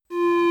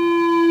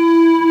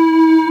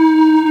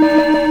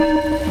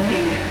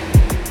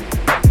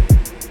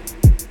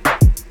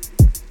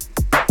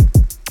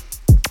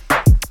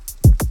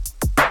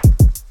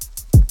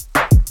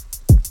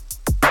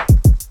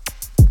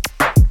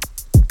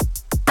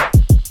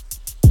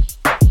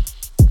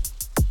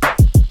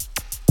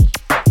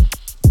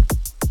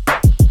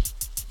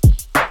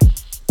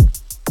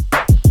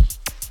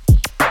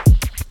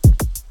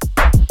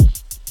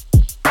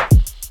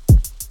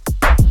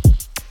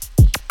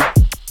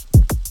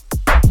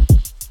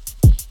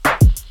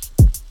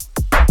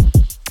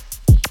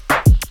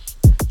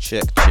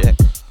Check, check.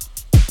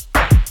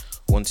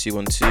 1 2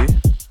 1 2.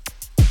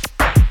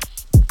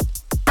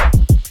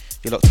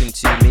 You're locked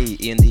into me,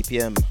 Ian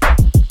DPM.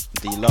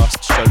 The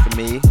last show for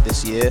me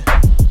this year.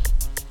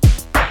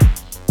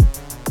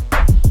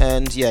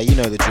 And yeah, you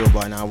know the drill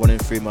by now. Running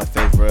through my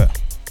favourite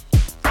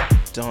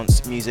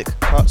dance music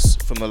cuts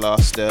from the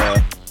last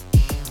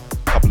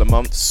couple of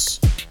months.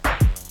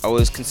 I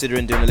was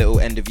considering doing a little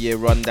end of year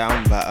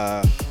rundown, but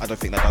I don't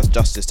think that does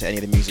justice to any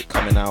of the music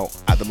coming out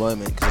at the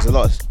moment, because there's a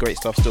lot of great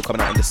stuff still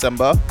coming out in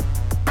December.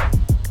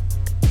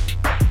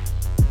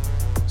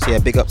 So yeah,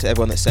 big up to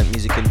everyone that sent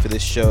music in for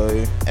this show,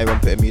 everyone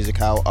putting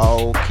music out.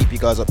 I'll keep you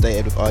guys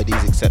updated with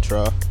IDs,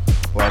 etc.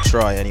 Well, I'll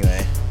try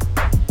anyway.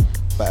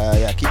 But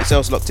yeah, keep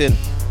yourselves locked in.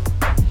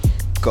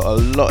 Got a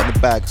lot in the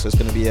bag, so it's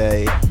gonna be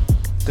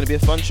a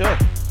fun show.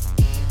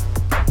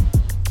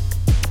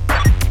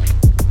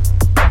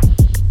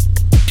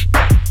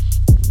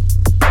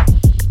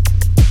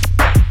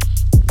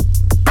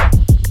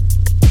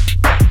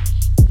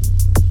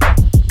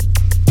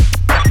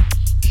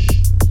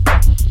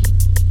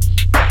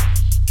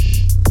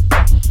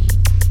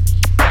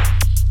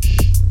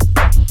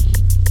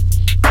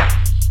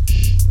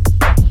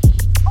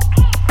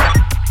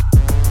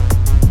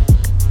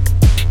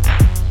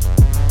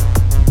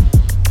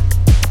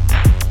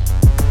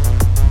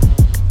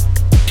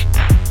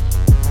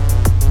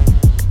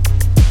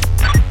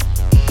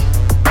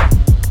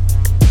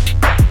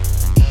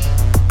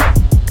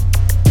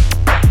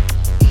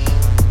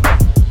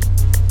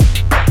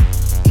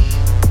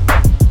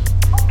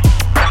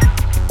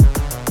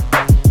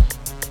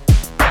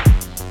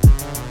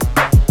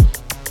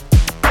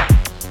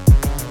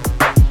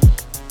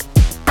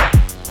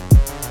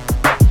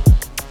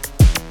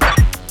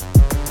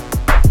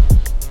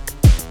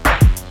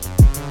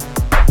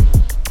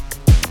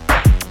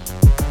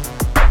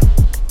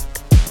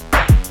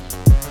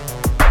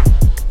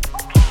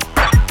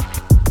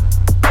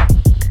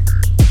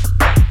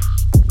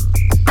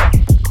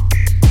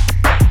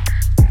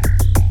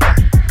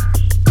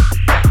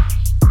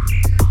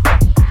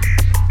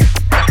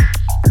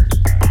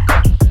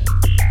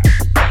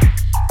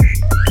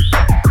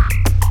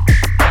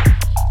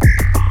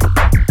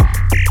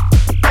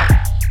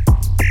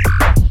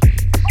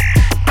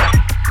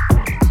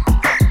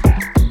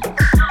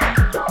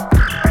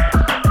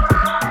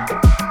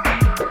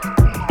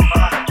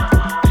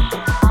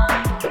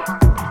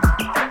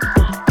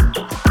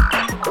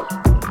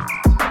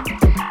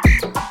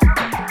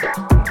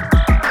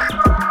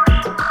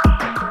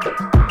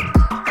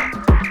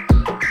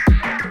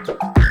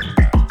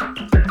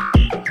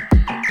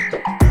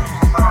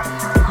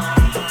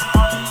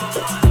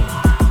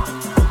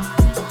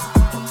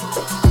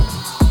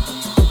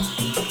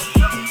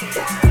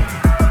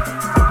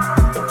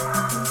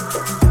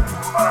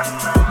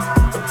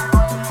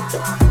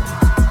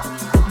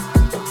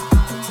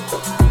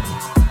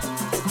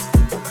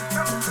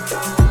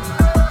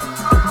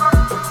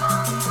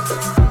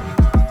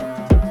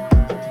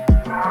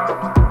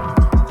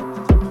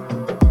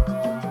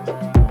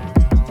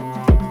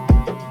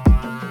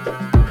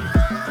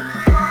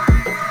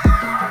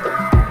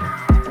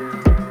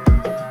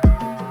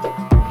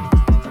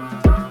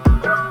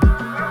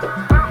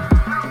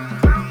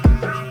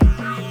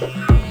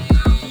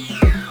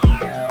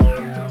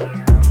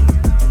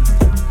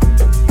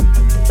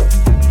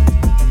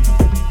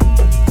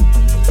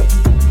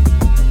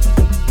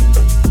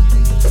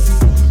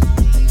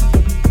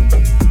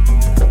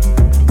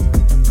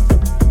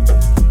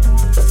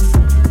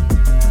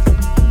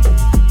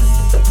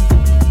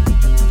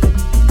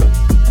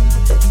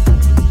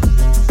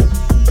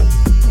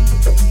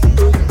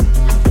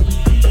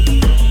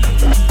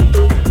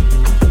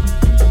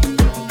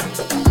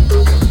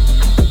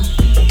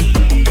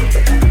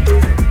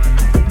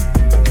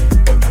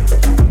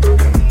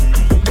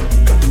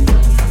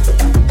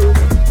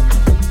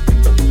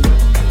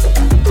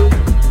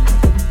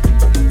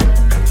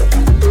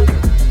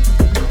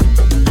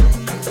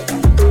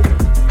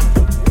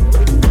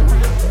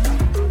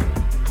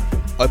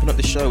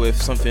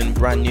 Something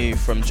brand new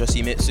from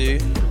Josie Mitsu.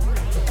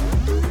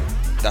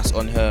 That's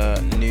on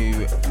her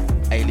new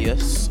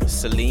alias,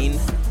 Celine.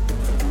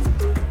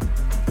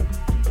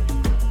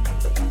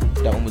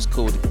 That one was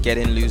called Get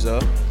In Loser.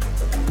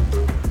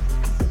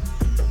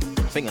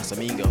 I think that's a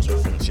Mean Girls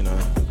reference, you know.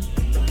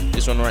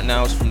 This one right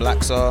now is from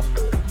Laxa.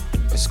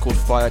 This is called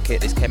Fire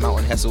Kit. This came out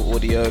on Hessel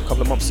Audio a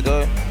couple of months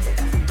ago.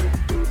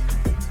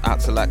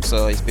 Out to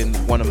Laxa. He's been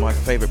one of my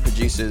favourite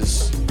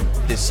producers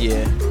this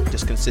year.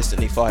 Just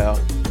consistently fire.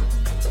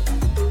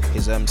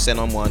 His Send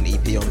On One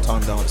EP on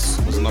Time Dance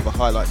was another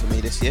highlight for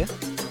me this year.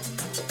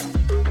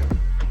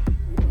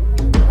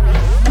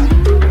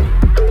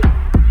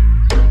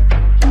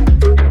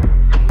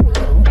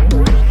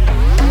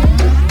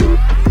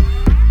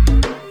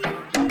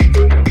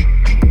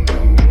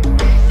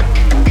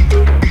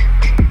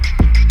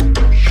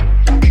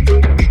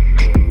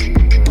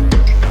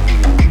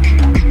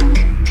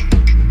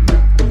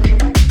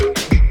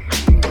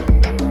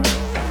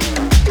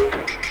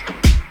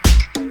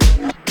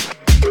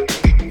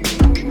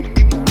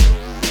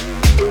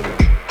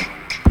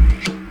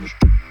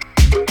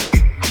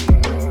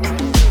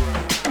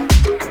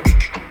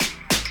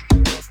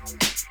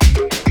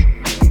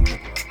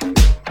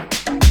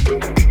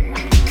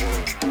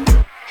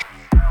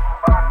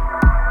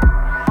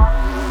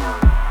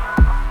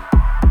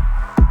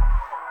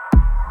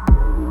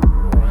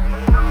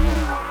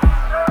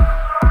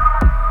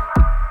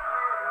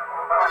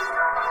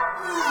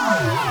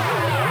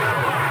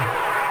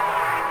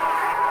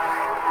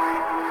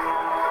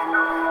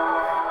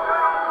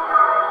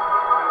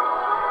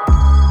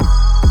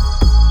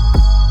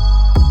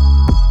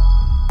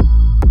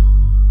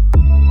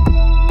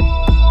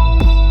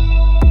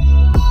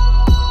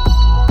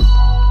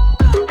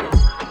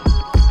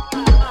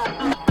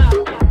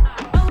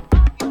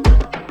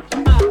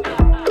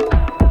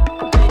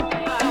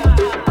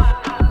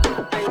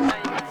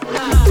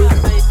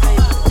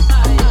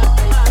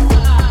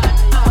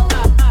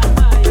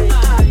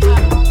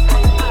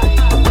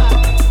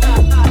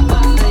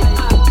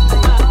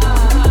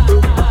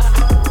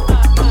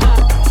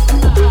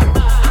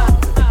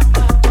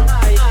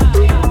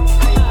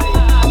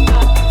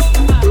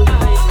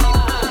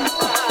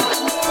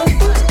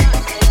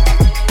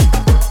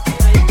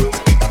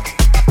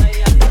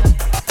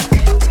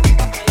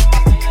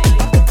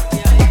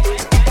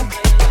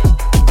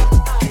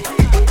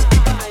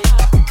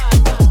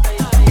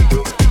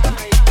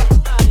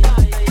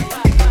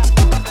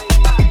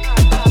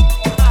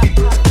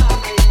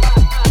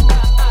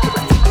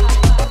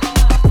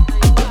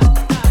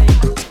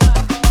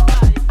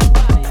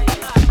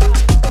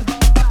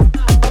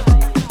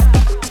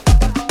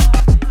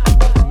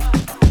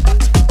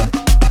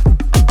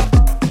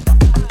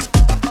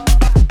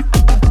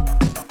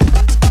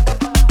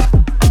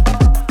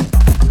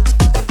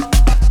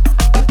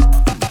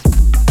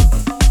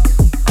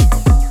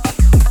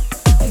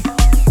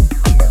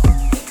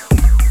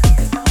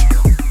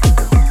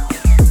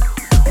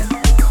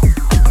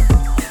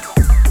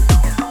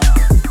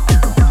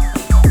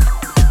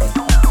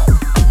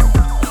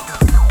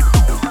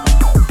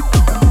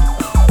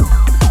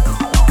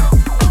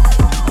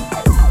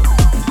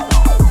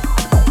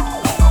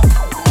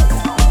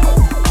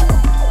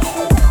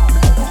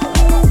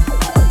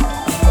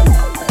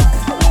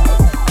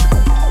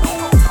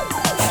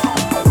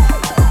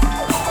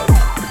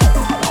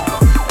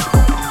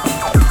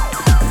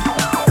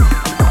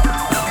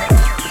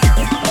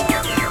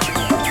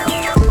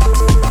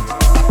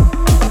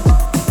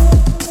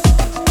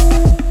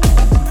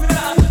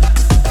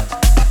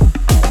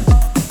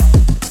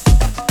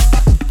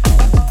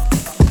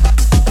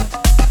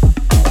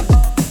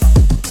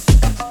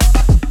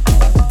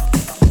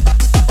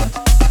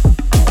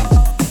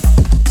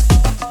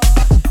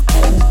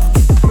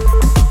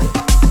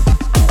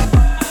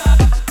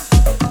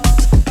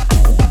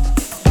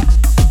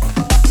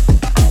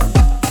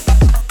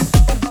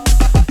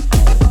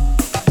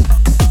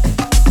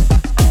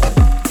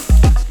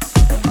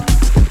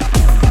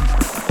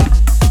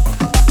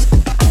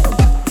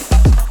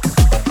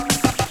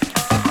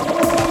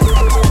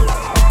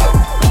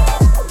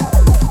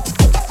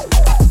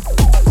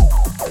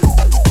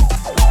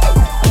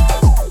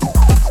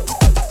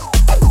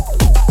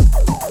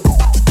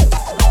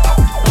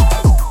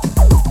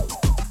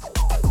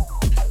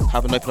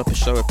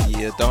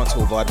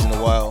 dancehall vibes in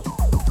a while.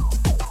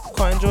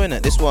 Quite enjoying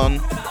it. This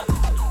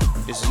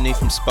is new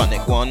from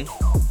Sputnik 1.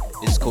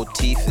 This is called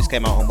Teeth. This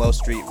came out on Well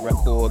Street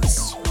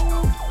Records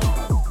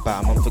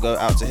about a month ago.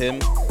 Out to him.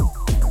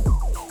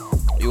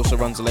 He also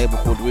runs a label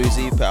called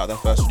Woozy. Put out their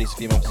first release a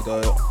few months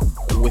ago.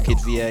 Wicked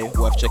VA,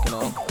 worth checking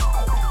out.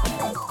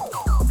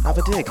 Have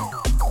a dig.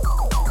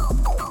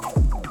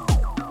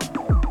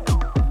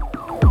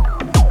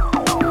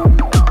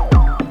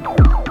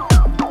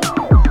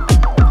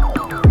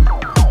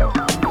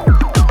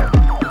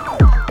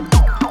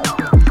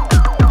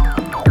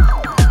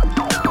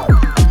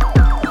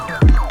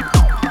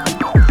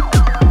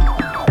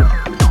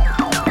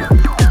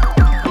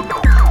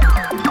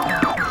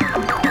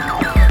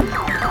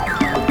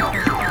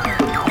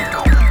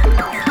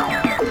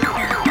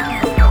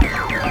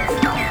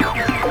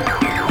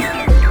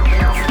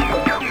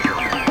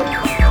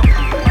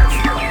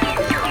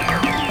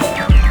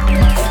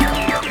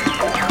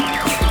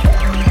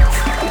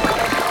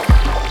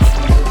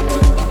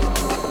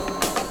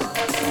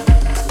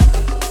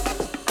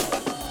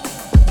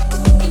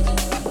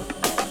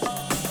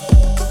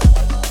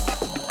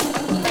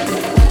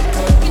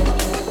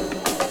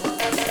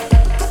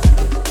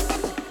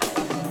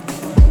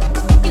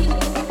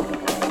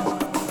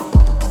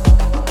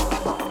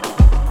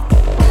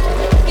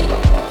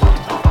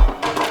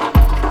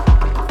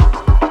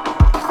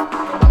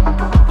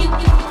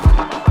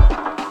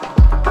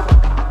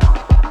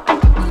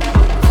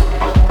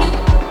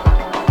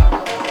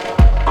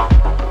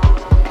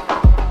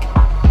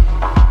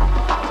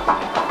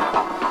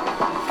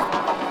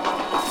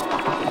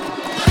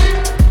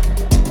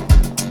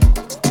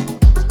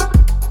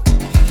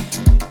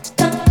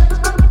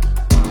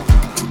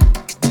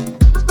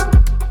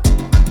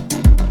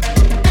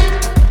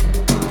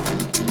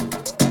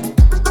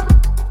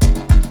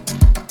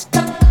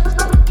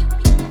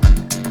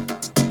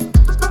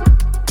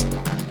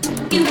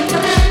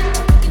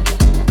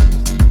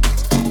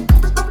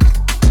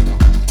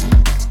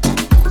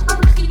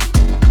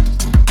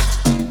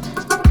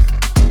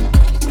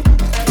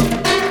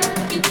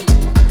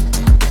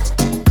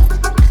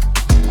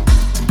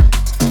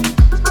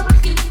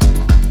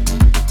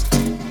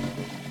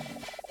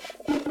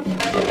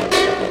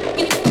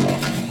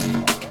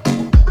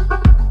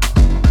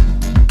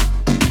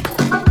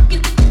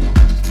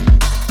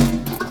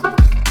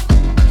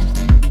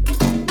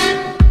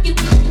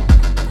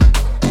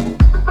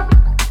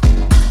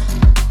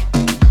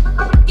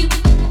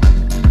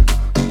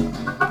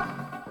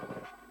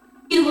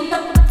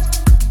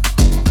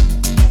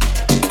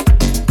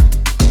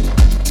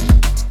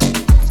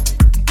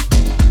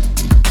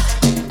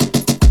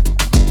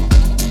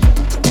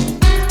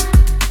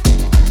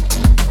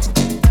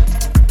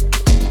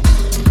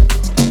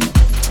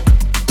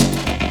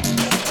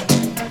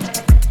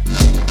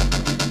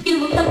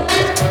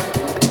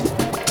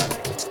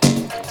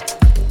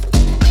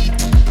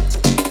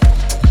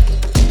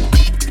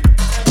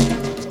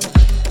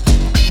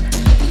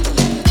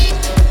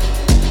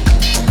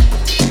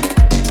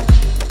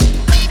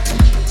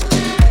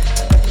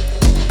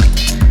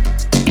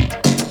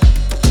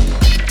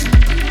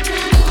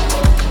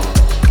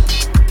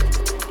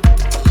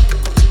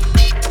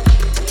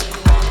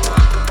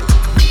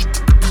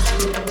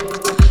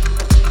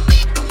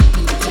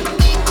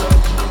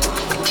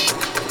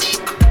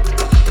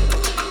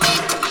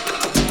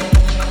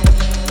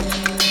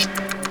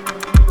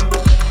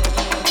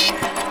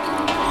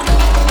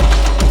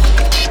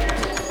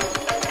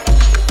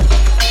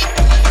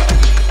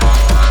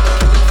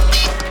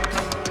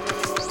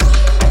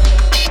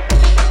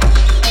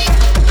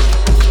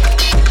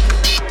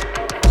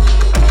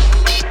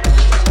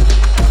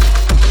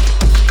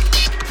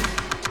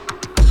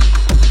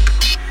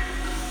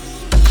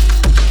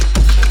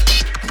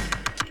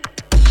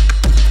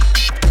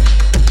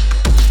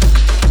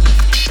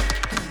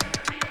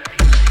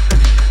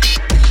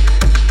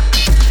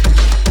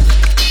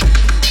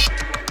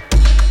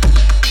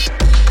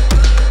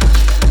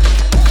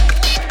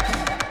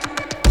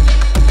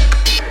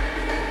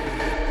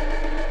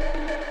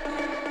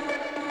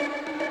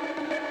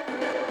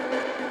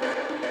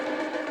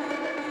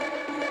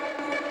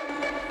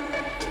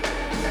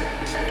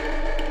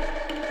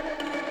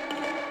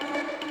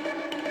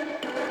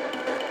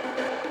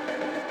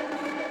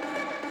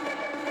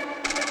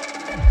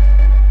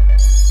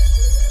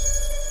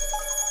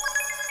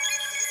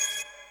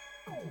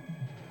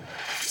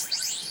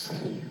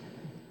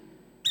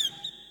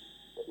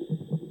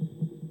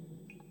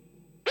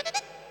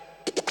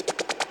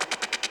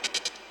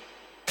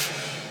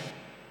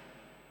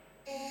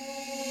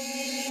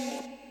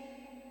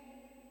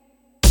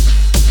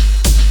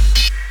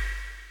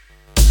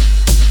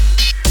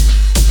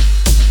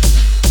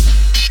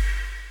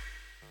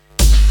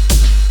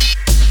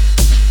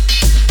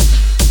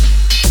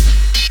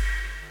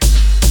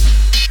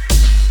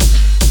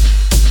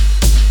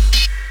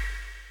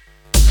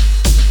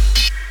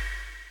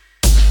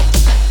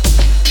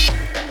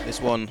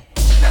 One,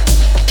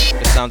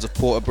 the sounds of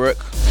Porterbrook,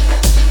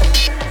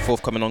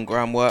 forthcoming on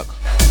Groundwork.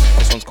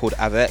 This one's called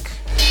Avec.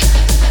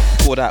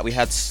 Before that we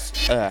had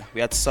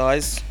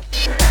Size,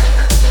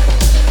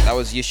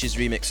 was Yish's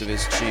remix of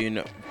his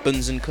tune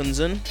Bunsen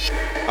Kunzen.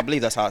 I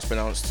believe that's how it's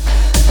pronounced.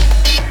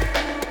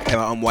 Came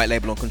out on white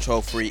label on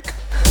Control Freak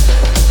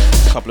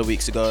a couple of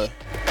weeks ago.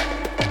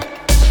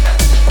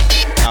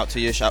 Out to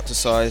Yish, out to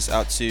Size,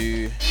 out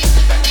to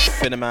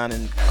Finnerman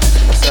and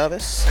customer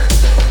service.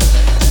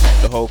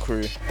 The whole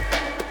crew.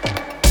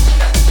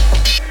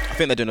 I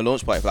think they're doing a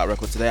launch party for that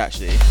record today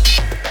actually.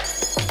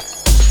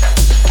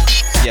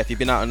 So yeah, if you've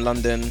been out in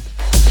London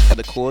at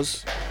the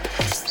Cause,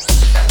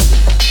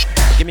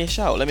 give me a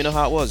shout, let me know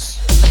how it was.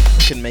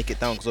 I couldn't make it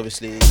down because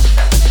obviously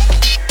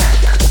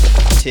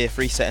tier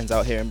 3 settings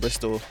out here in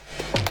Bristol.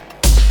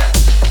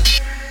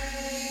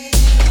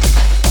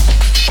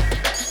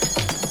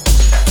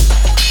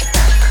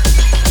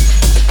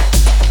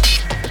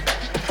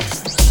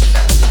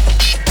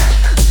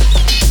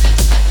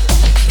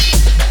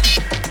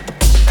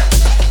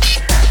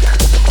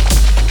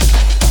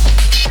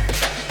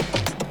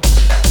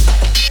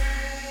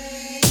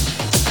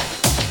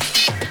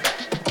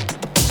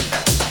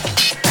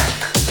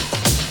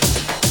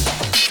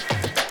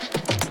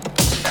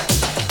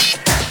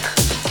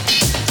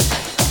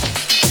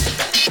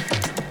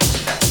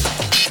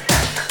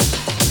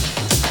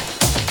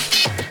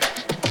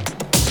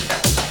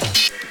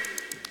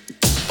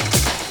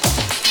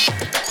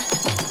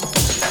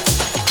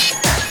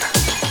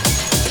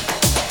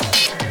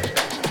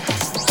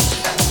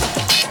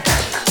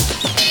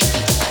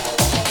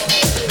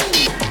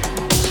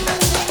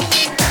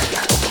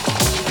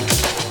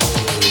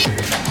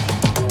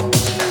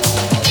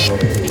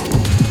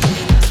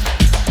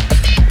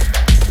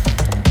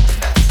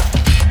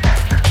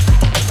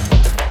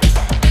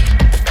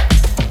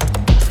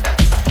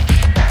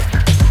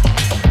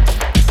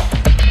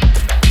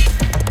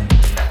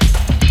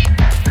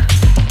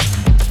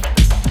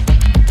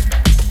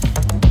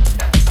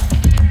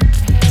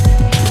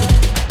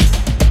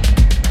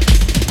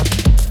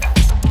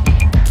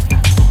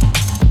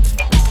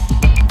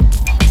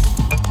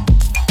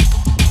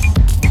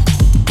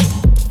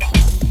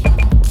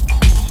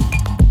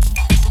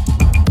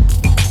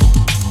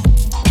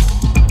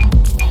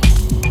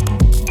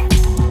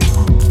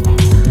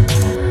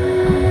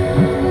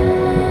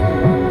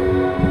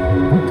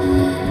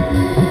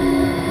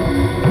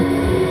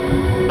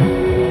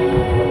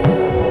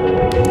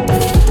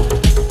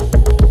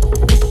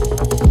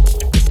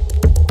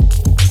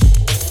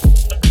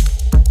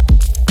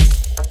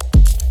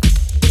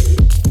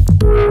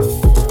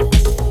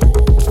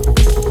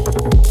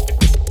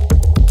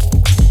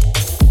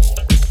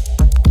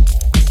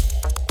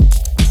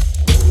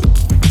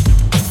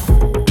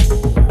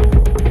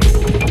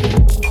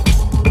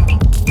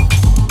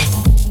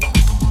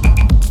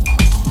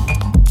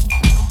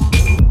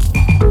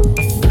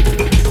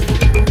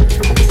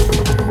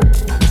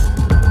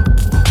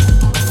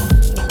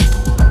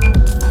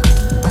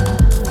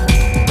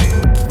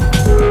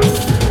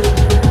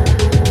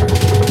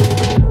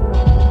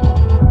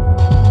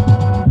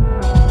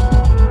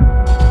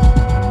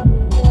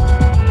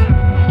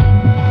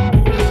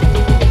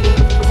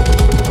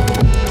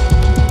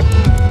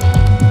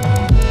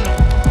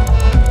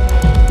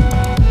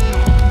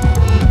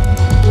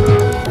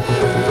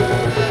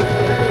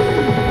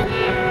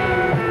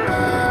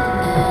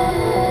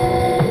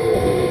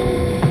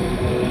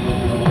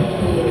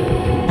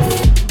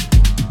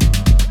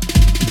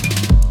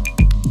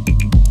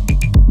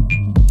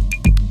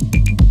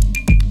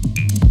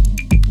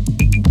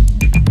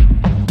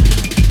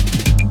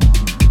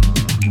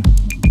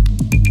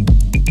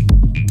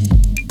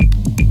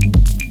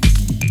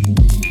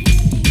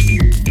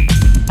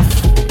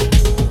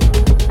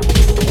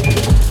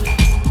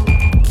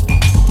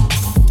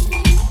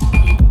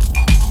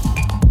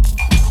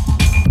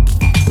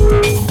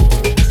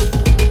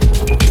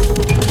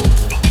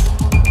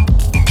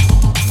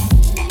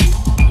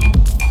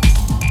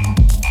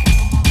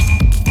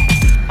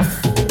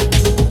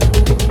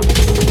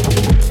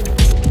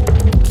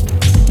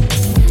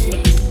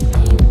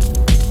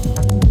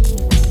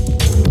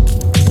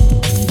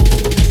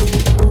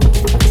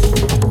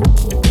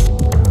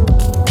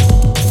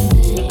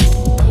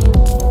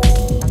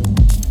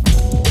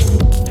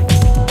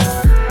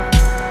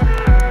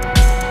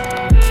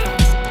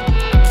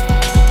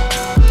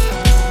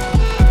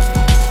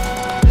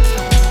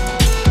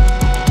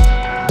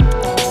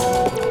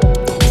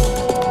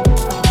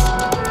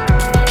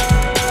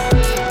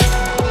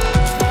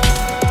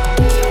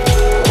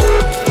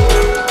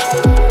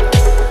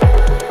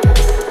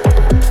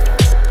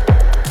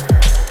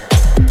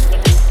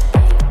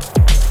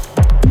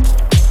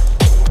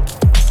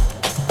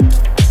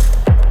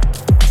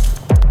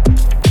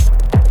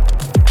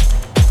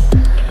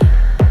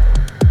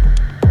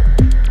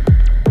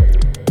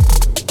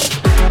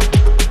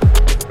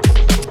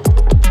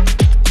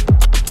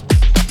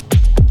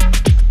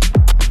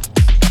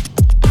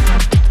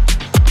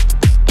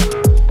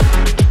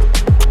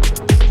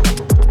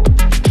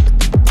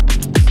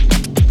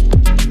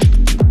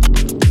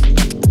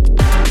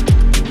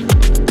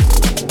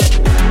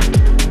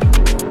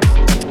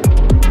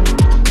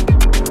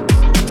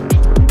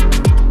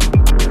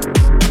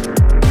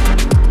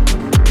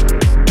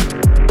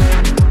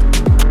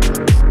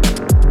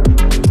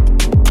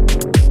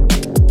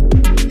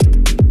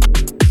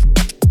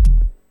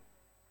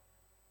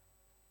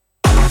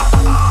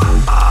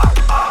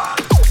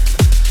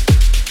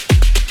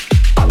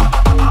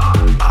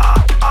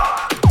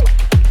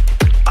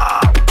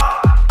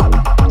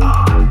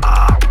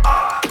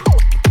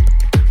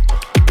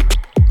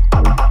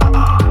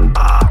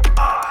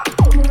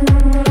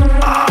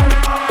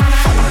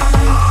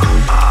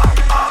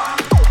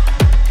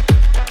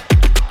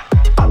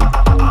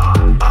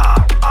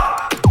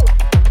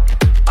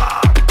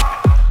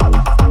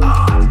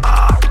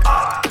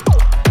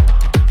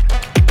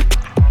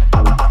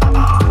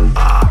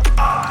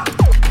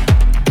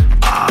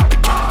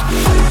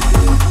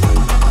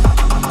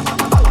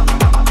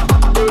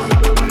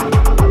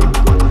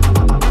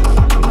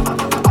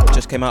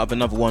 came out of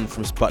another one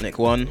from Sputnik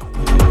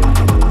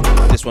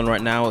 1. This one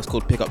right now is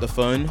called Pick Up the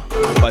Phone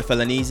by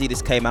Felaneezy.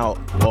 This came out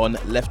on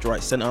Left,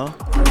 Right, Centre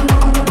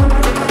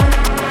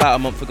about a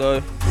month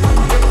ago.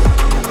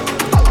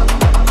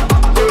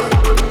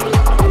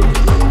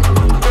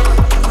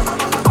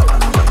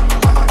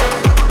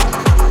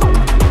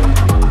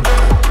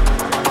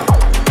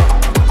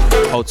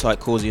 Hold tight,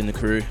 Causey and the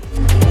crew.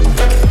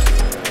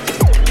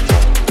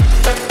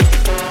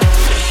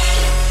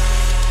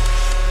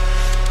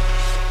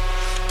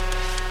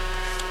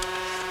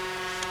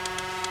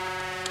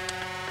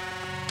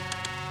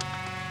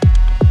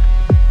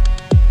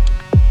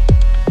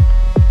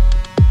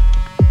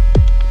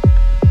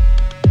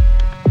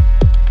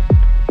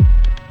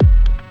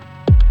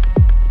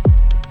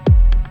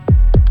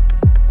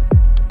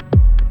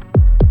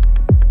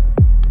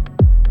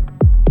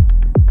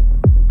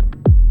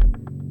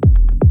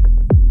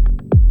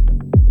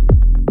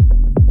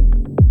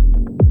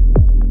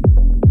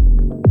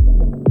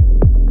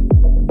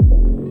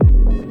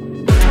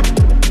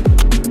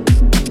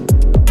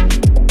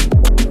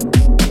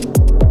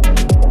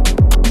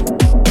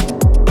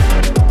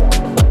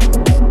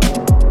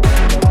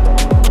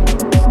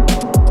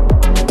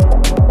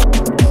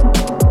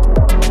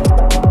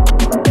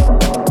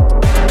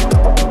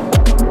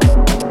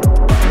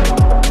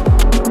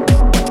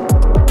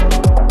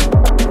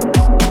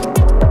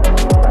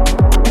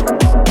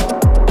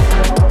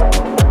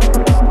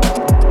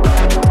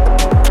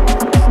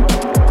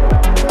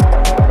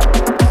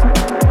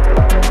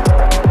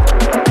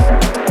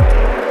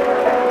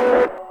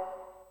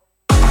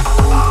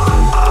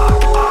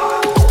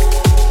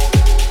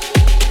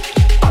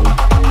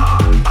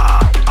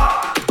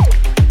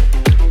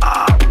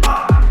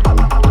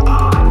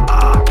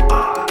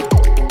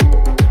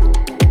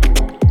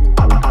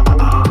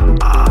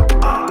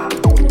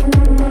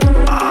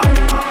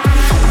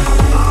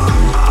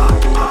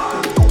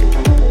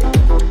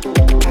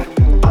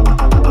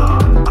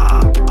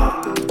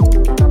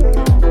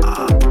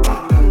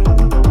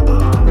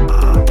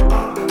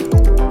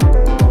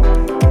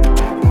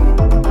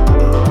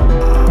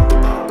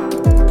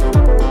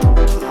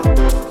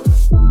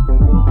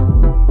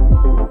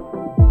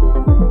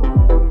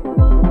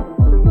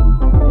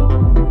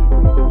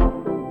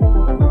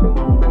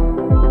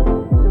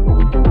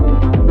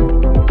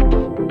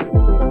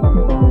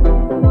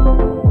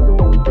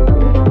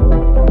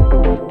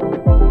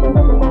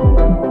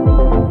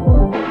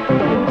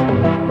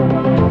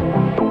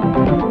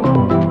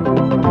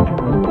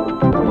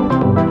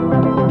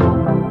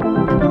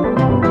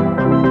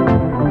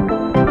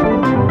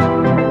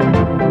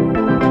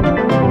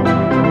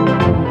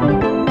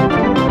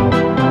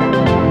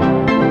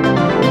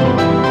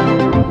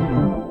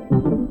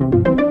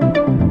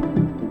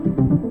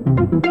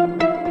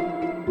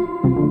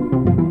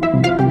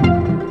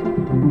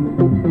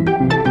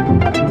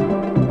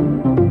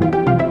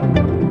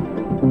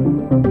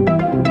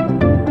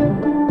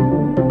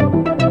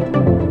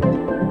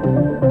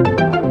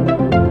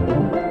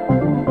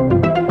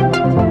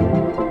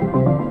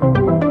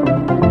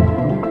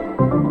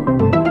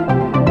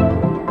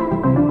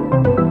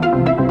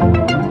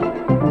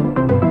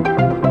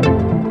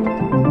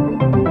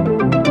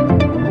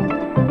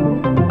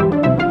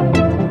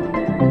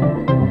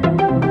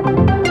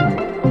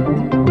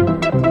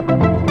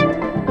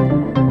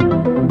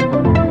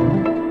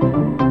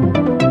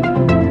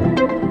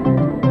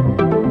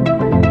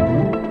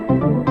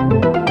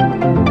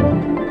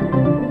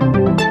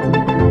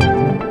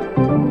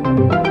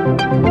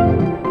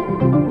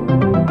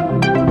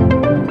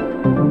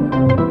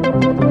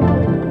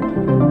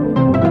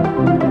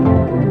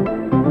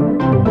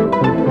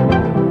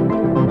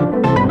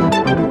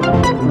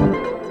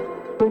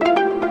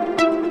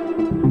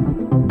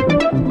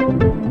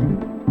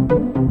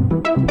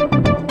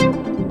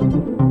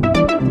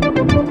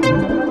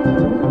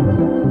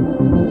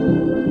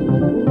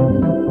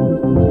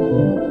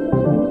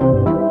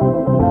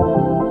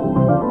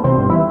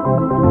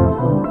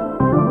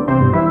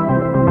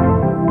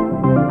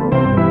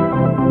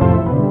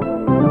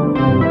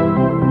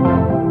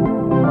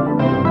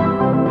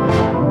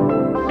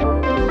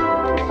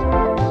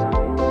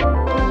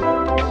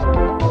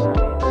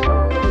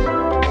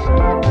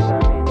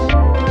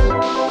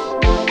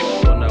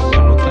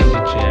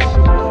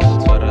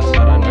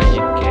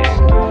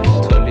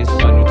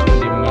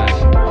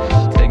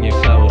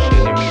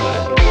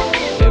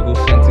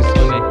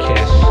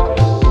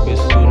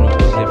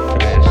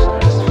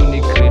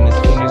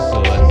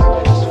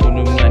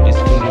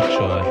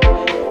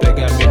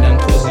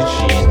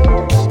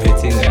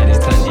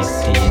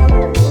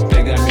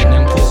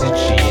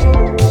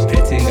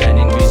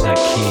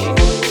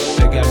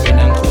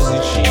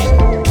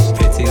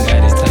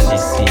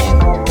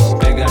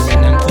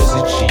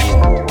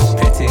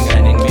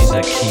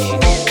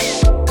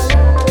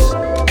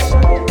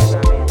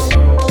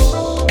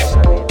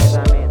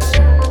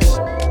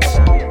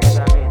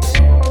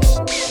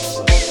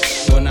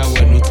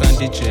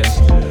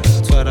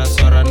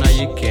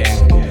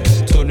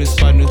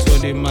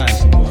 imali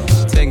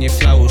thenga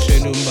iflower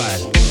ushela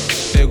umbali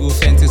beka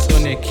ufence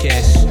sone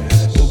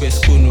cash ube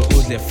sifuna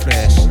udle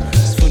fresh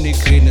sifuna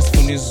igreen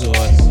sifuna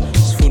izolo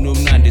sifuna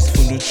umnandi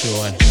sifuna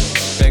ujoy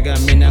bheka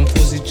mina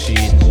ngiphuza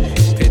ijini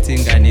phethe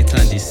ingane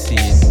ithanda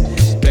isini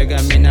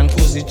bheka mina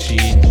ngiphuza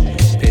ijini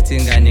phethe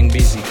ingane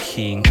ngibiza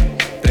iking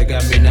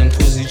bheka mina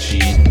ngiphuza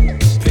ijini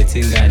phethe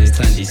ingane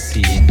ithanda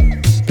isini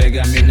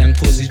bheka mina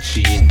ngiphuza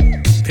ijini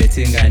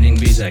phethe ingane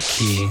ngibiza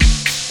king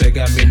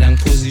bheka mina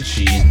ngiphuza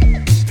ijini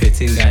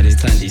phethe ingane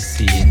ithanda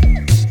isini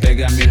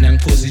bheka mina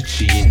ngiphuza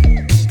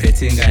ijini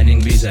phethe ingane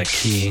ngibiza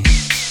king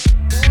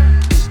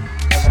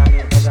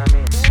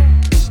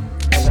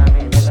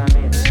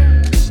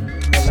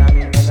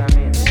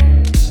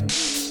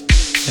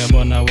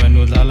yabona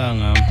wena udlala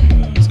ngami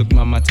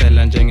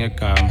sokumamathela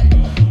njengegama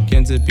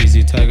kenze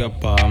busy tiger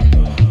bomb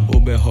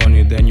ube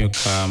horny then you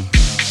come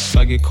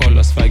sifake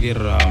ikhola sifake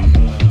iram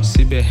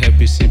sibe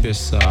happy sibe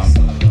sam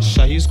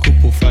shaya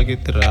isigubhu fake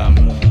idrum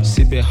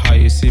sibe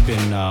high sibe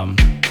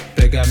numb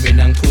bheka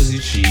mina ngiphuza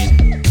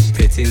ijini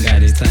phethe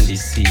ingane ithanda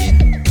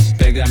isini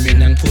bheka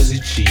mina ngiphuza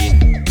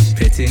ijini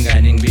phethe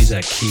ingane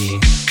ngibiza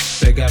king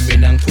bheka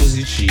mina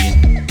ngiphuza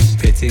ijini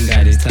phethe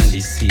ingane ithanda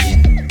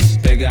isini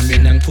bheka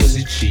mina ngiphuza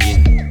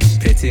ijini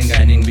phethe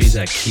ingane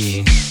ngibiza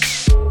king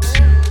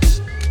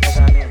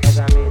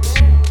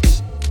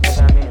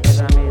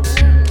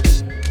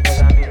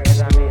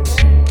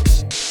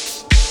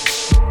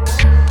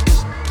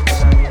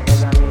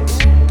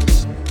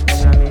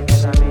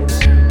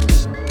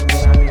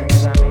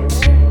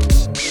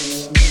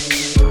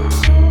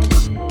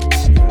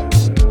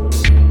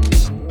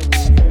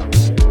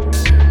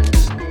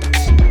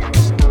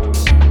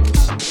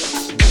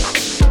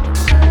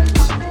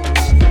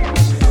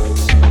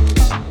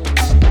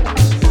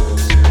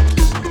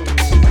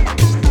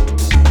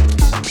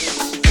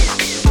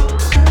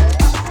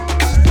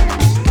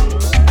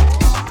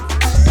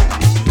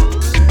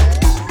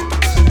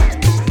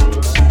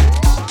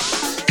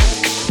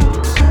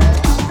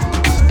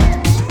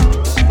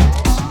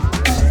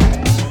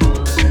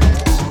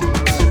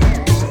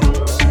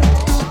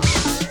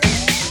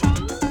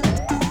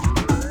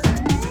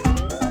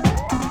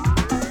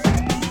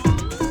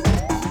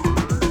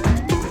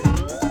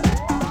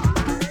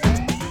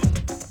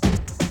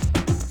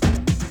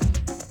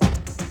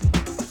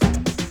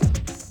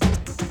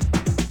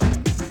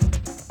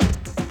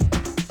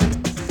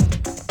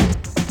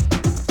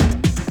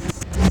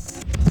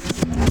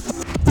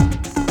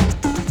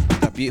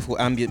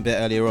Beautiful ambient bit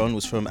earlier on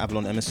was from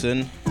Avalon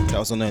Emerson. That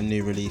was on their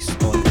new release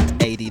on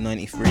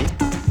AD93.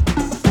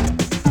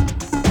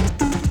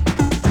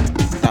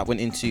 That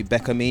went into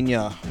Becca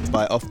Mina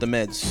by Off the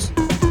Meds.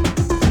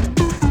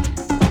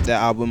 Their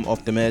album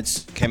Off the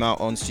Meds came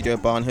out on Studio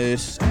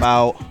Barnhurst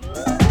about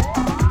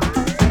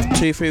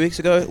 2-3 weeks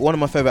ago. One of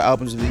my favourite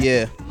albums of the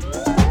year.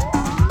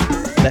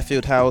 Left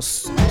Field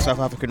House, South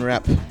African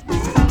rap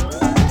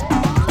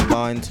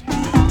combined.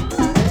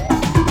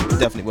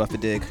 Definitely worth a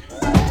dig.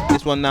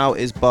 This one now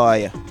is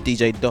by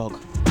DJ Dog.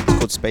 It's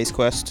called Space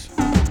Quest.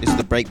 This is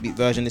the breakbeat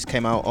version. This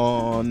came out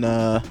on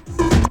can't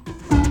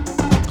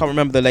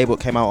remember the label it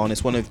came out on.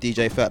 It's one of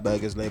DJ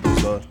Fatburger's labels.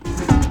 So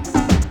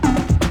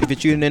if you're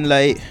tuning in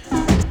late,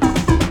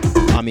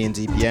 I'm Ian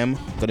DPM.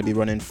 Going to be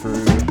running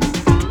through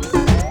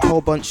a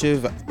whole bunch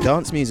of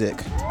dance music.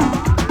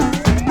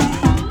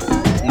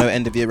 No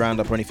end of year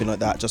roundup or anything like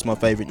that. Just my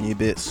favourite new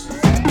bits.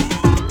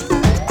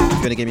 If you're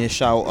going to give me a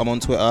shout, I'm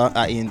on Twitter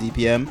at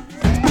IanDPM.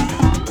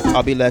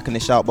 I'll be lurking the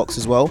shout box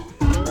as well.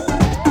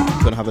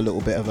 Gonna have a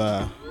little bit of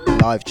a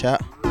live chat.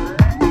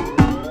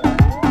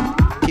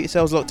 Keep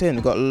yourselves locked in,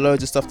 we've got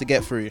loads of stuff to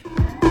get through.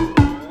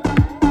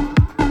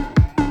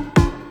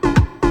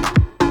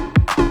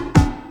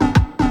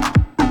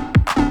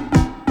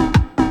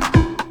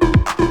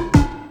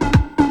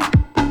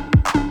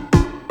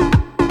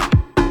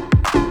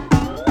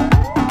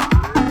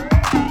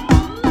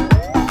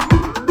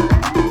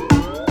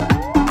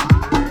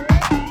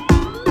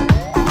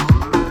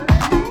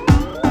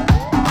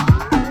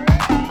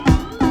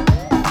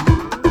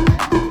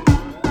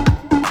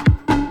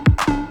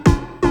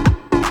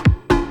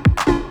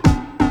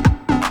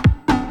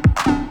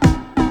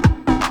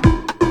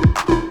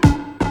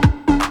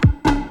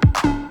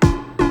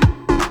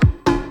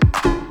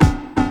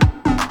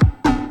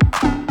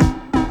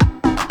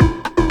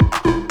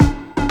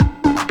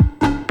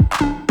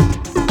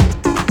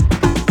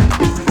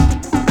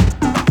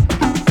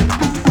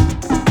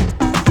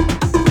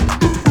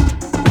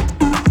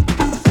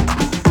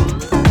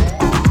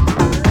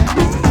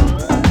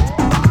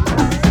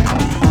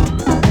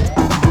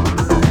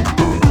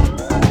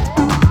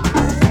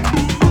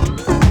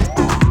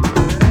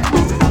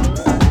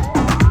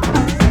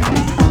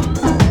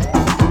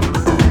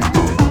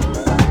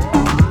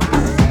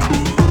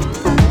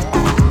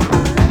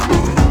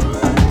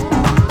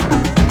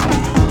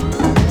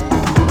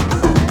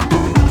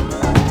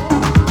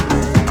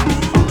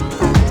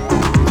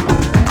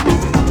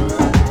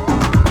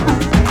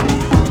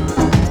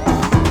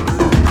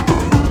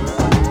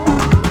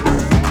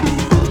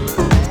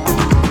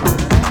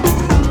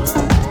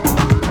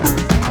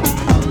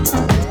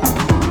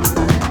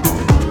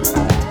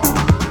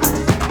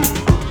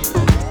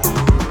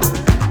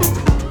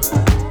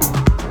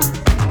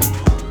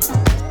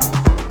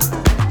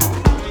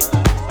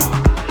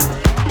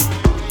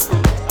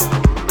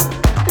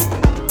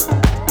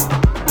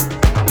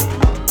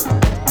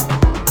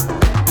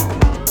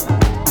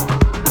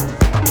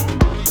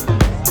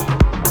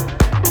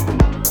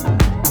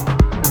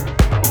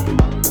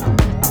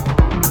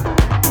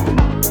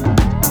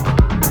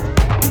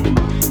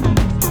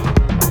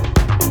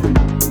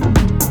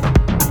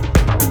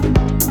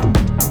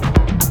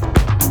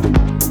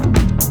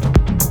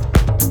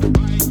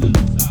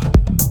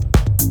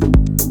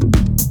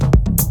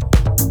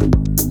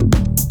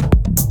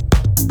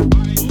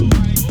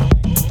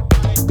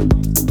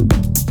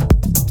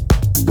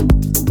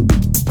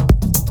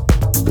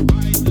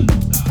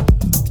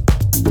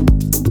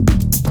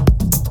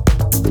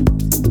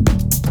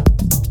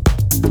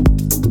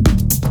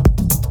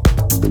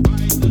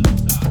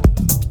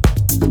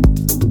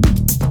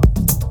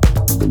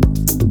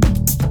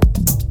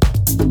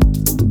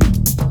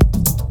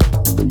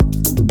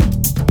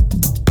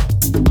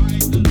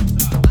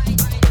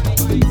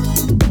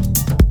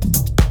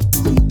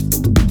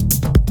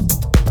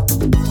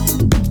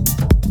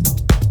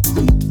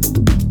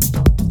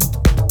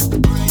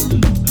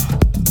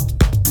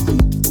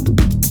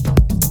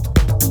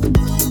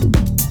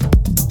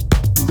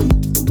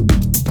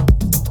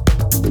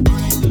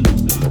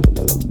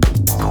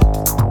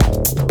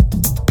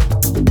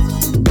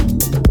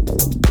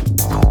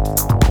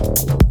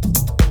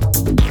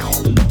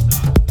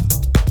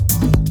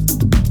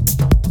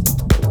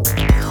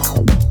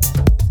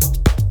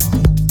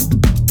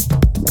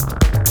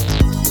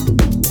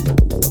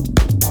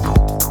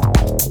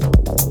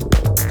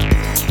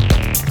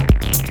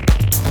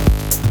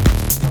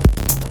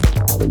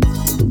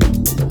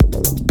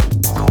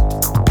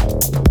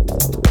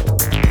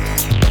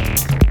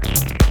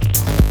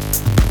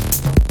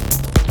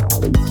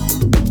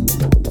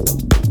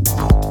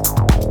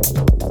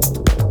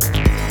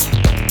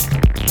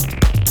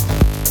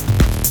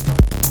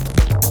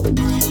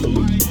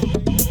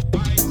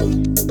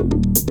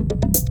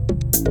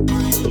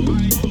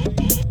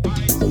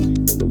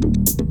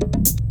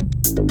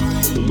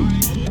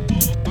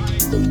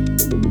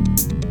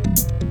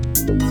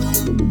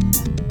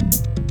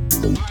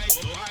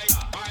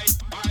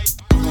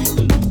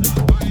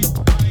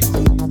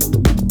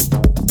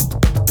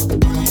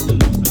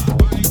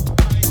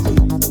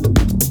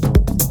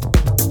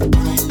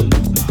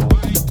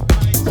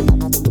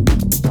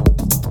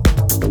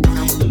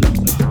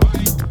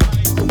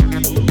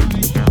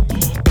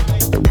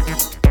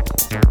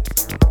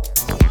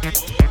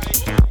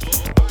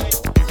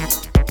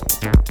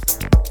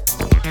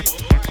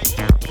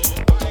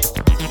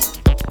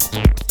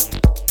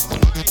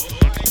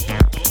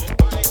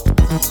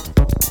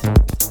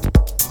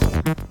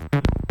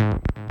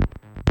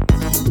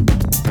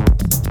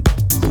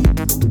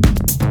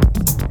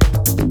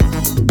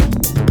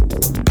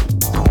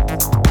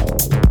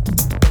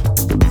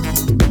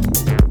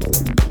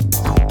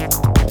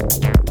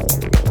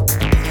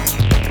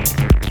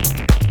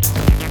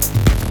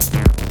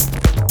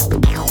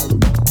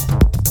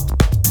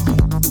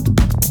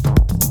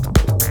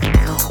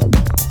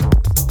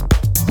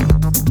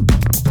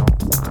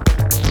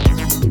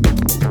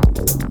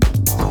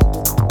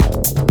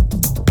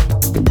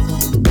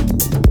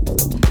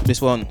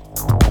 This one,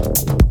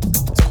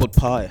 it's called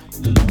Pie.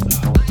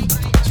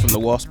 It's from the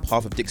Wasp,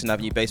 half of Dixon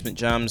Avenue Basement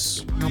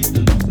Jams,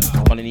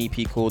 on an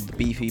EP called the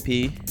Beef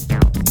EP,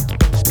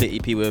 split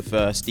EP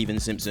with Steven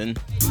Simpson.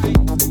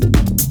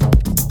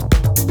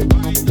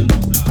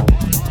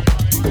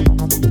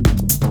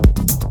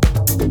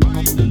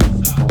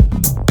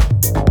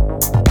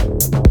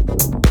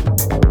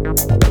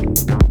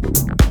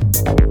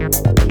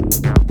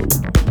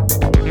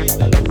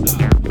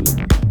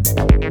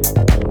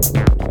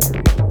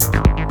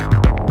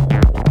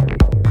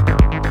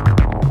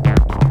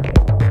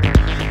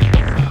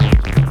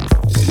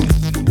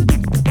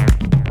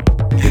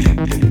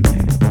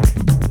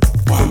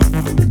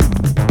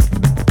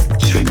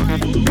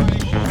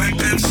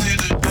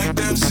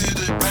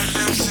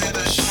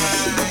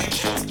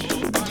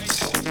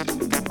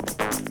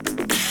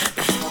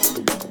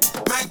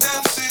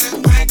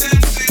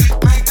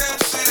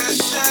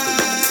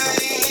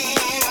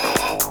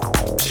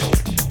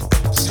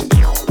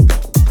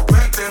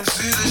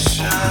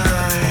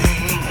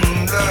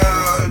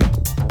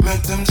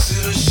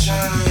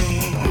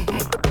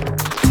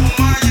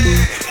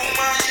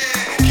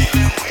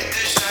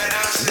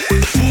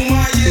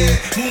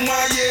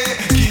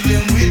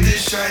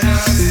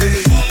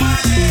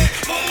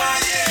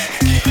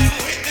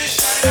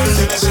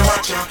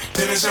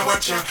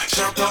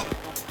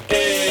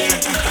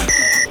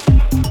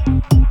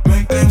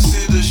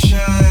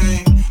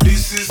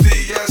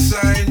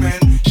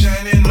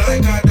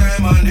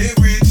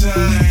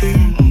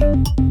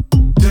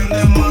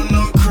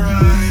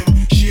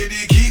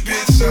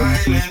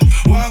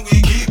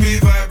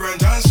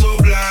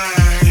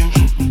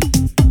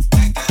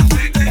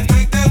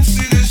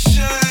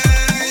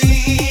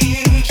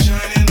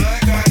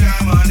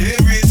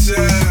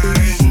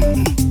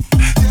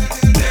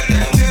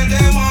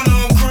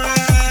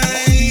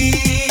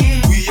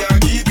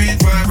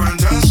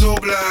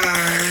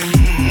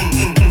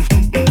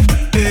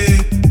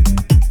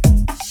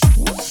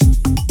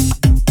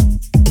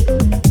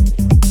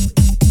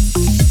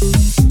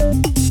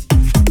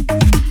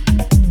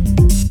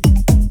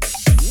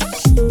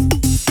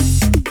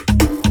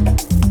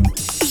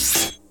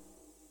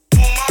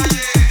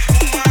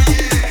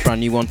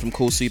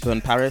 Cool Super in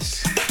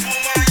Paris.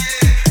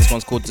 This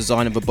one's called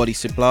Design of a Body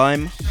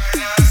Sublime.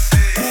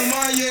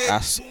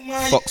 That's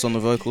Fox on the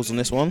vocals on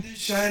this one.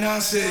 It's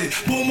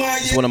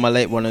one of my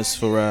late runners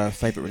for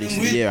favourite release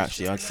of the year,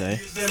 actually, I'd say.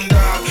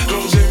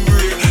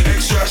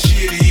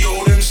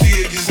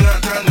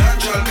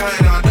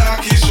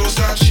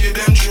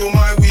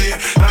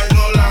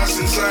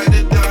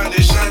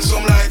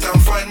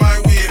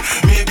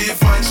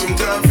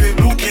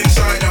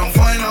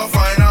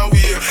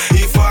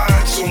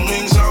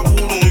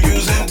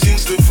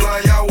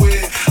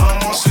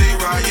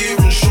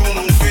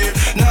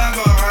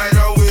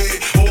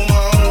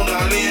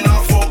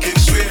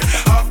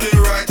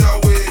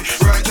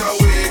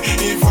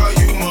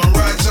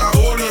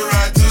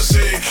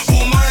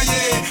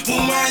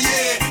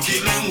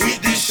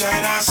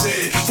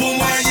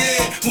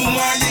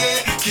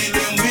 Kill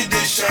them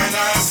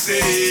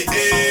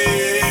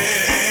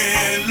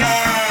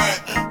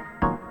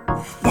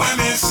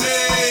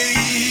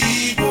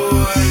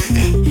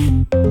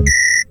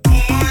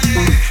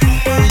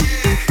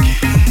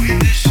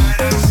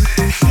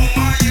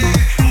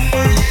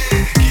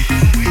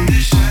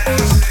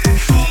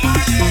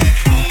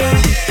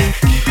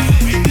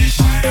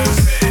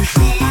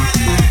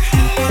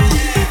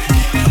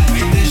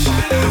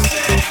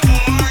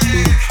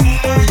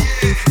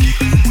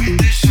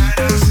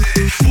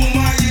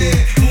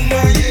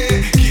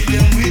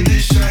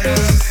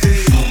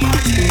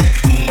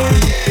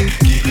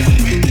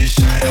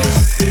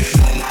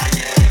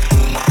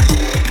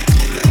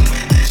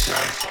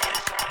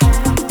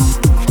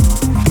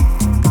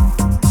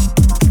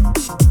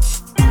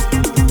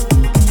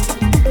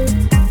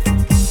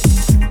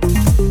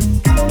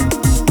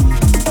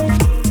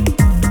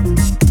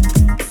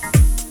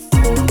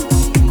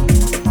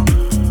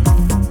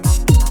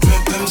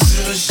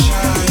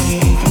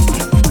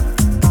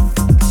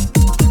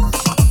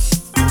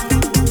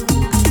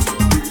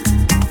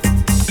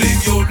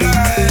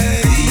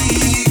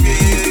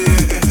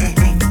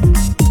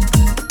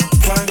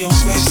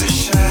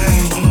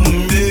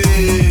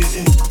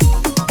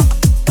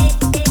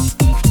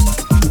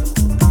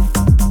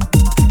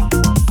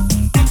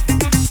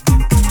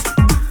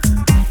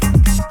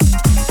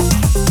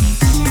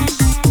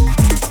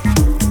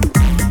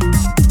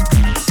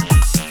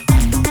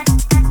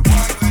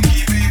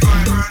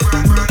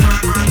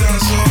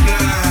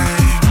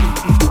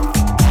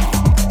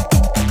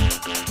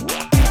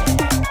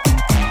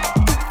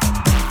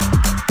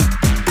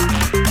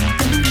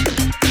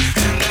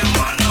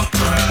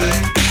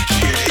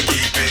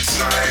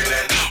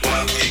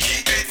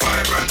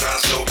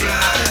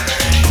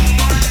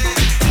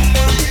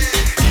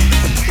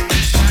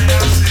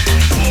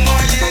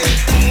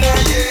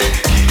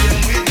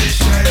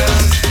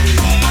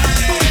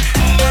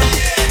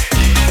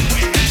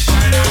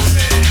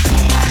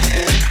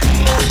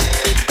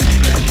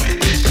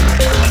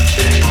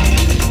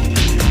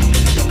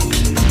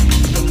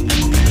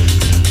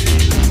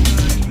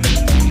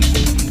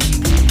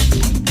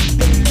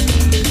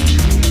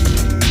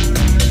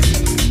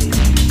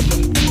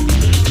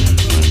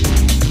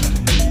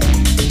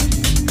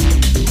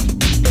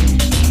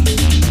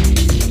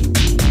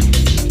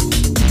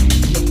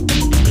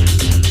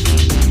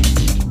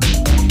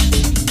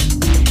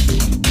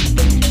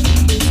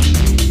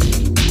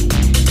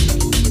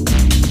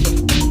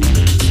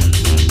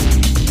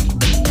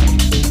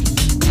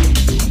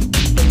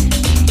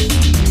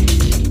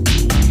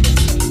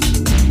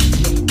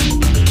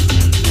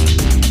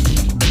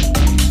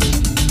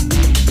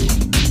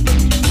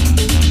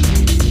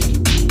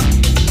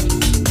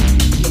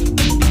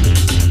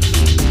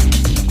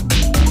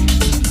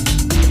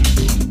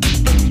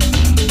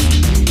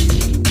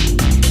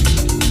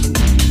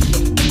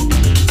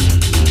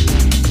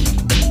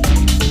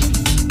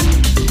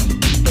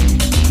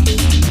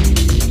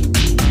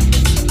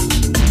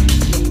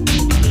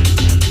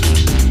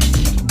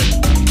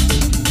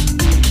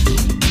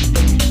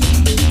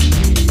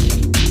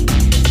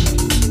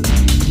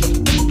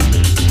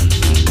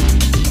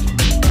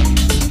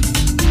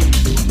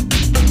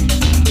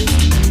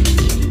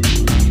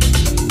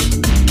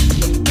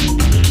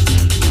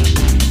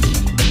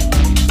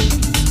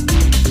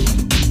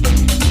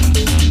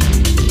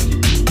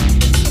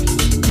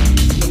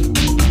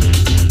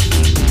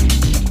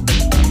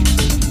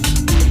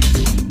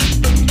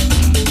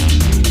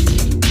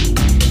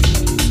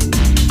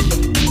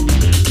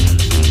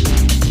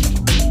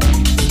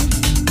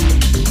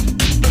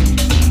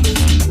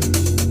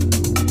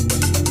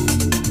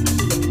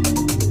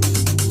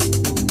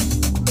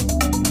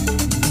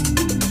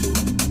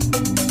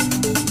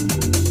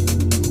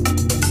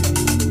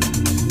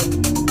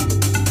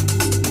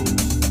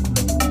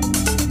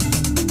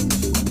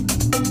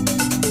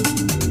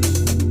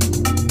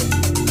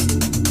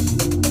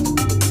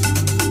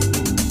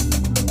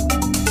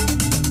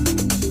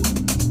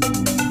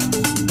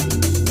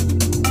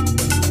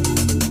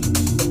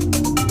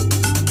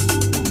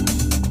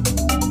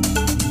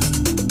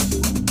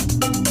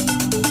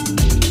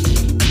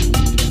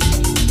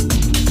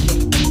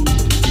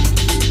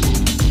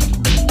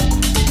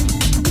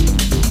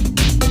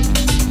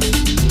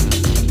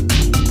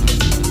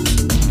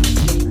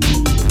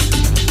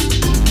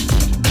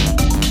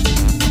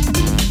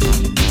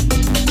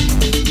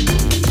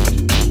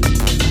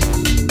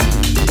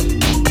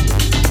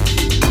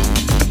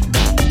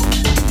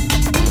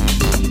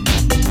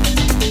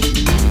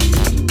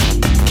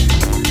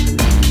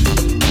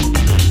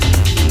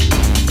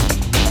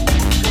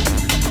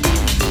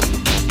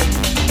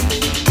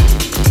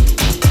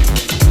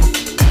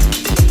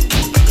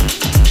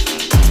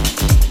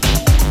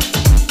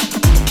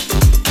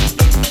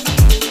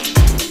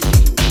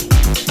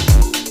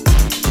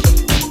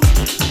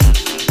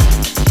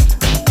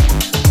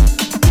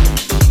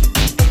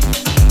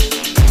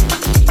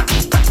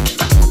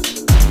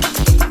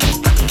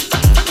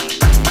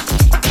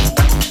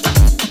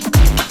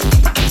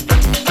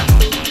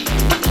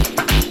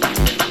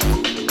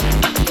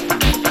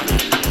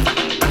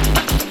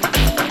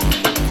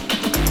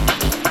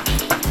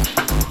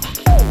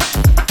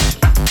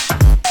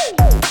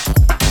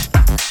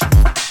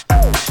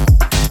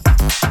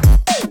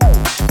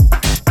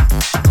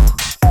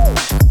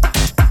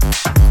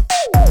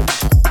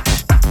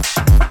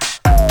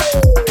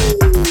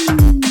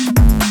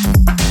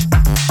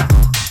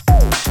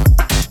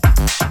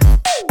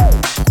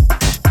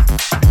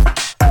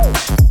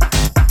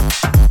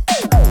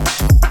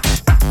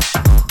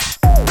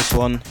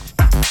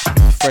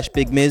Fresh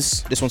Big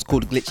Miz. This one's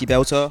called Glitchy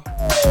Belter.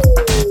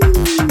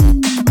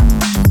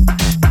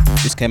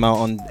 This came out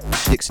on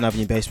Dixon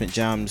Avenue Basement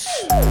Jams.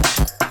 I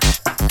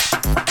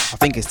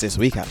think it's this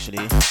week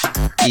actually.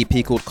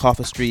 EP called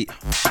Carver Street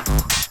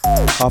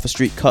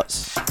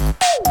Cuts.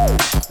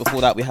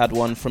 Before that we had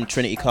one from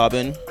Trinity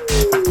Carbon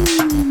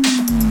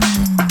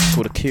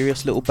called A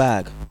Curious Little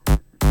Bag.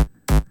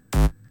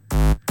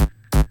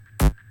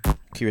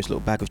 Curious little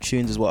bag of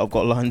tunes is what I've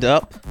got lined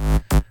up.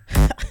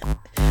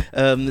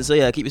 So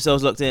yeah, keep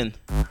yourselves locked in.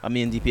 I'm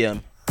me and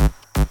DPM.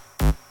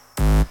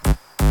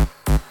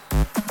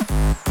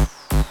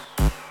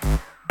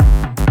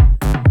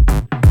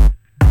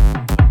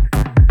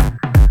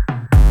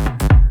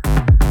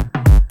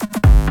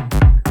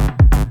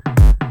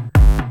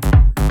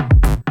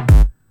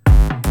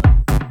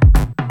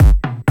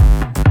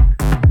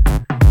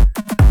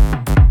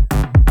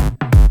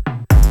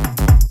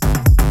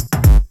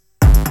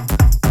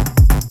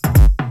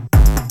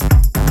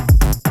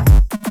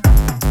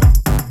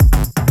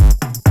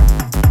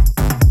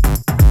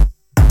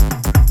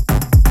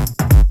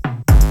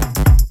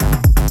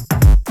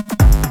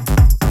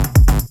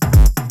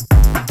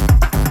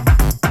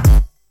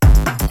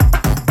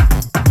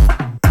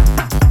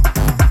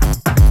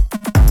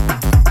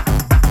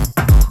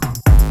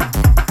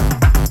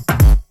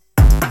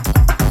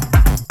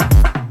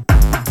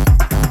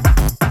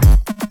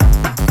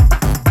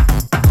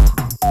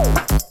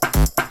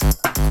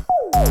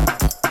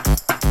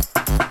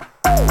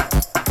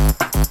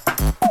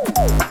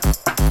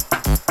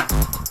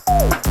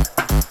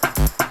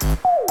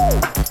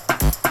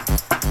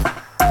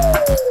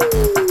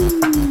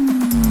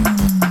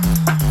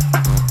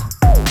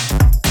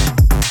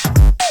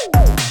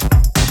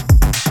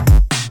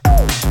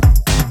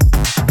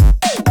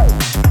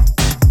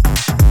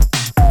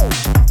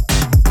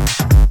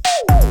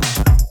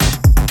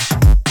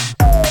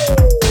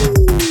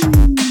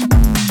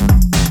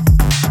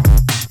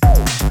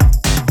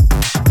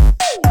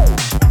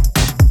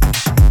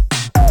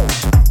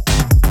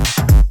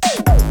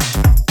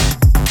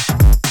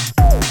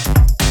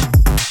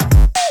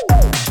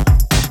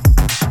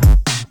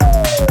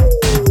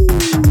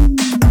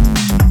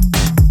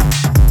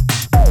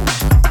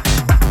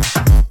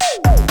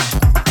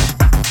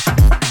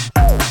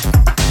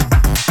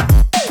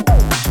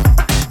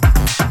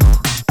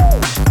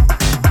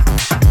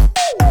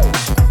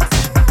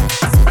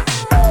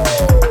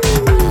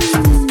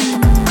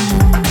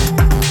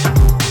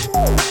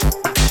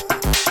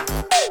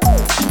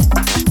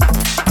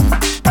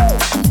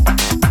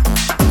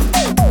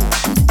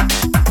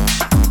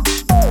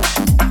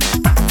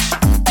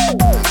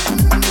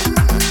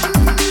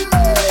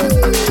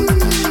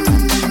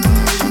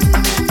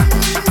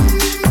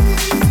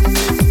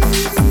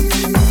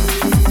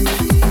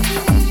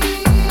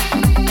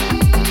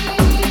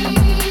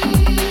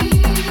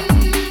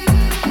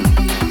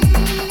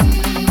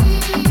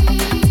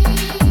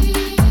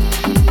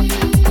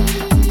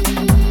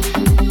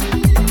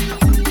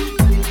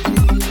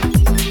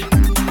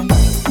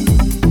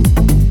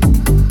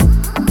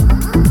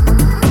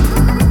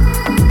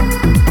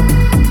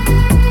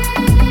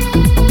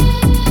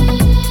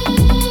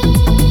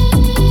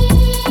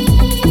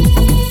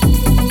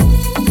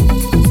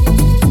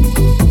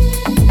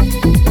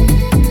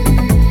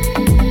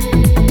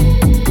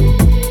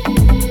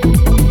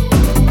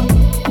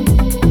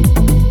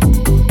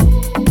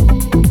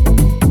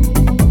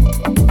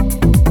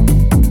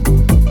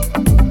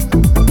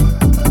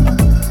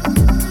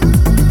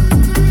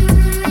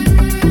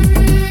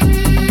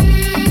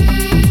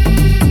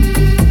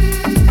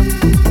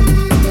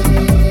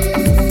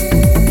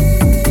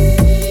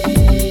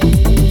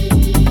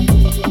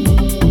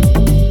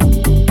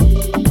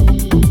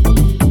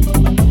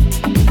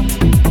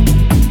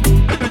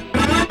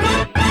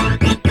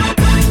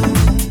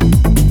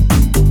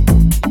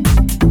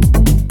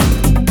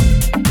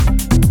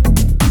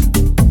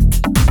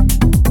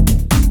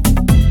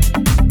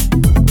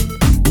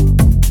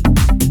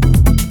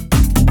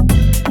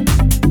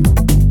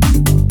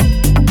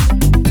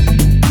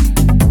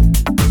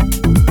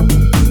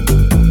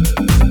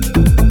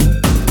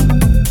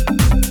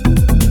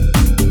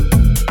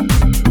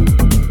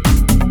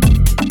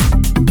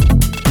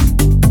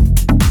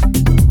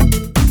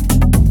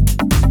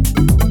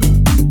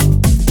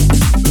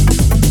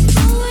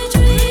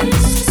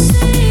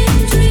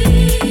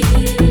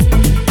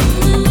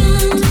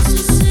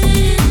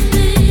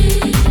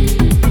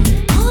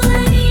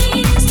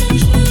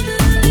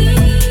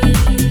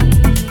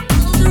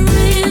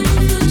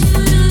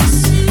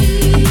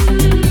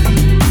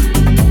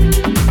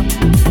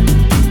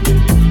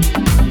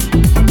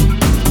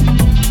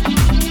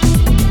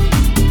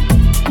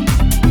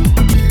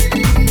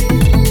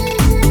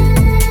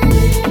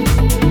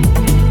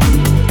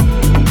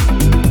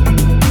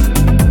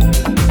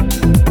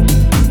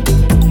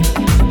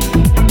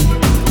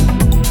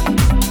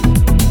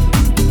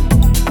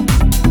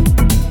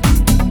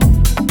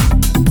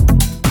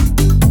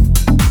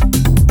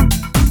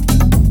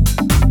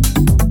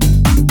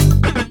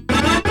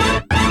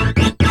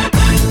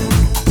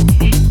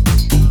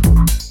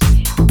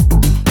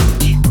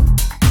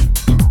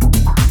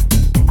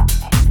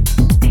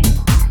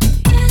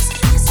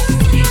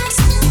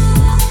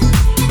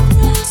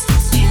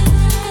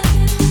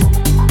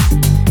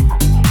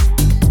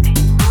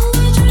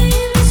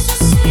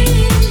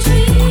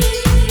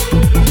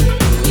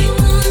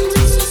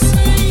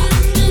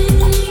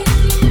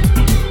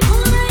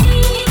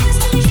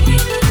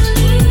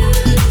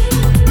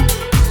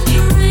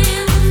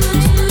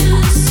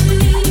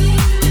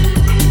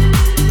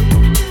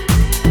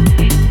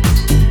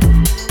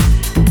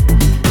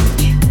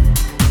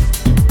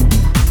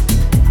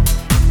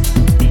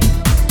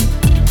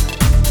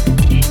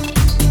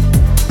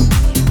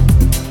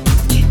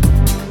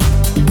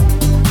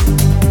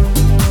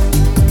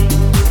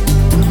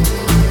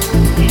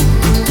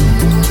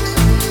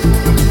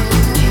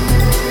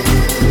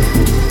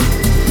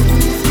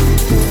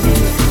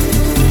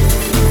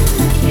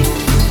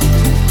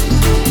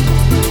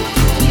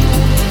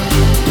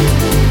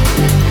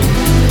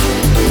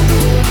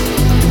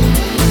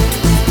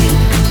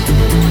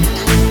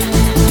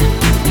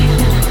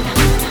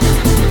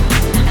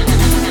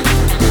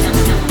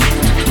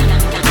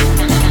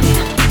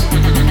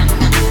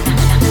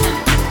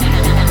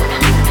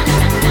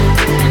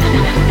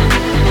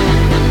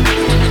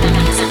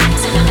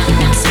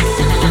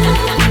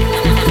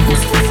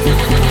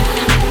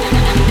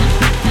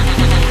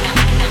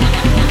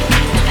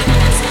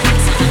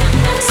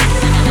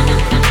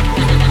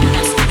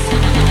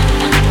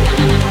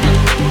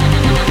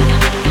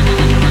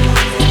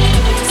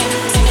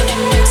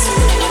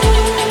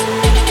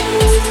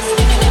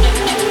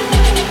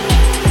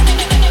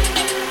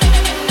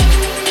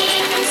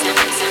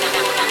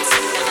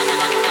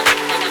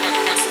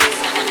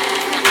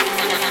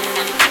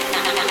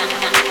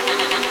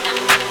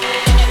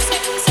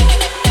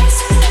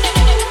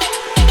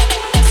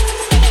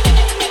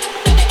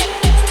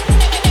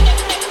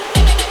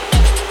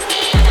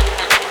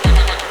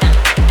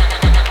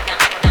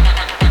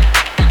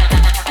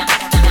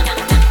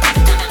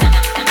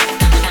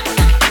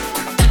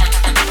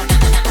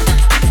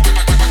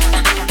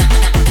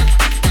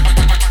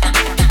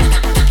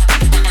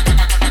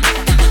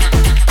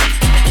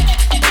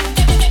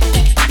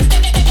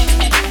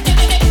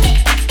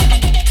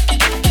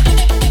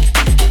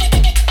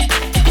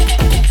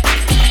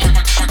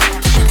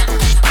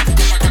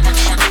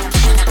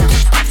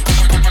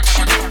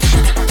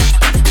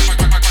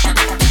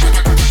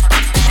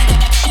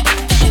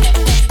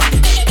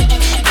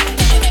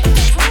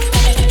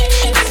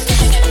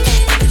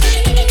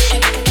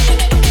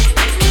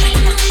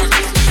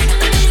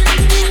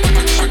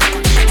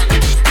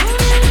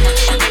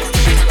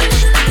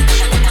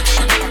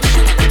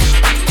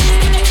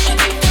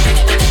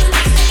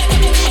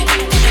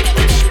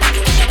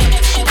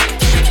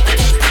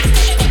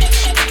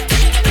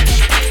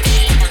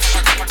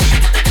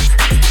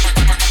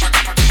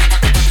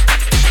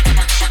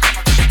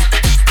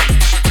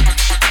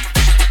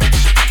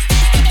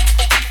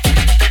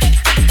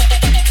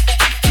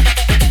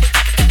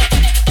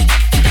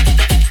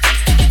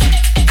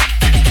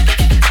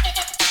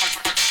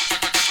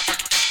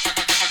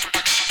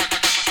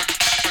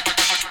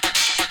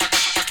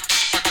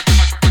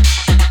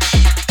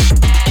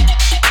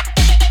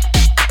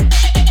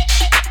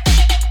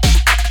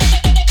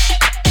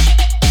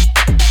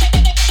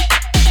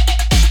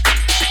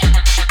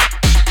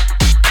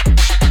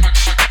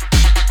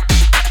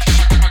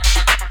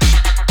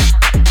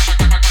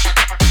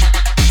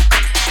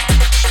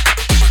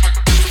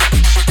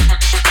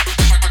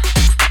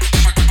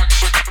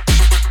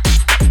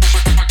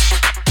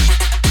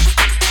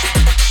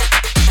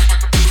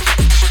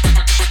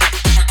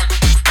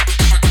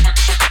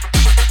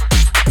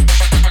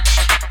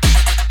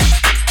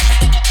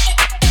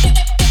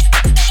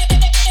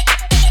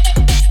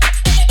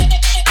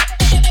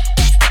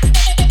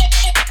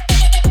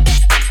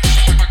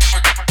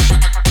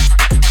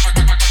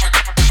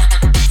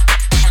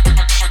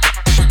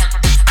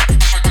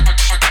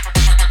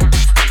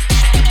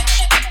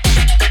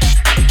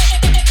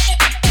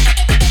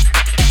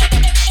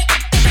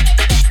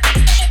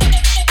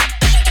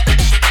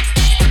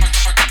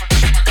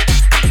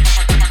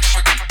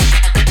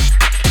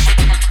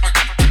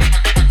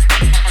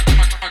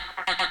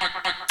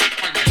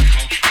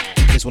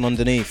 this one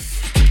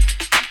underneath.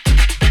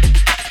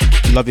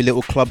 Lovely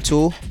little club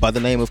tour by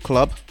the name of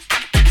Club.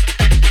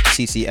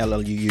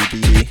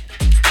 CCLLUUBB.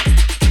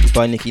 It's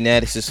by Nicky Nair.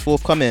 This is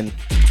forthcoming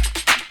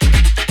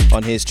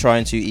on his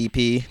Trying To EP,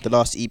 the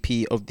last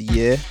EP of the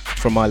year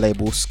from my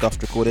label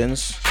Scuffed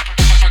Recordings.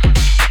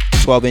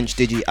 12-inch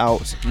digi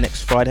out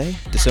next Friday,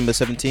 December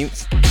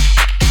 17th.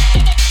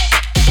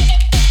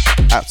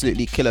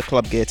 Absolutely killer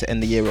club gear to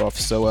end the year off.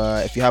 So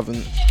if you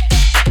haven't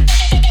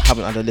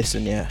had a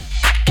listen yet,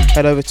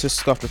 head over to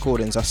Scuffed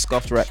Recordings. That's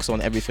Scuffed Rex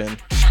on everything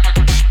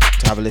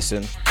to have a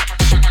listen.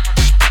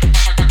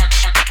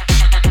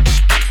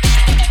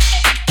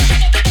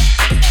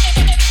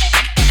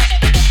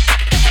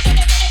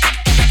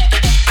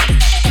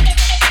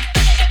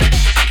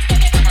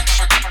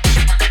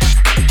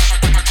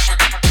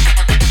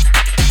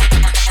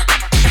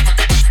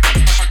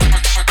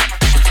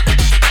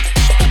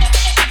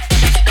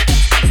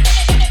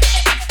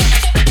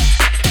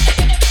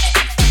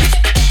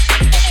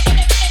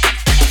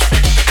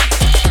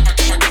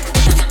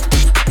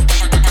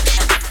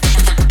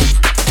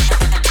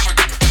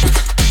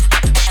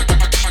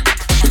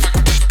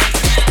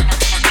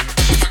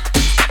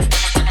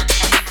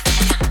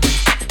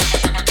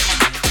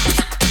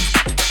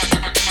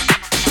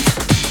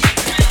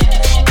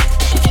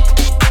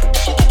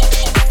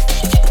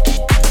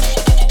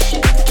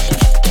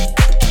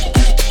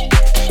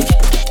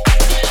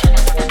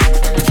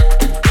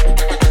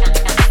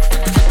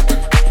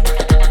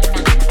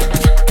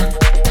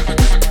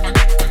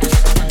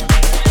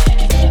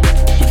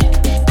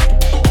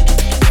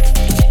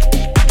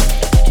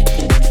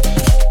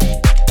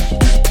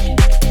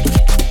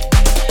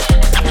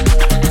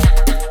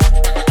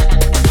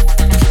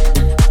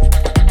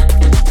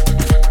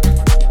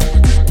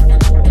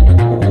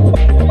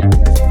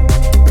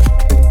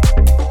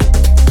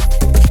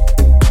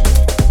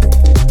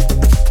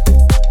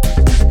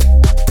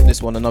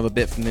 Another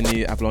bit from the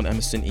new Avalon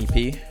Emerson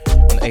EP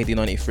on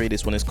AD93.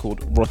 This one is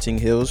called Rotting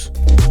Hills.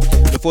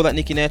 Before that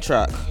Nicky Nair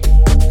track,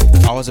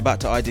 I was about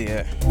to ID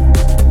it,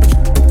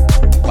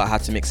 but I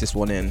had to mix this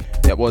one in.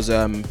 It was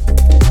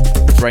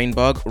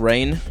Rainbug,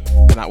 Rain,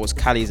 and that was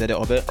Callie's edit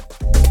of it.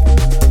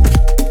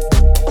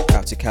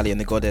 Out to Callie and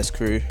the Goddess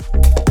crew.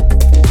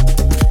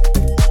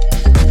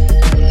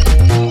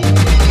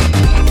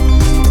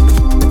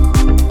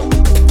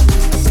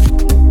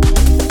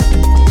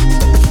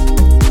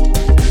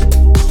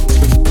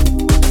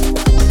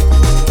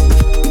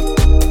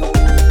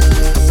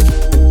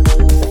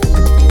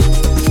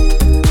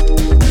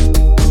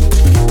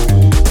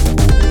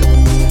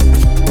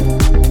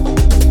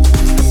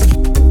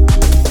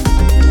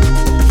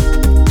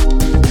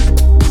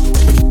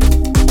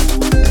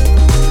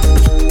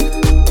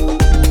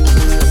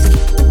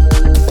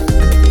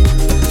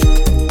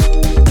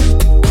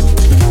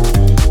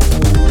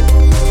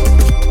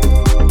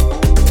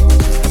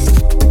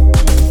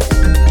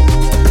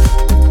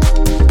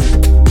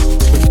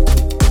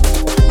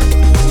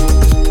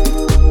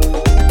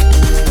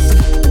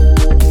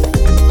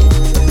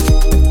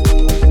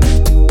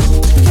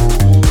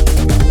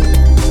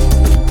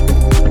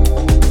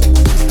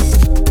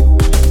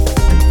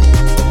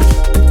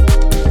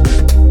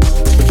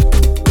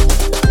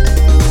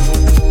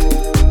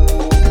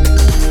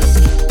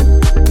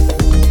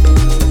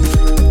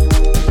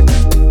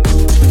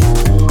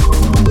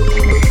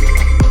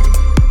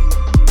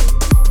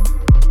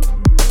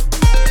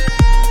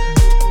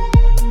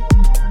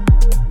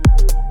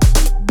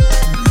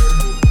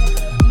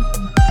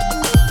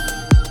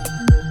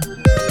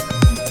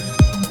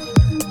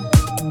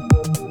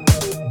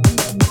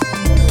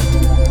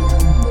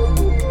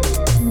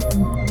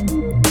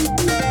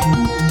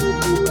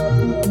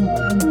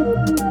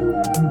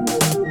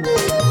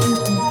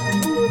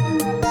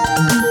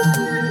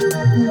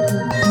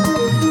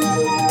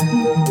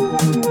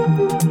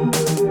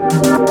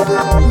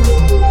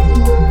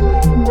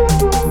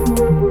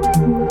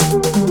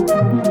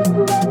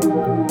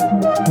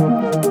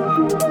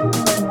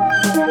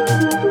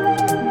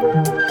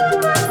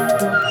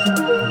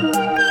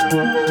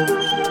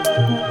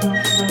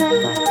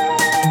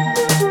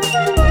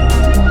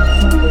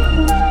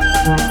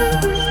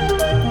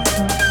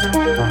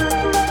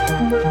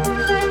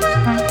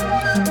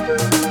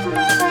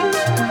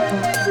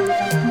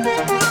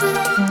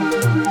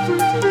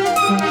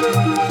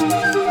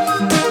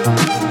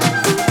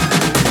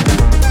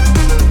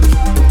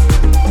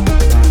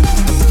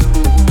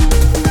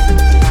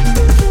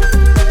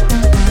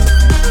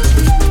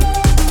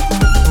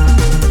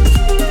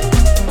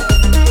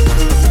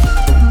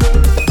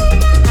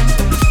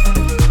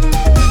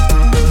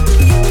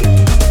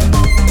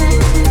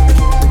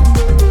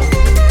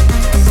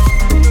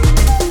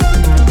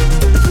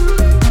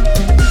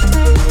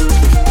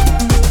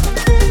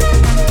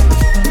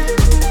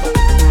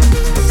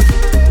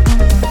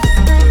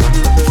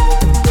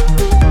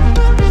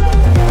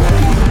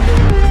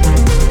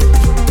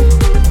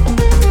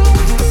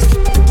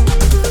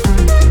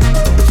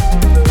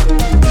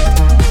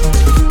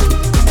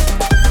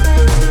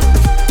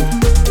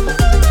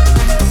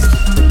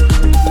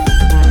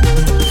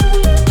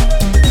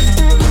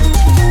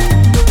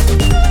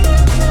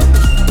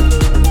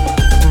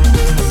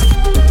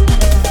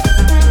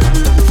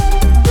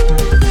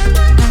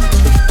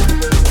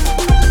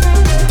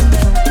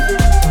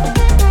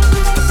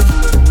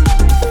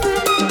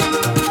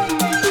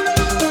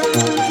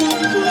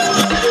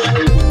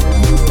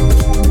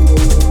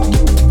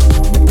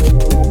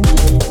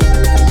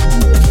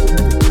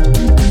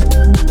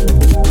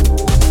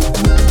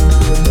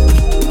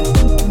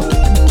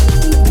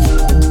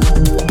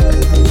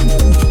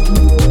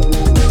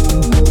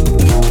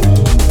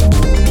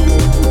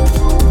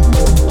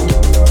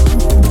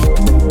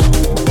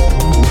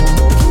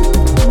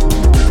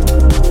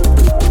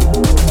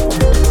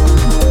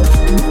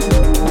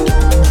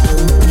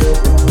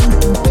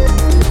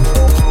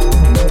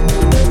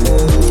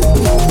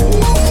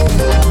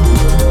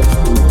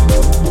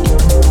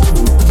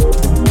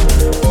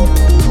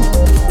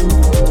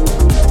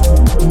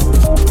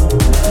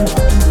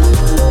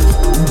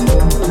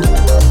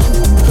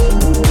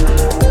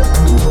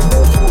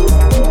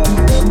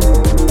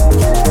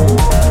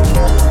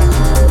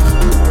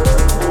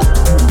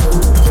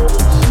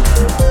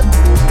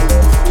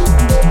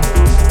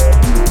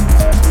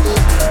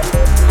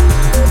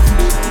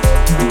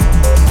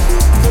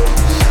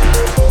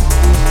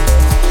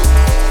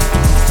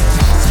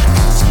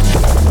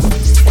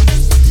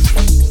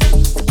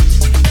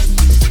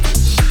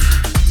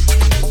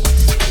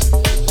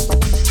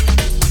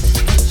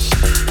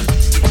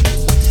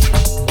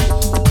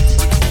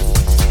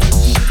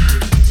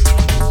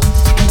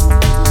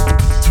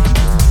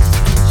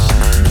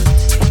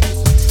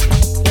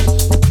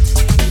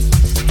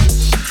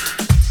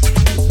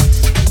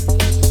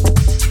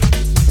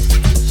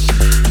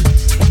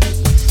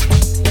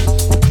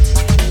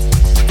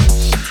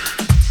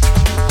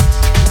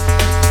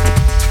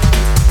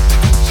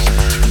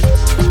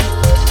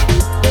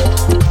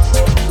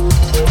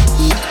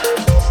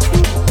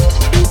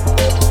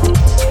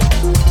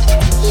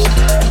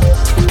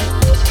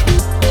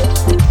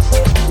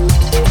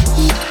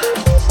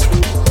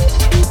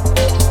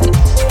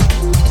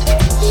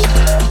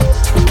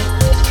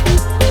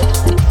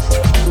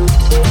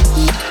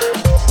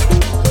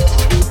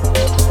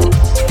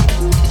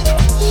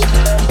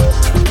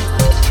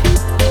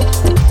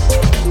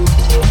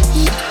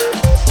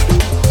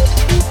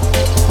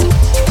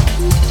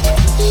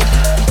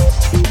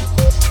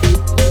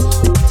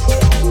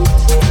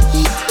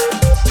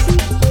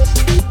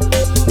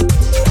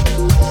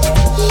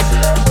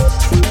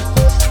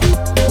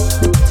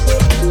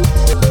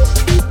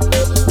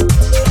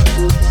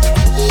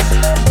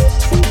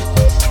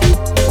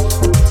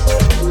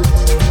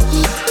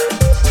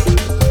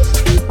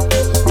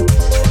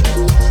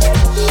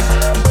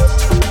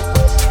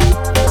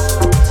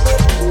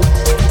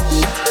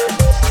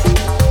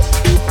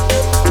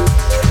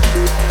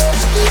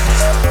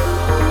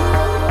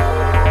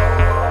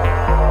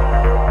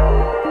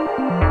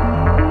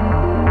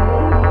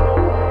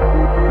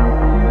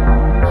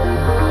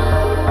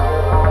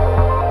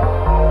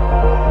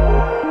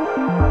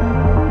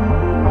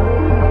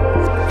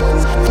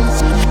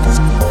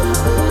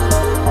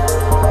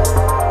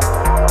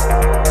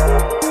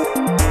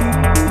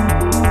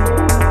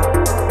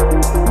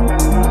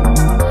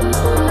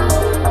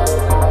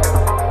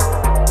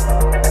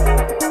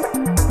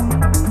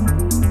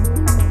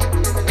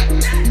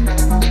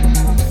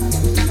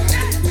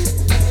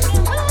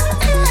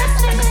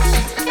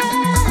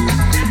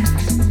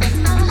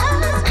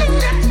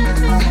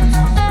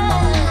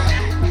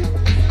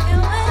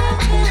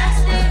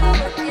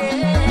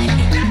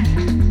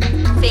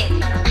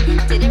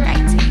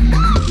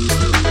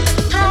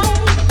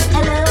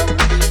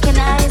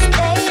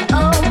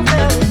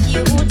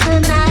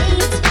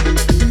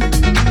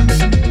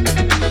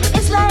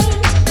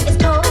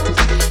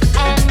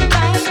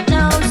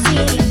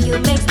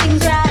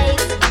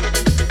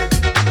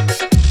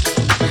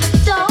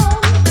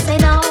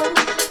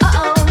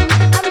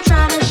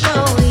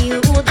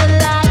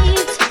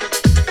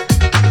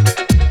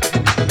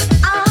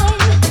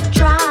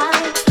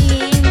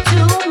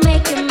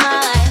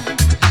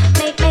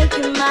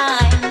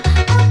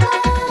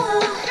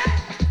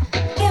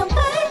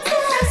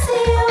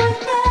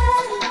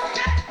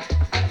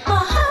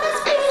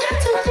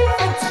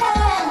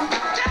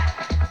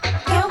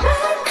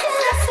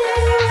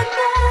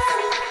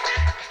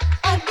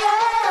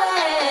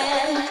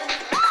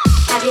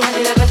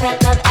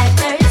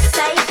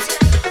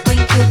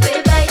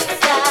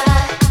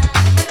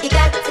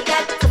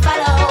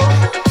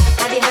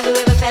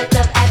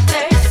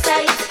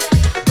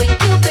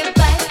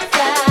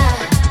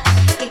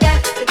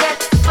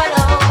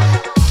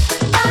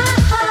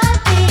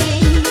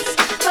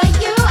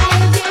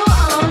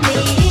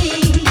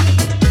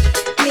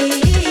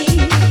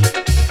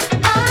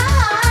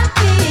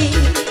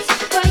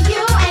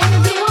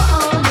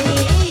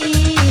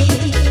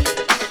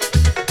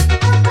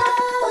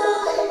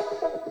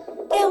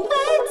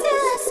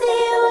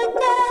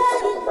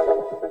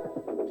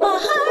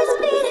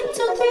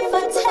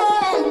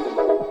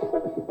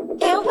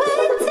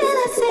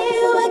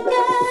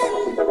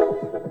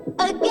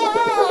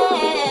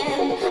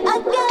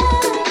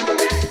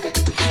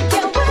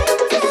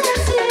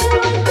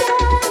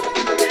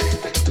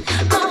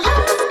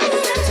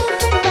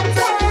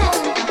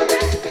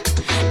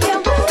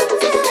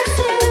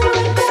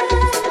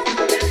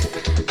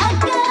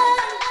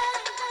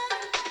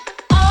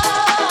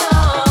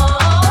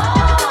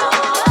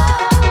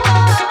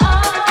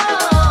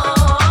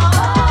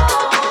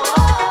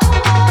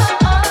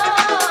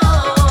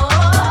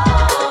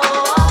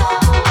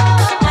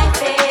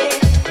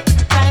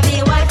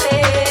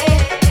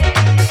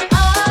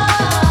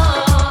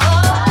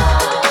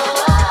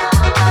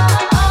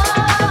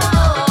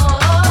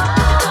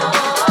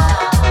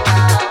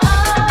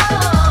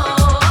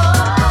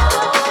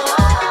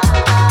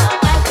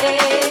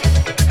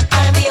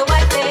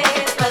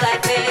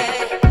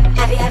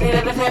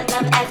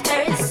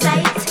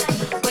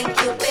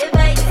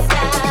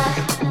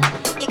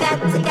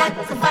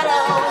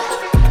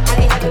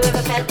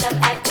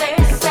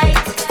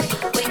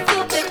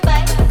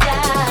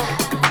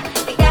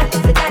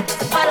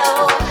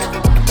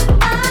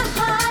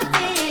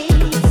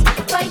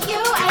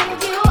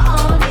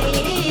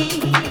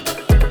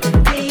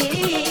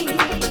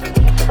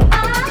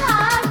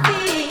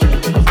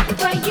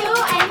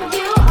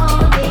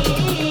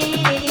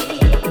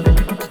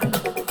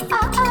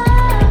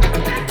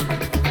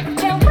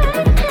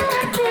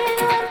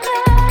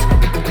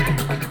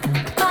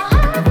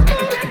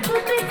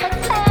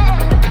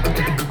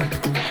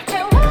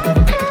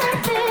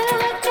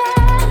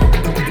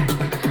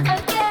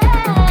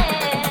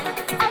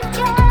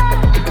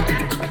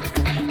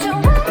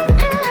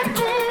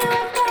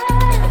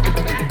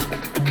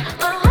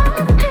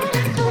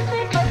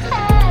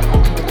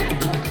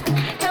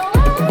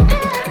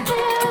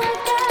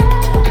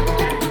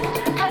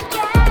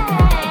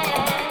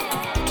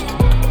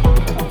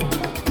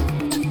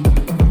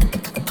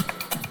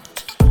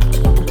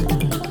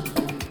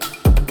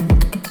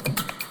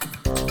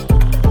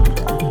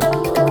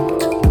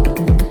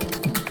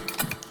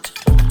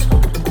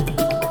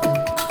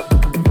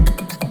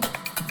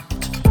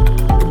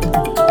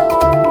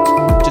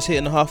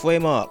 Hitting the halfway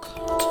mark.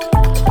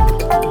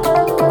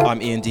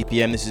 I'm Ian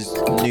DPM, this is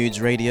Noods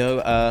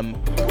Radio.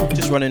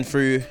 Just running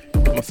through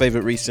my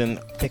favourite recent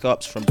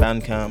pickups from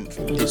Bandcamp,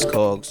 from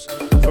Discogs,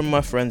 from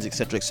my friends,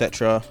 etc,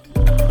 etc.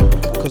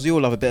 Because we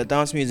all love a bit of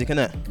dance music,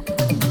 innit?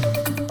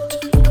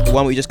 The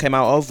one we just came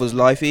out of was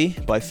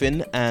Lifey by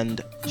Finn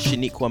and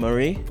Shaniqua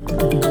Marie.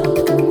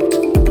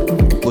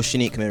 Or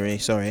Shanique Marie,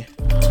 sorry.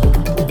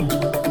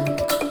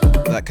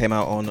 That came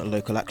out on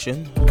Local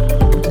Action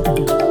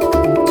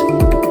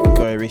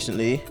very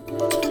recently.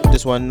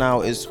 This one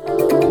now is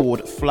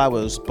called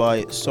Flowers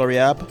by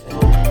Soriab.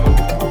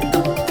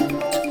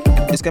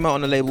 This came out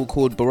on a label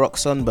called Baroque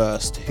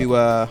Sunburst, who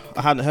I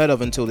hadn't heard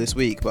of until this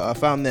week, but I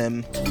found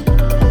them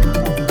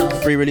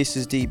 3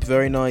 releases deep,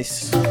 very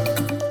nice,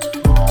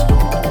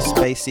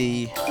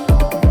 spacey,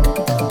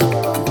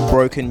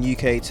 broken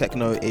UK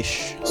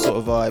techno-ish sort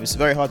of vibe. It's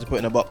very hard to put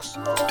in a box.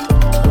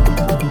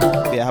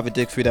 But yeah, have a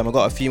dig through them. I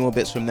got a few more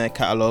bits from their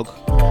catalogue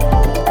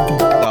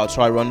that I'll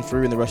try run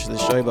through in the rest of the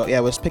show, but yeah,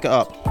 let's pick it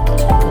up.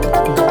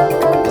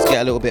 Let's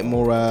get a little bit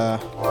more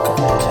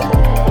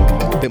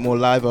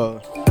live.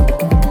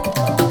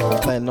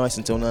 Playing nice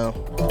until now.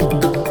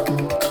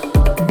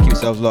 Keep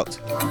yourselves locked.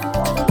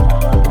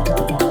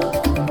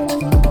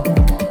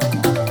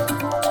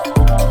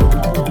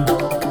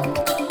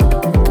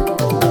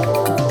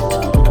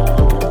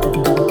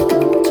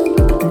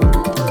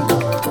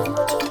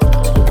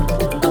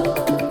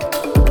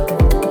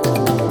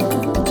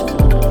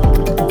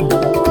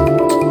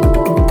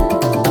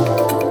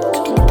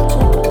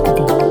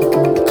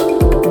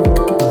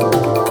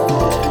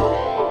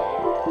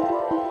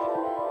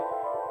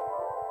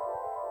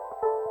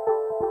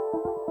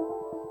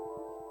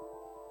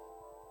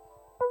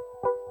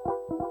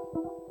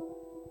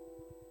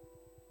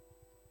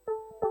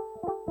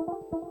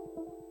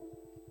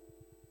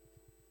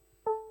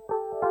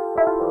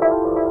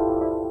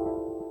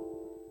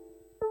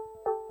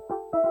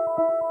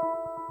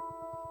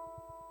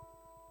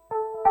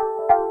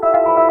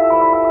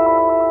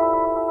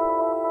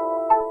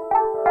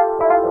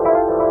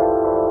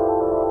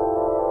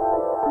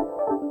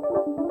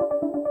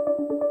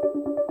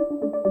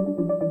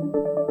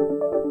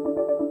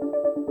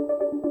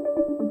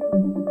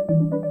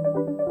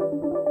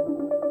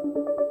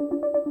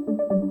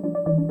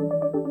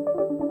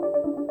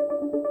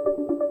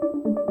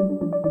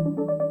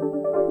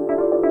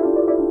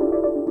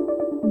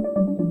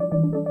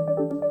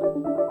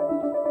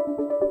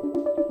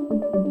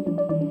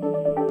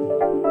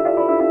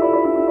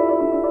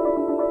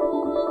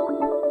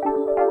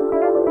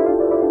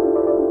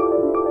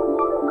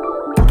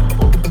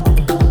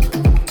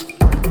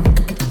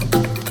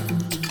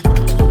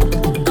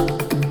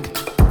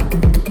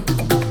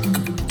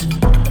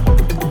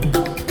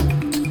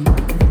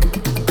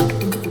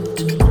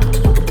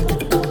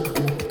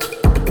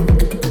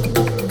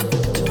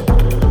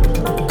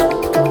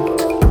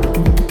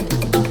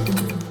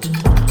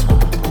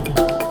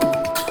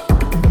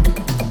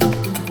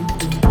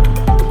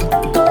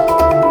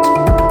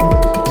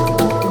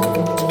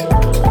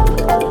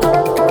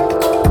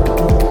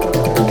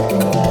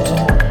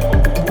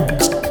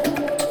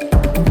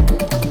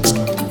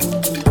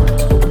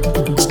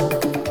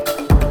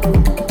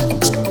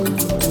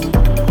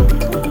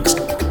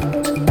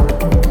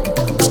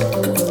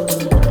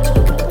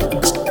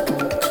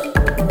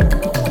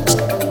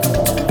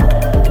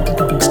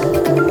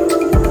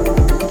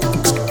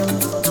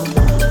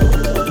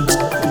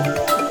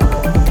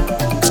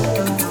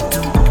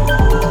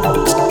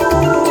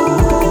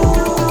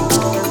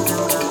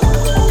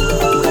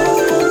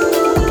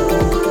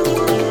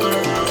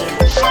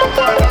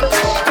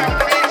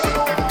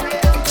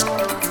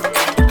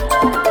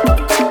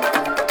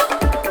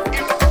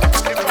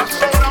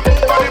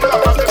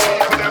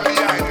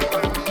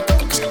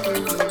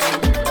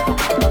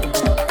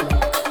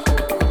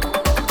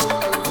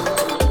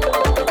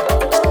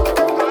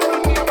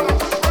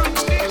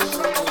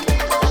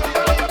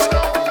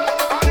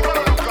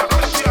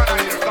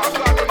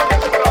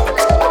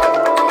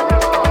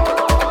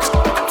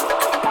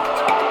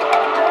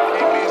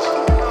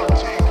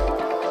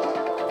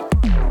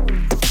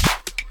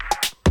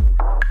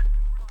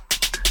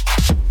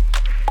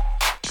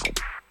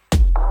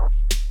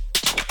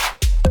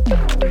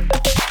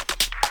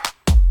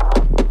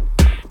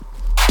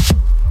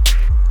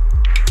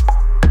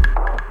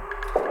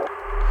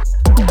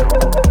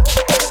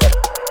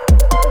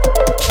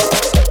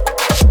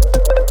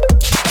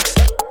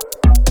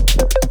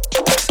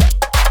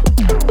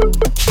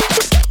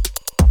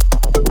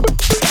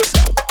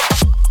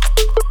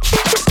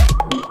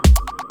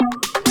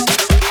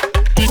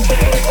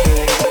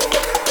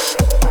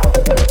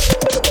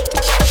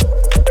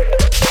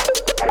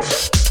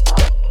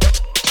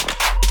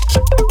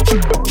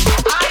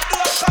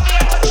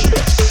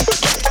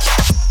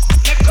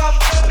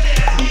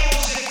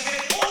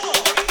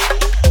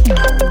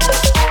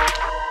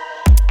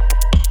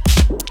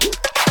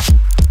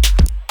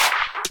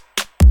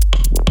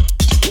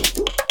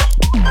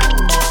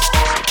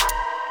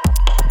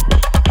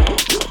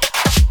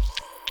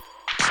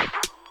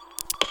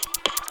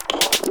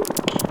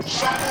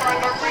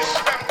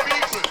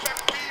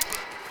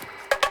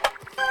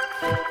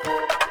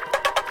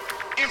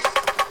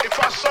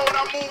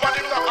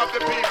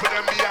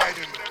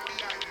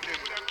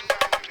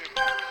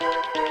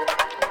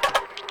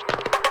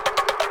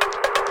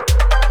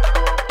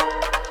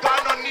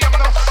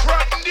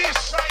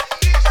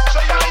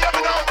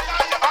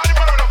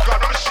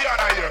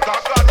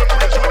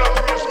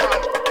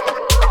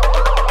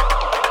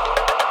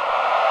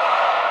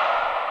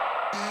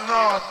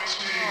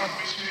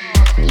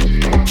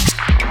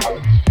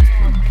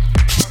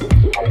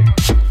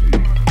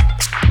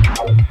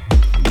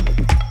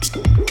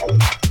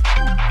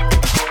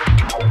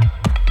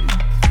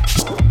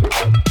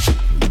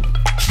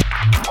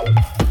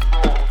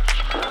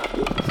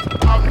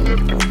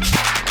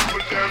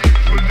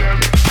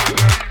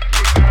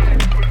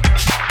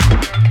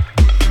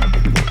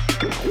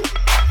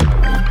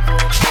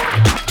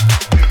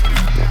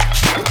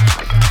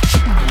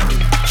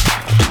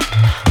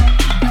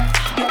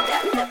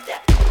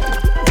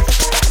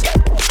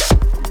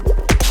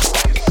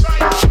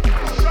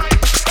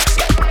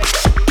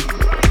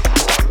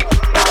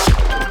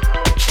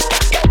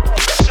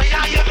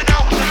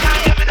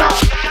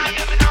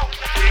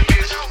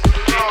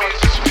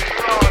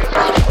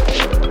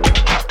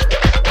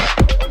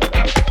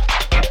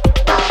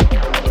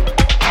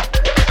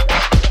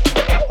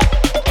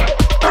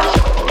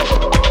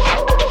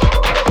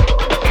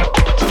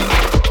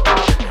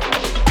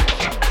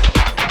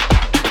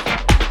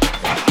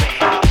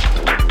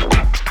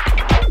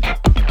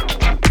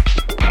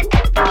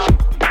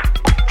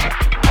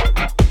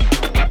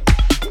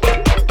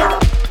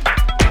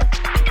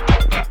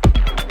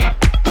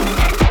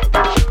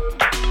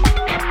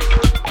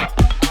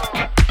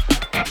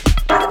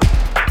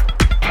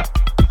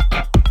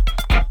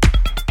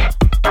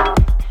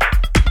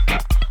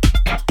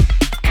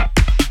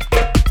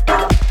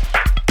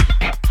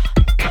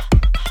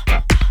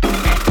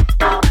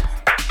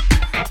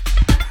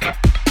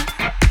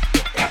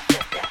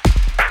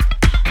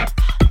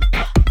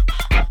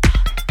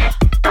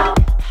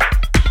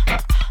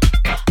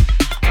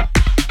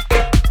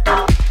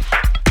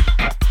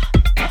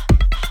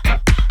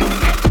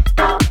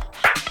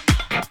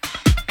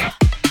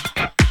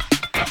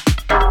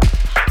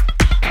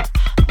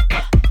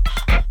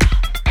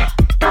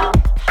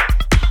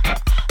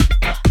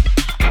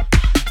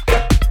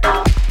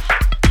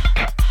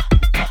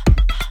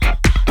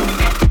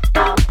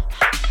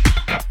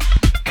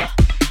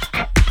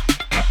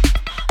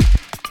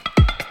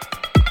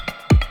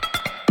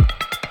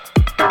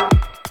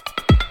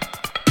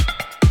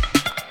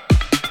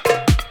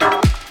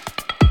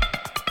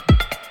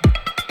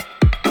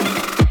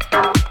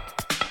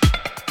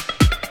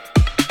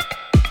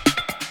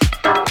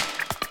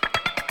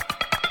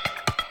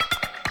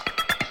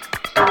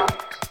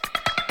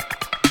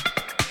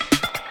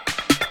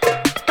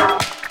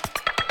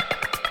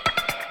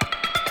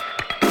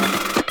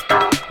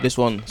 This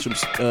one is from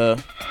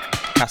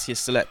Cassius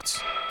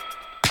Select.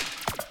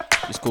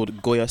 It's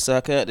called Goya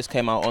Circuit. This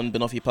came out on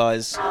Banoffee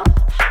Pies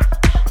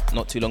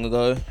not too long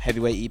ago.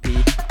 Heavyweight EP.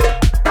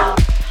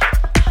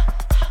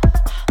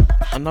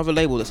 Another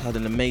label that's had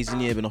an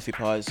amazing year, Banoffee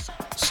Pies.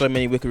 So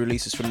many wicked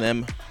releases from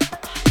them.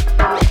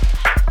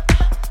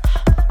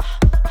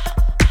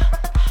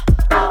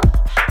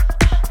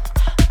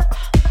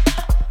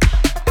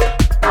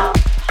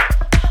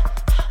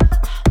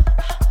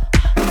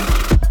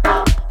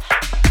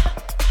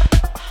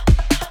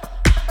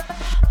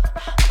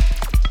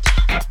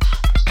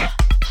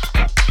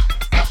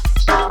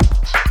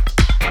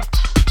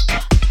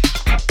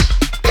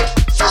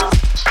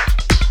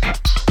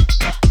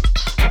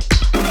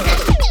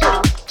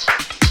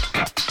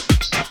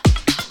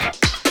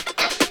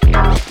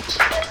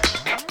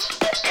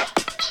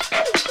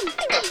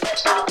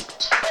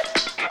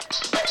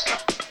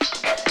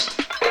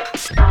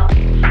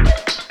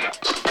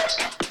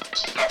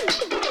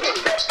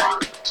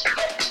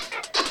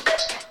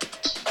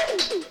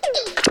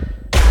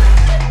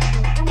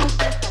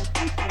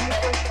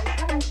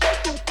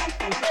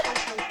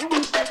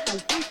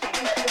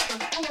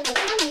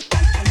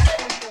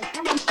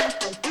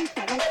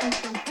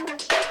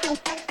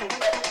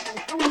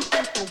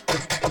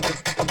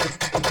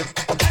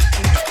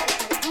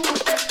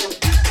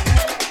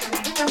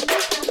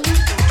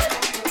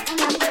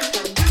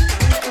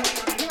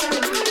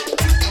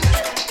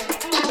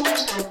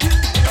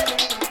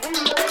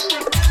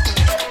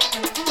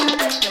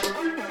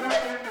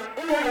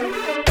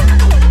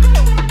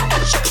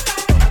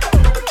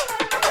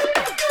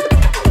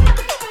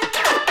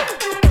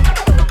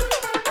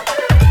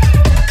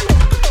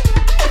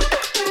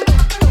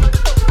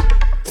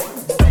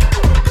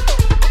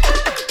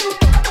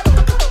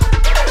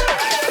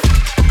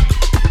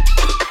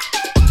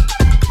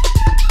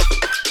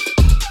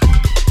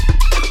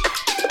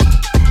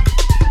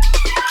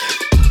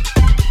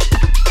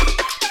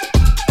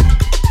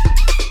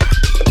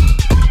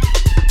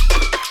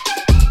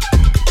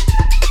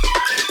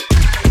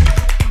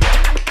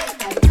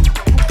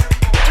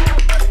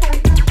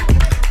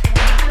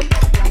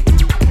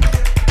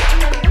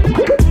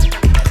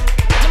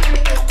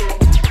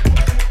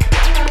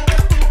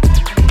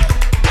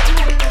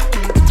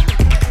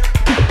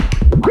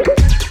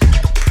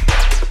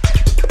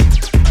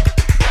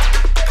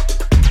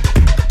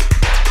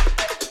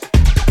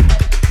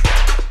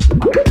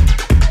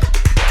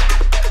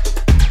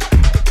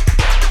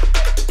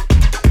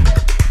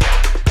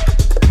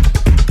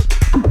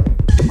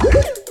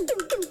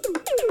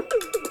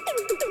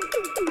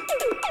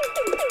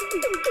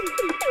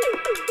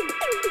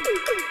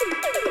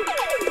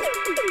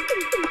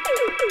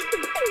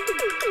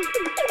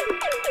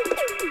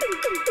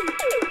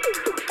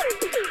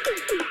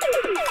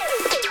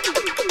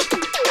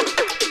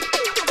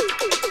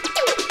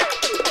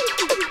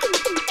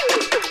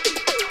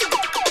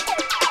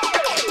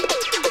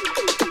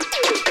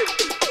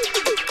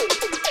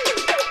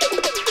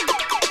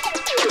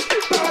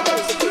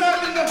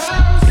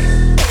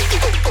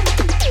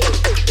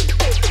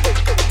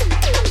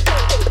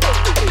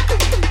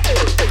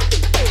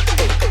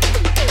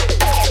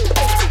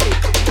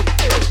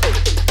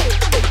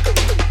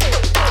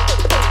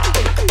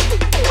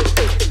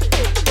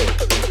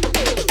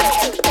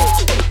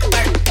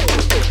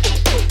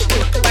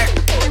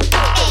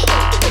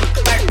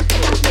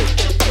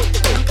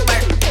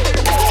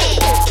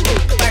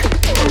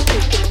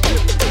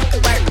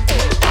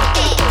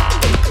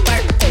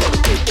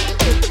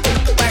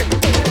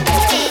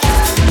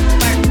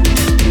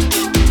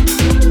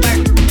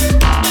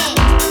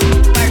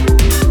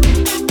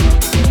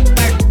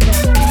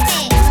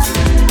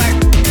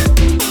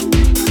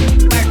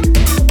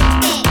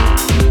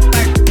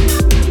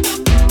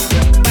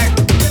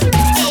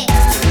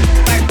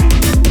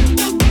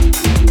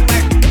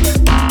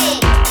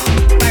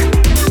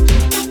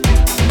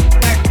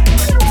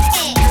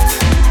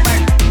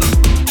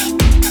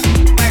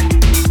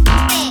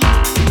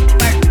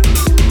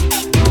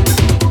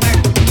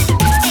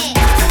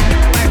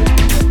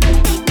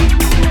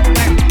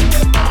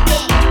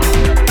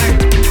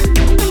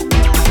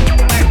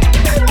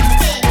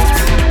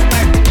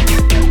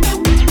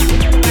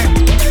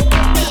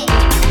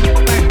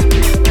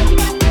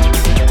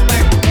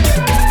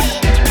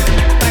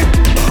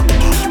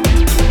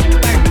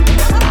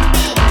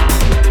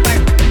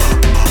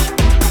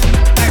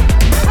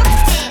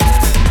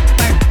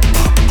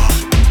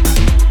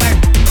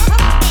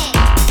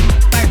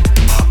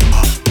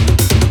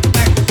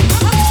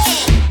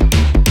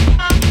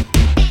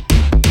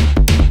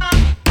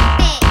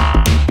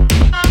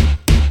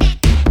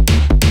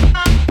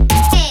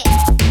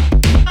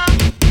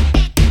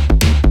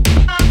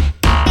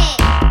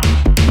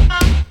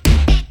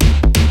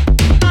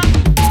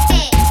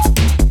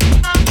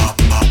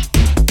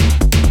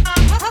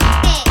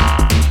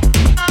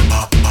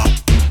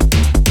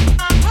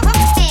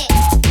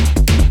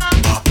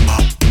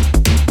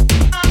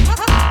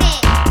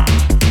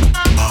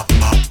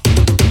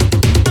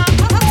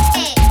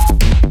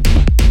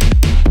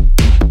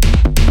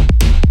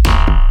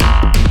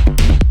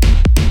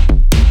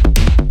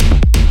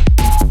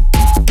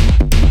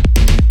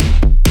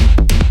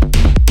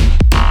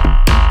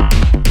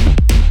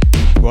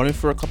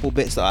 for a couple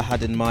bits that I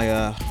had in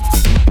my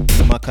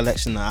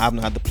collection that I haven't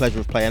had the pleasure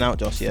of playing out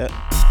just yet.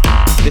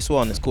 This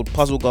one is called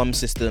Puzzle Gum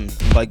System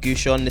by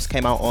Gushon. This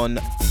came out on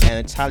an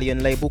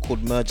Italian label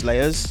called Merge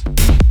Layers.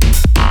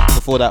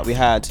 Before that we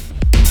had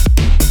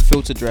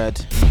Filter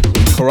Dread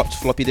with Corrupt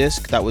Floppy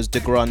Disk. That was De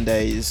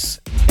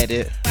Grande's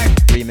edit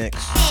remix.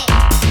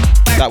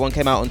 That one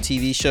came out on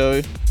TV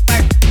Show.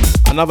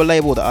 Another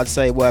label that I'd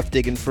say worth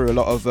digging through. A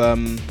lot of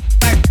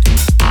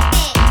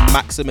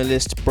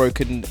maximalist,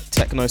 broken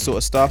techno sort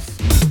of stuff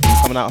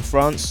coming out of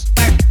France.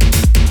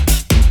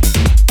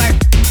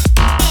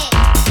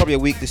 Probably a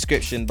weak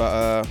description,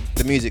 but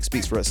the music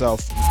speaks for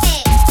itself.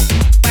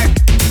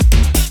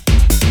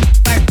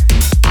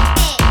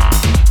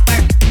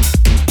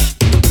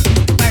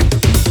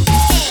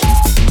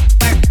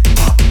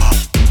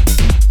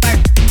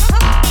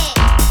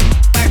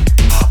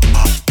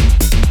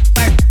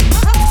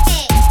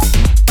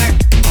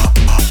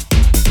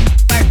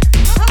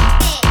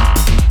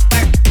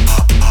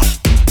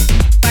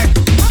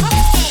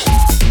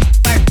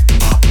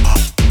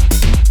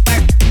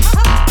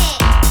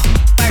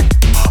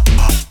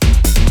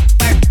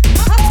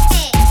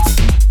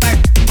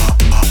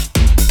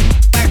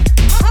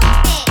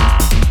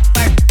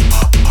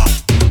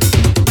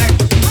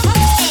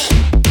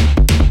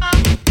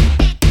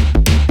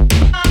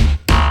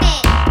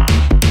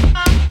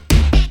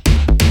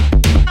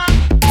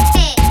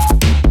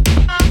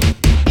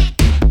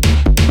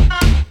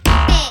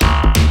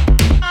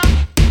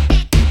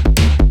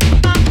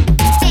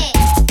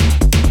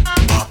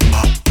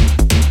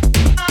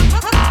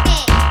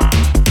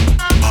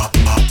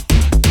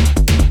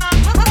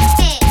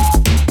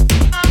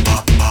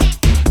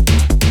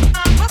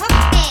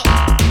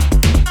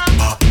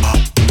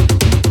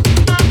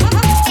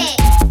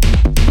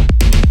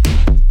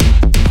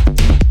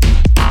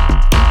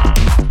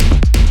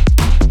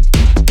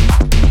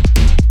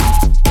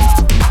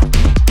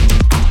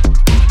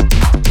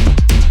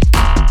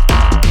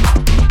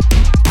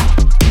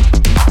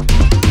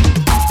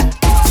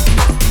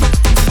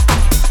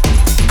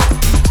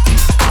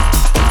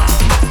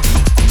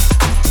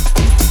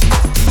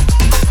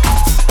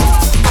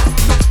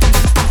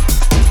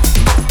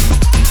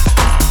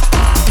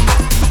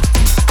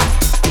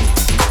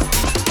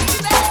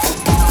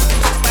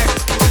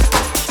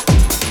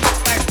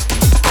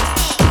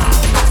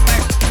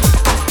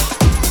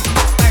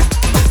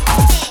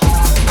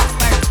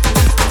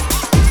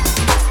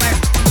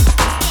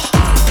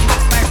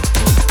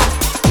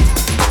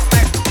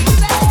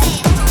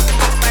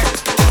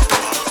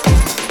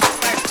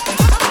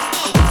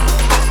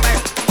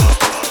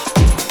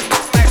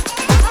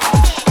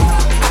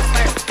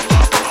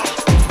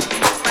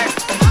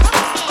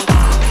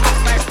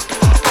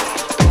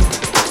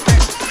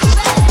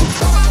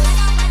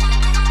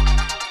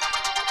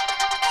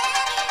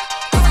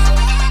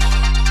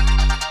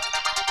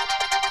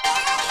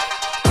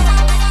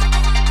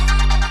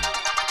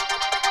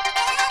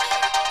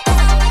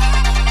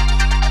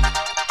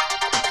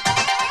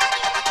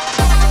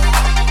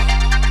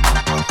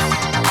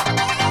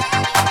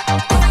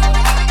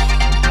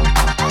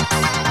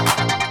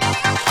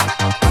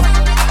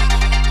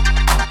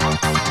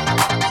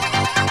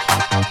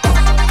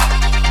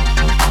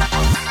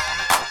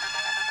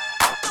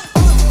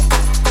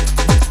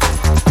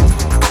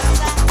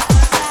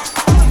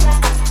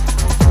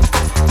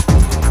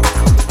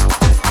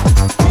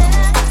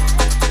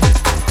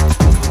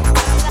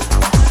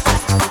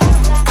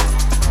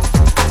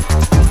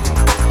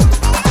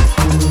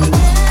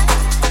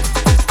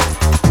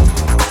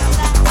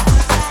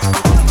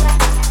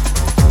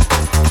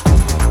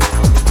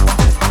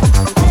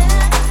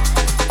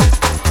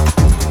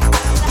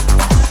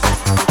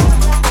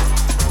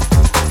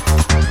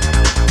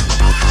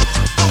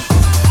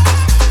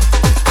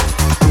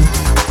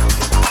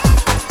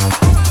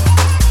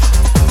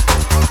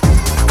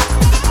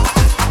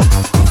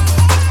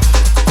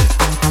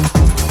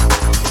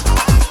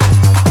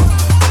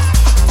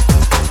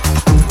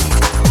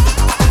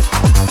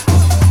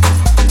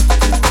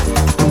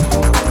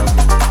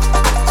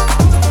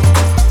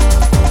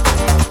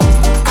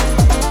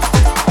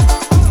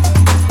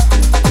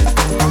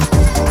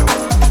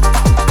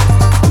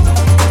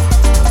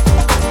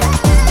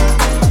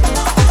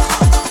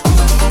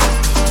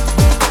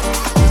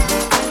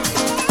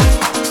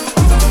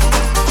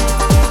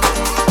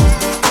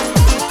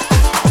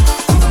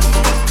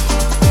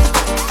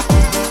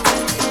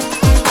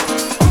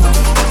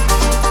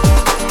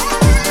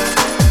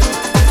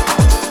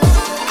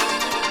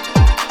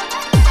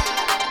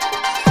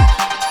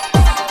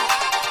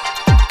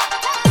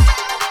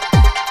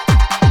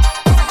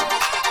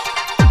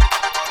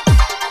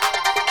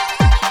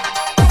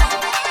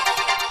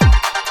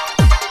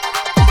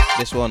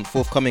 This one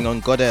forthcoming on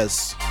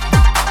Goddess.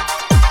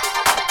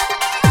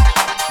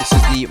 This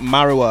is the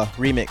Marwa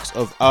remix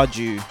of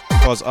Arju,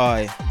 Cause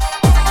I.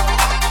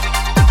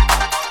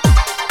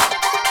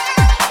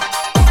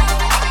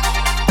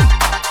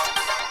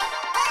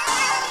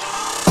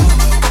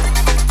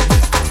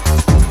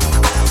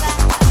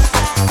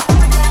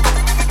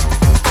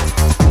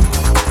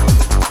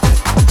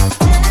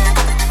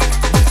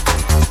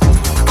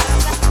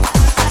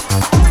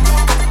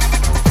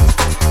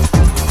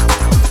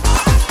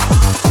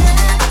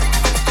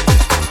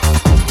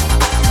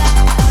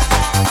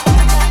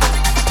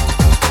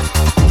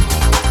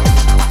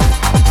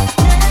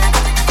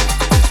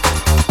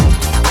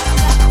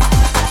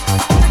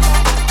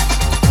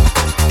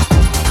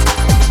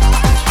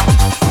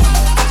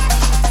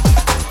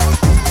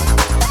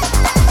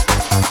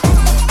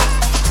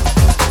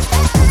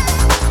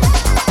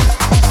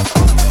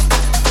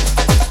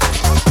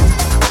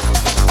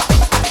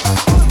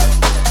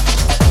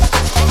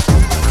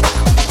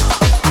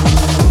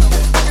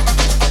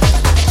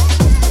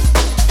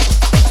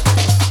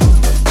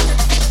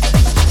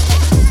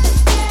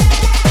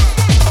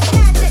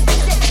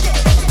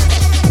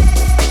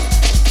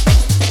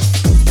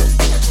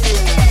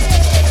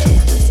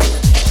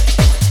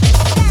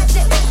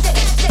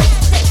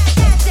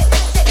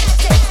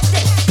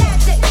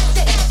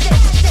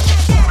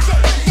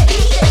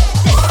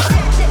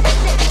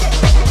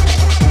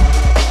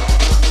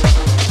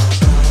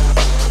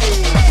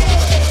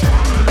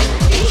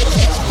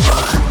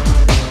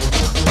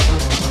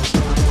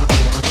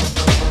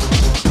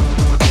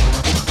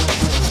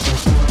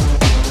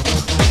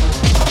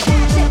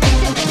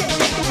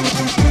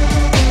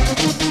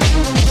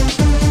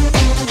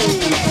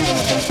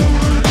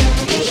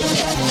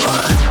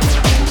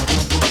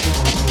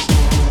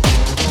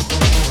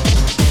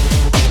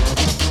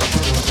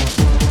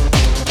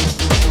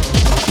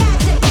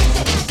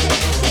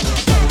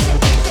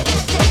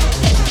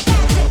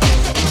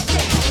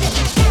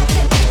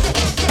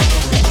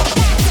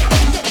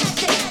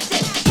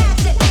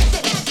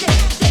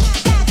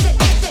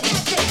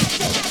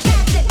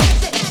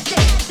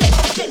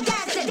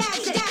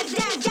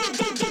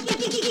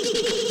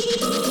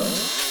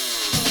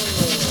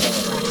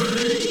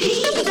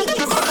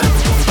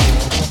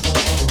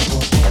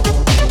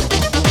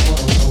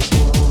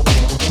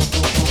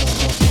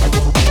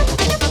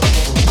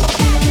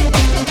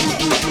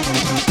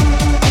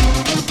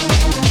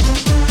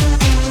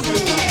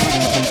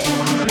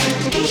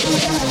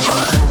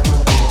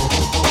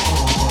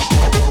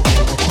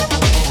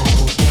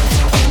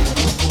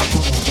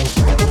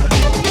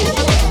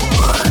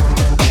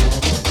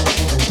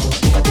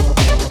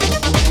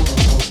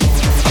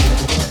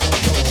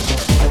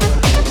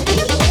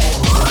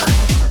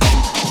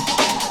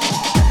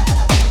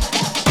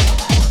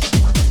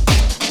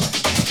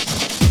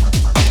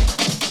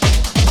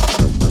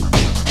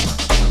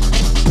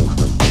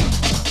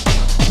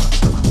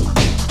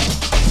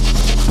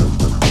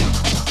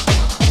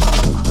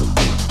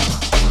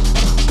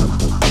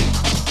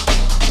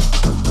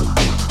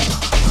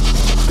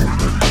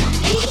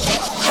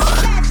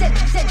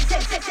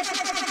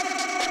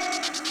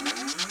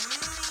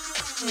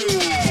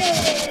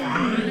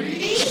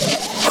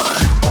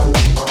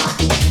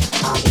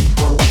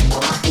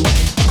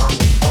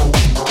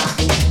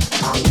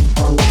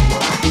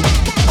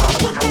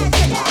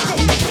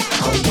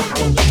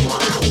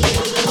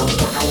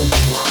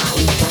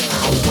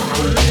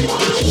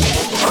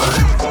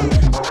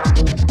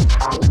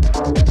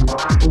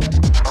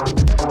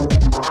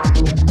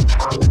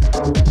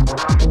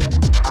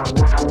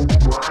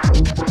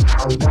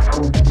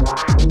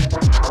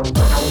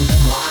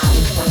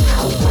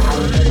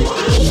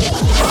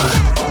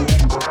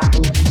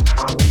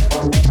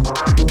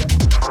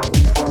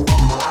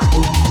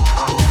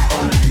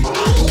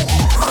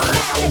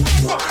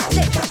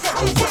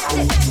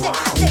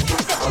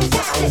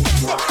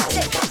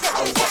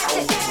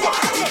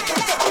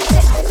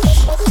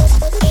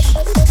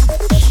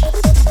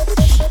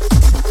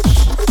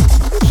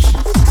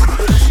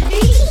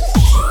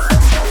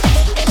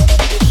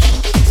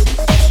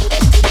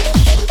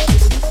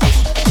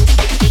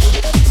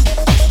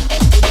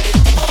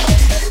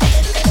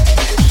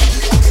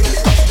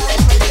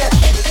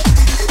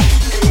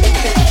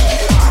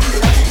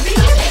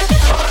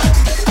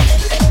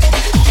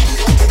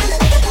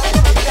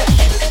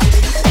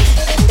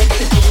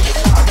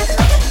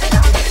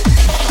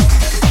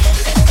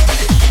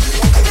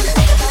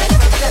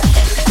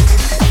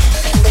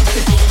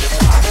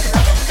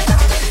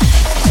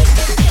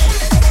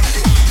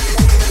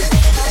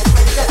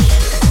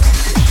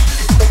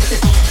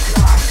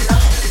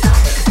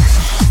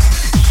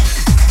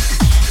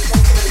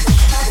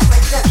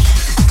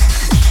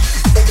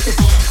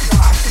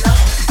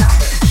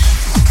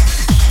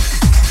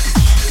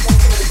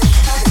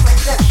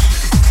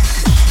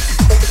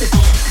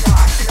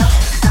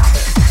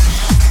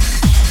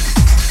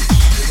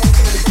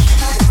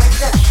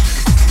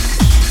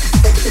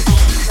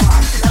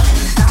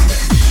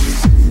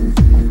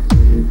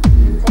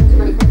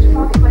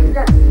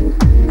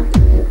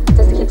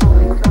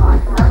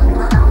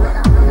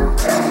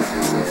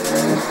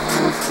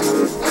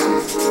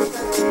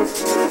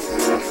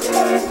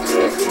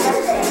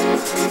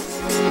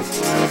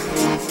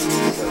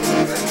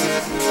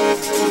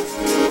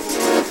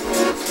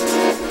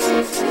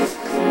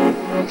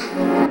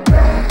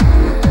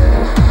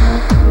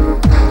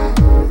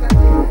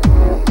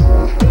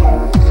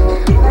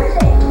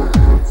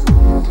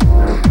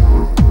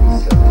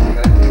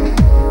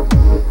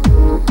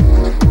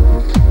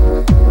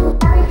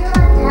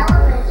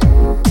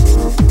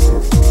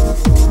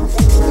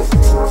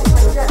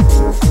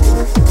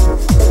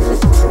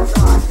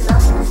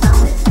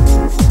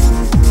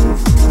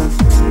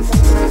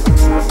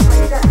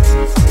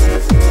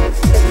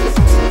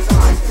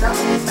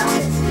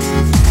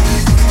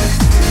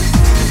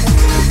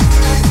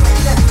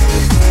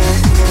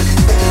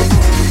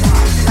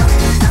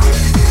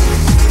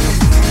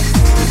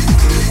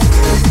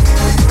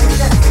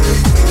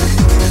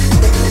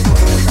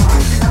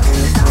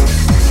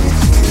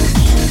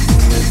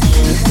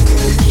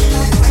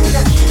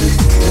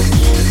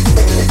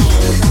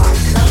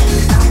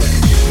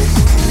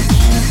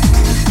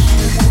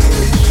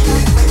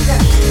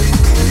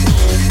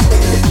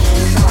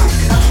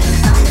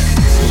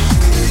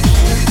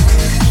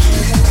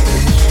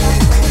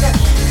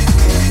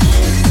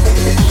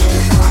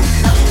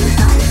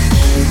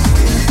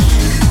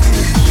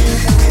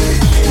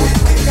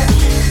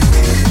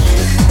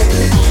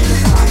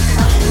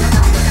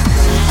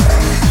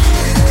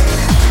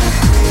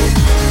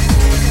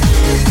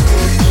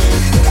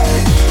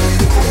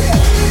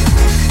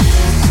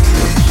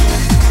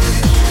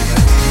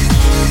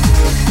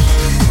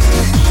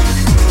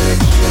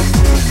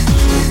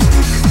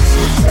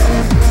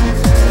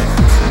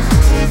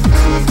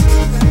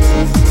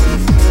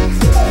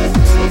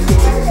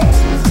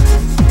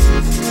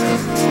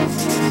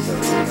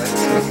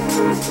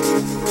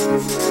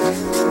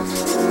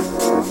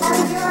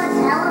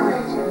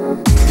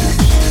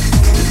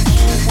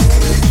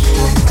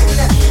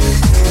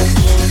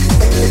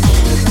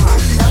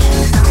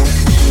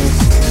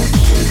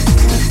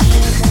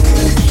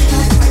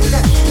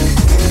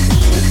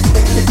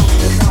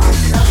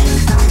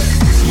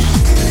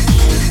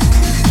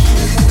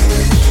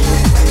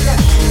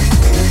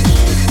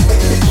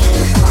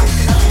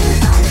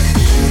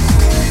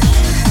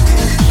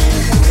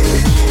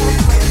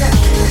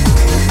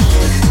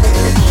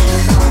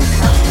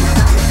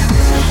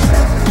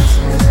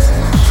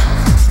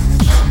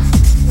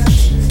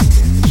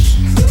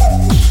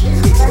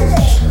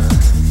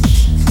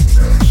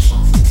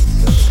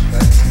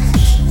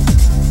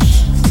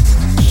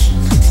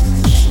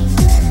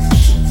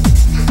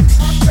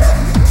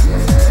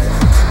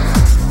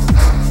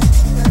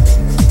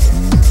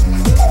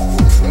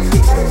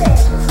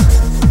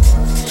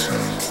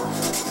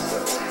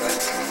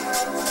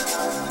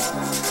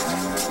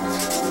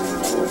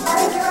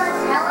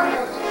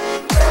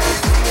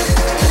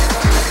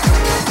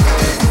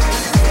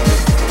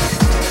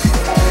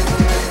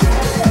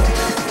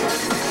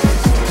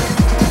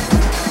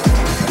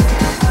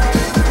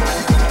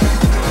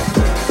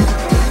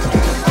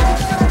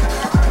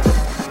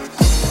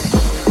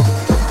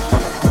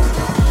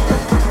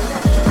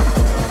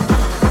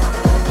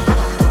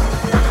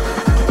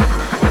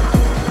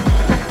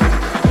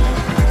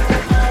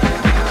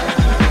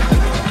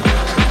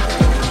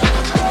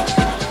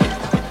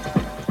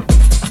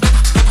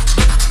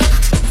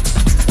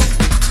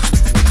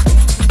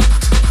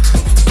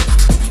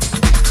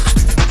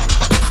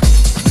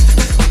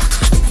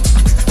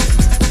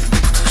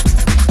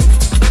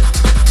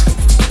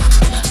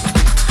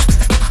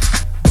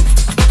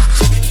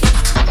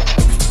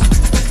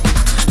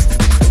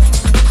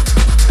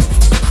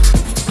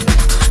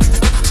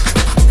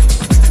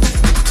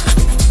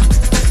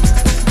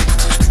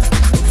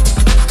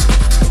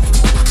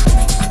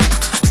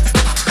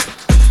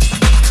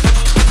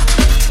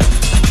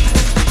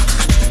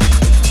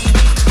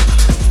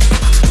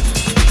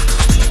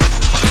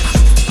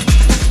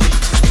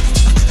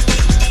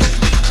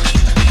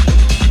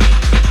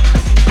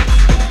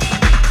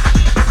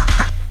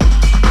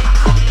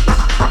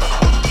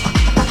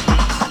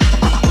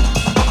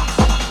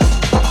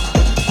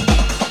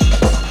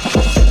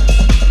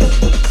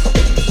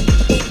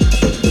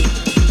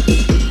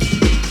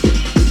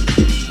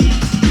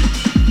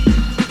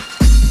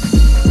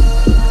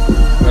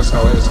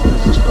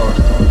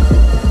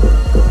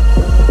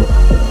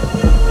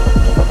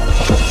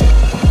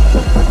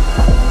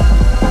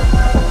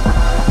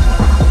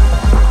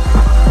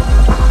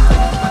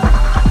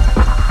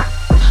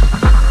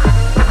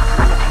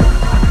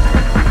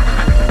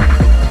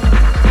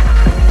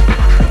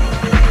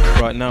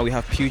 now we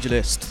have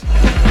Pugilist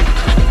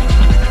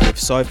with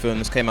Siphon.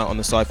 This came out on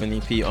the Siphon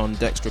EP on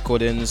Dex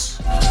Recordings.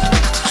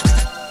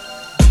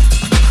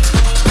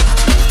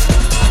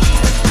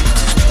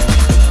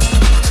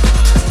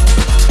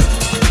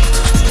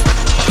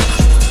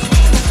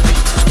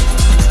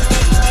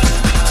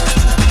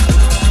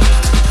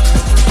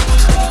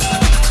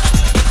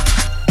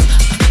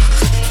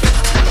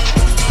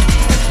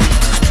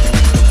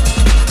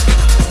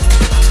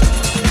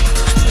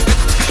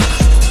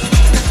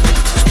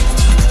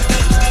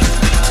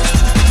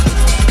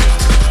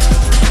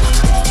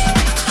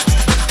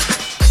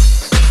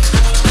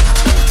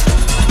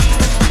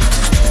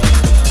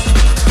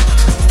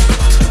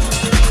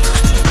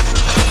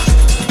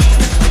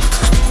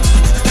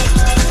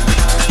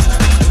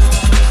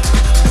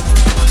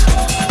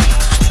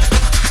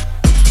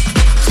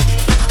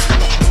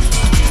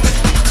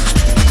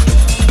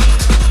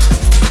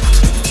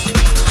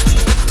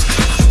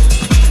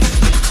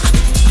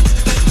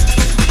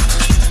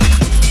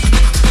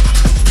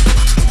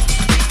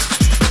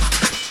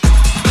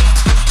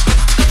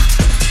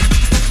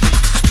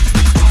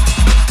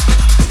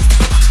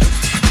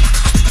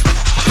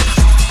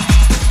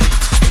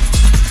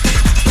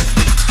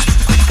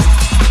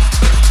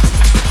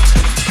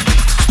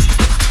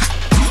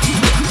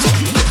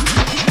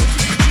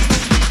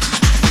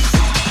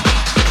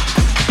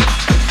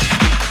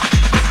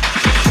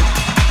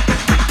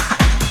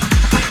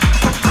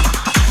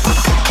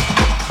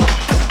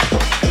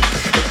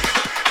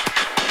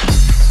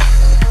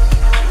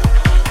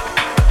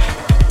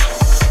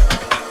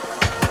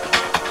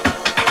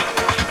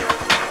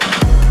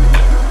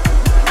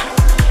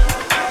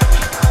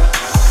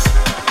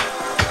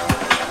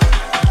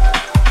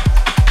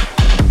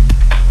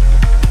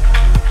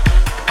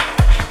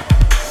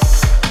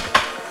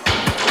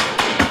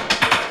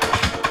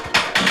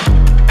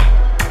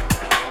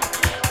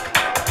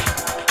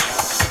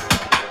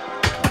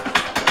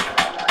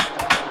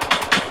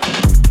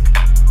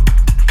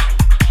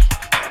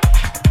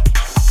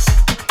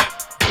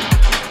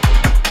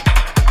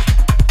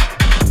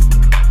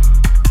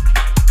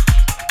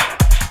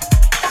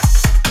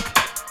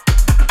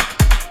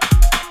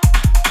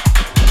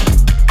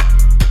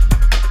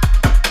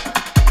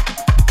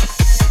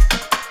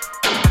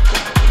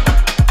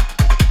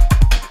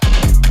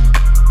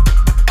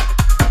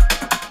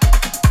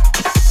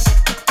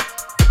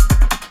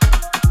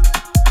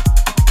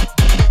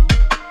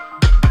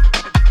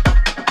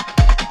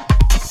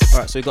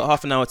 So we've got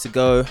half an hour to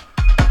go.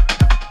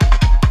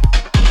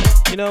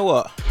 You know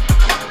what?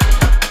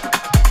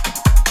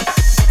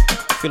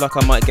 I feel like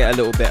I might get a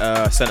little bit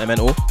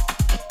sentimental.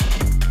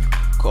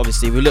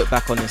 Obviously, we look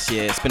back on this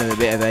year. It's been a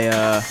bit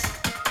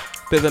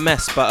of a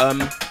mess,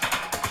 but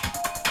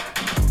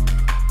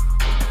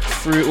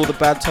through all the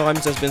bad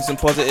times, there's been some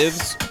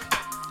positives.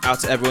 Out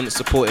to everyone that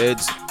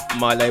supported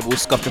my label,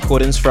 Scuff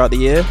Recordings, throughout the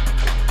year.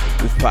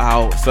 We've put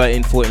out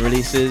 13, 14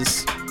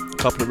 releases, a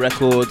couple of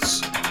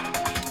records.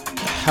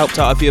 Helped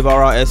out a few of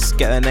our artists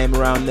get their name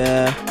around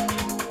there,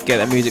 get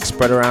their music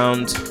spread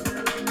around.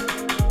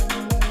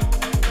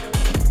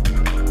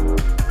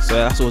 So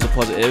that's always a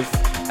positive.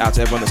 Out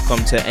to everyone that's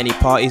come to any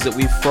parties that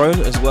we've thrown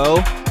as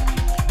well.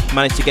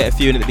 Managed to get a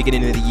few in at the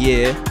beginning of the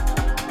year,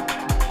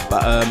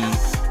 but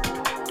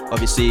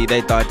obviously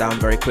they died down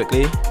very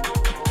quickly.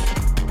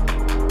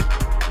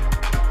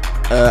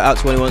 Out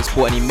to anyone that's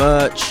bought any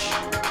merch,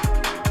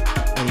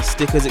 any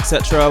stickers,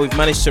 etc. We've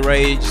managed to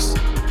raise.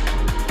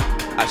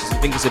 Actually,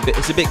 I think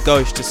it's a bit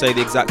gauche to say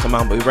the exact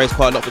amount, but we've raised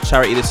quite a lot for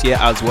charity this year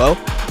as well.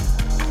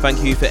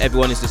 Thank you for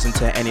everyone who's listened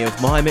to any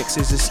of my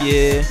mixes this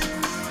year,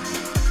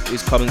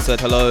 who's come and said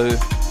hello,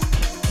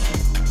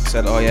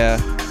 said, oh yeah,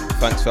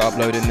 thanks for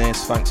uploading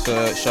this, thanks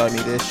for showing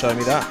me this, showing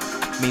me that.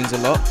 Means a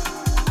lot.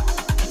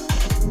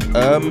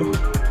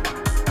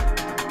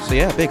 So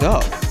yeah, big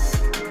up.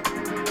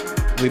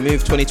 We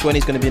Move 2020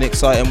 is going to be an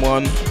exciting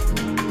one.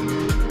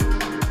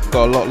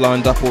 Got a lot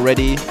lined up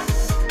already.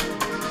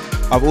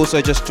 I've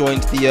also just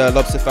joined the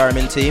Lobster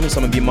Farriman team.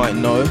 Some of you might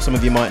know, some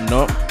of you might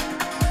not.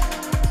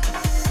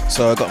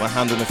 So I got my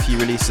hand on a few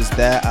releases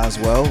there as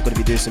well. Going to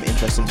be doing some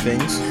interesting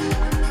things.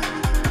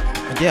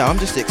 And yeah, I'm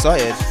just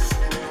excited.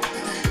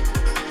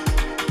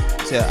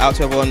 So yeah, out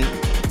to everyone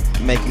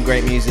making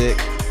great music,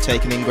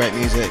 taking in great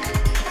music,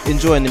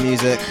 enjoying the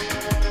music.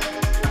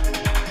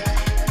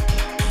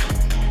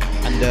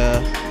 And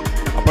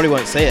I probably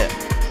won't say it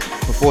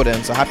before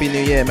then. So Happy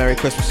New Year, Merry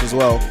Christmas as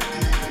well.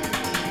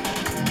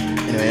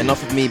 Anyway,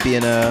 enough of me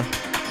being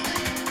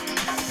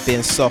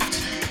soft.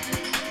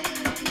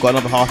 Got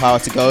another half hour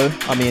to go.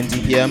 I'm Ian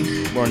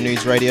DPM. We're on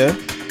Noods Radio.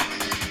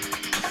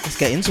 Let's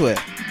get into it.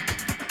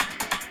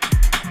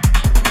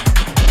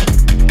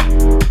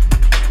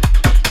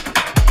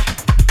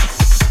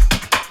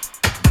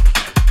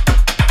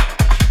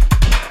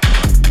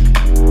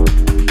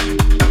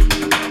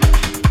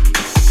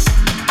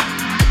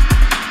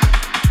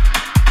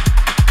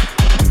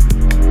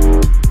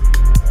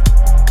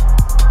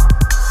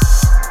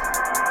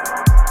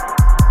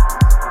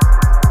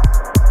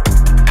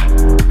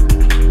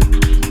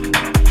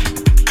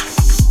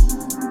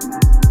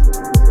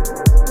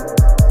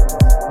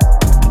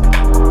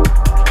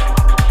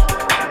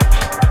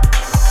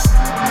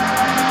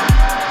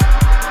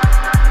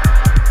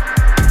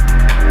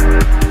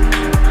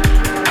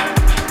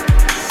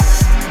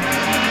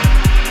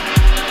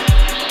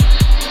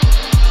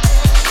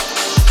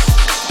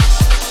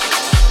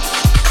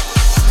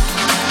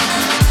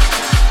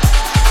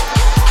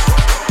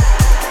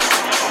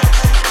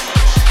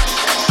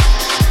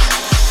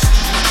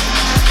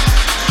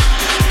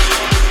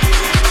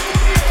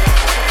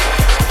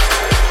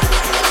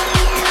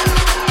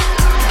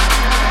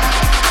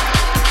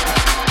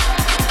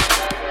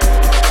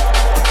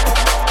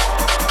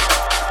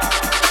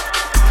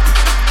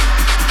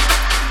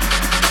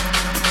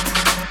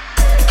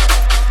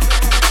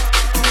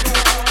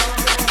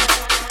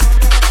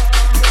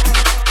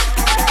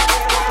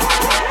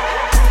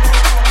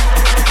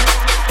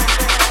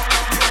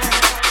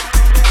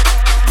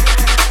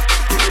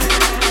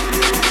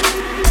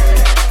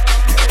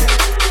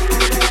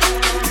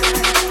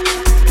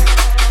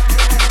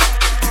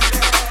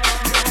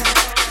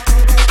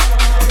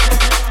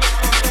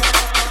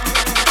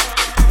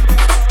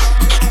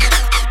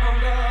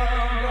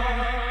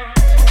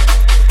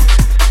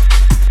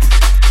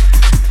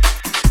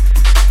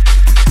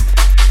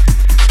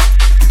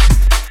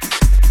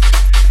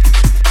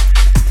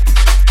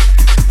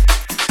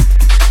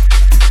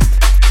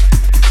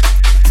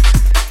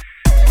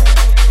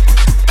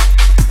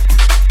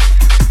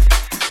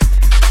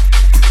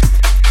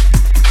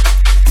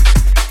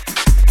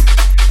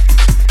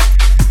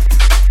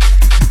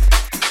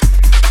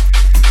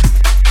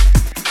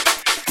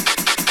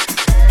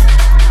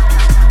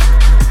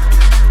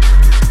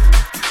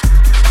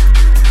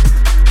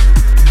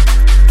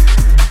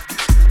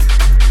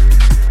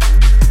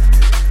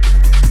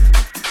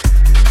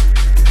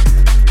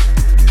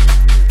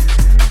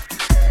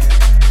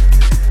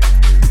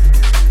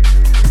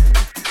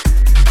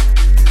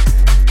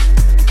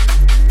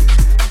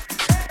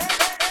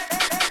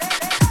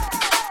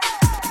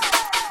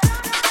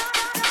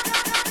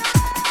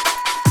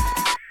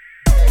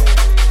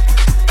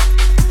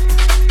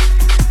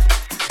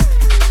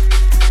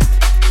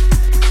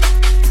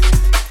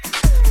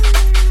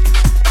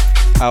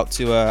 Out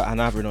to Ann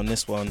Averin on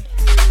this one.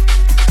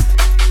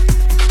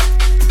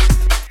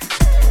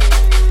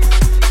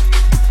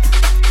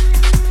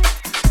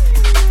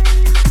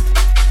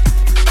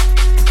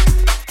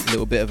 A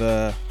little bit of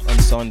a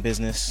unsigned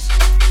business.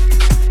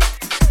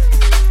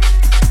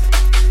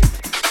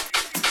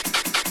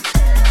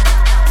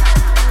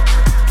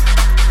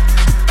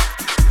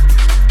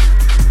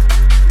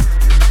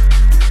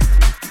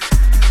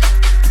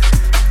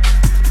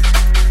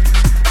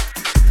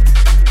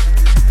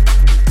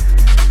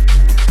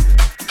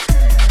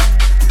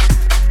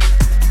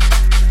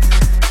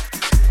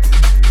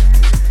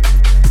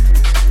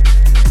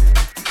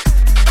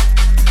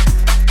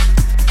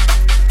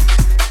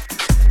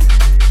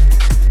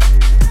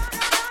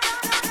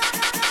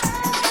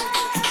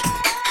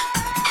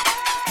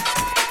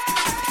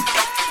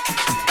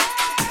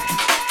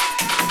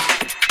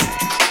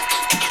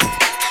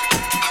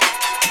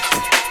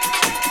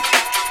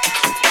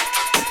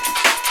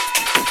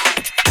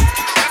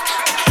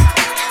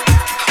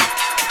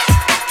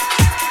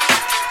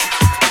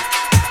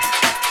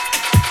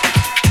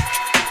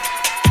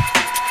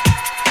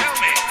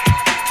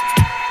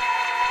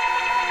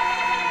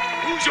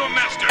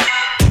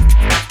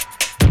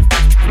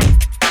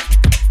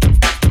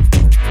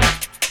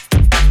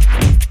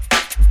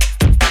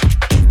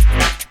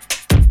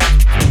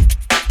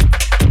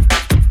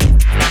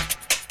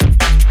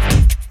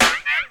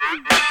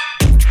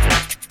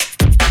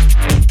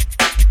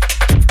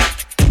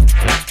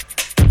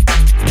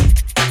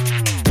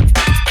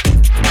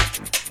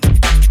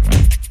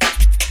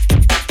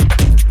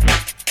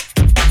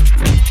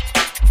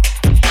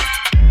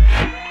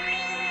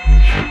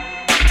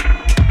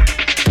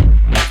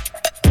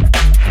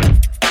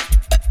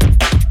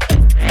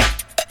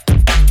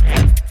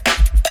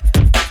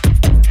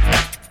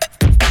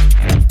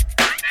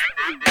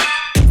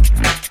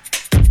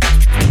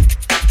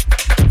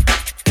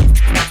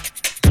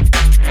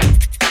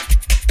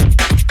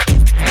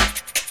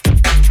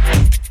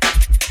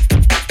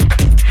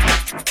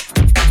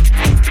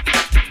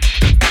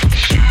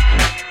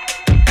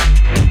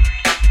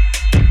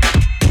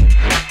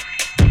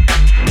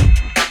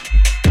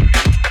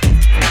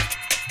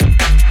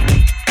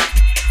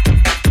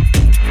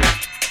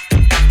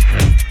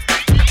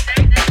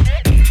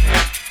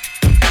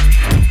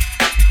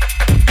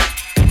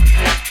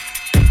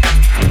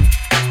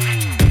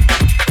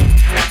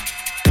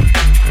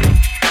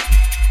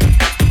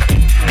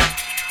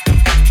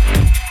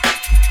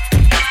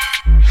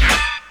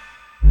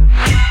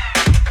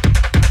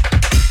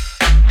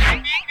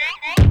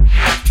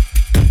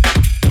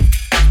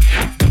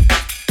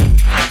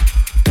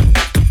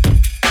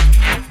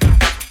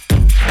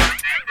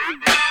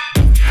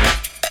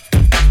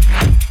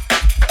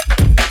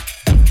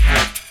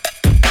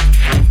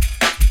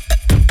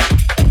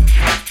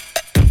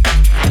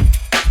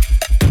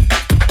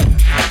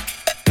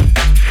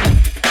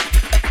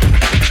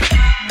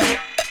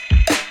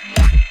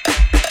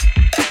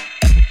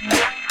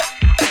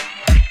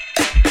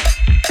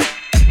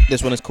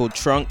 This one is called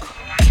Trunk.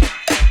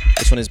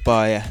 This one is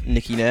by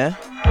Nicky Nair.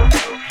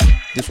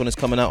 This one is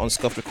coming out on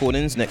Scuffed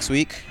Recordings next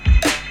week.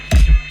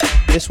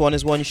 This one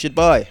is one you should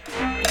buy.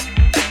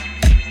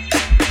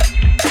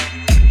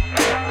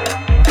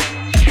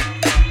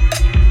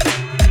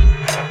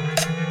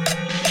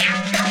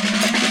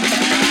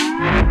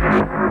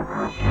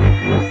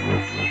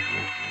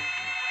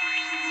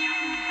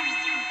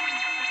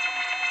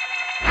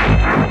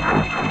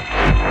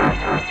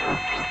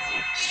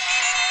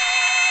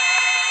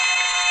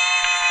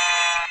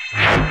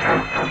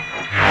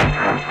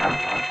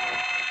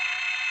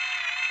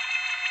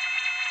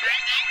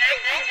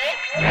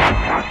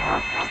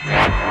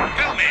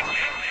 Tell me,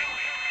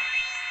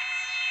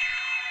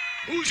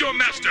 who's your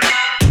master?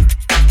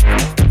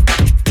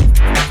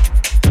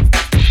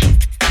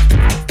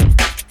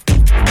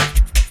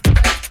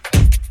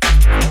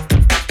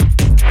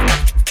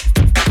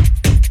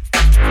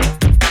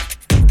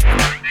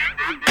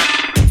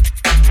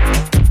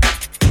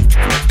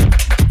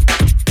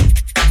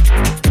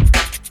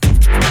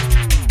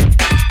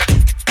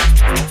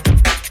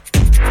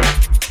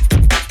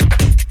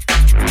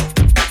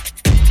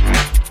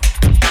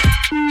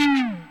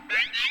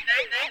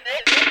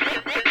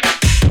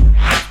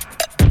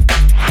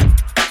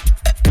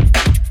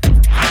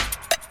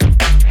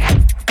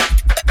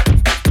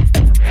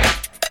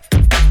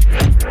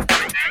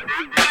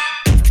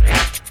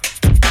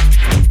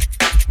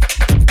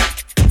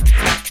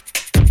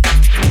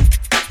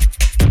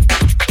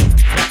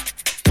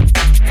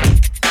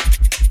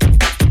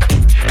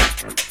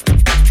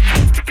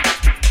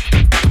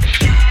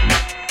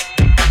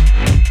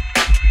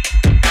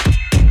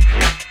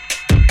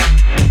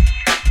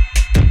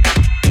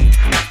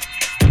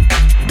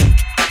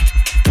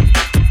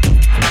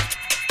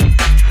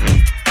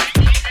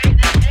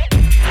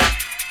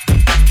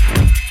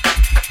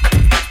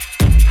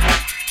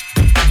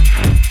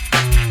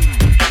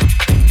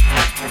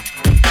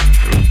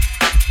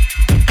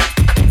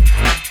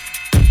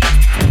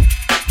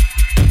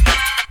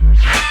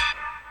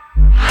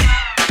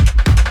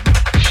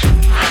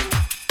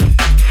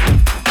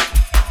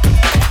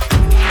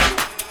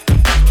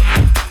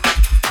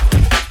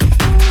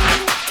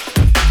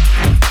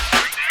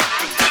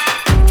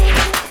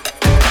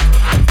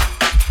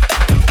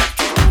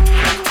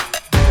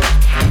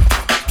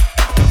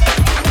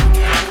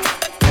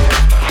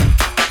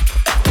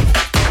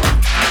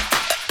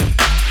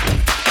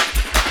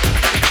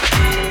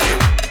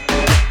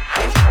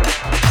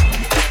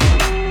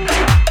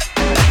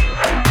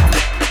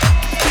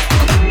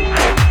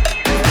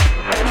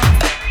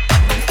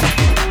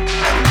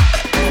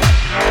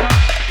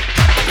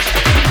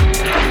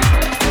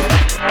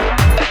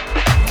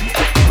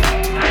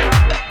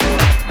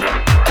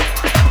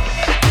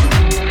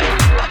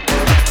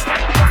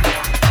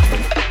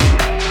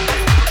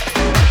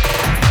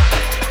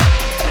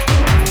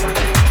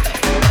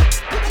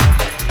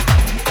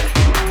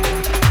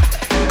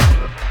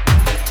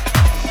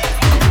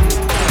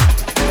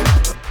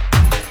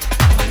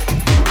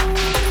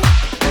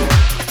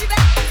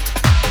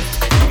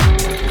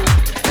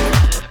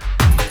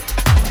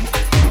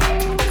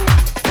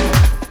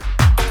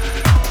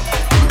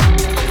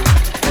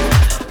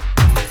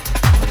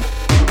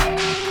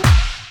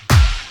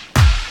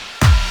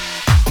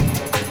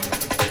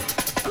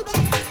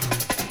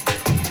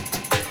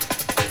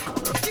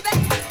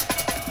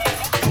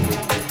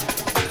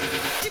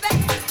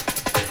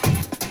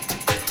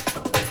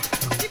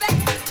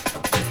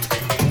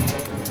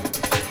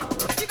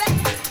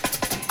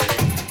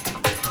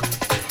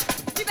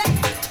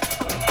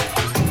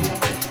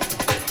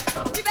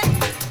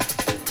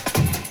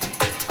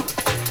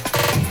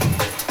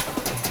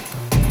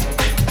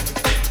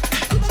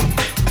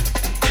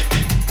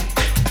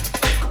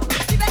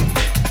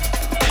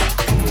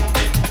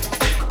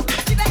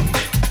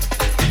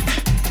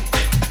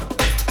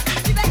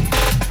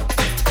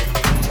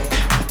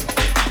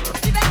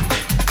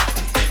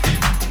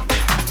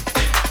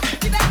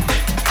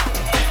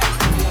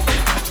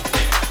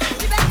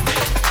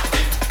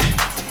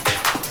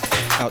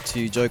 Out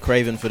to Joe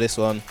Craven for this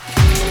one.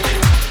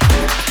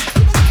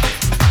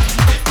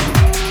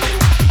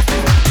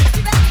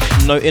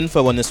 No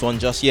info on this one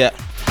just yet.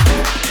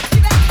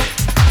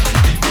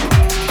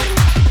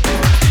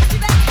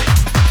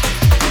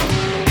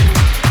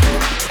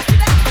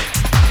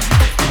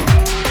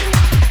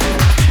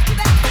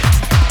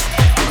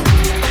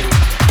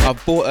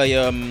 I've bought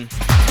a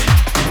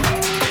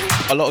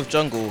lot of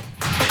jungle,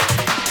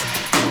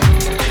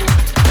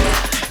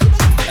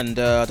 and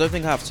I don't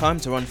think I have time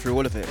to run through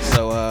all of it,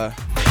 so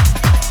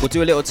we'll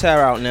do a little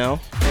tear out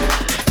now,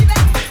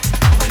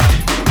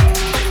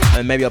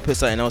 and maybe I'll put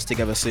something else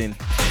together soon.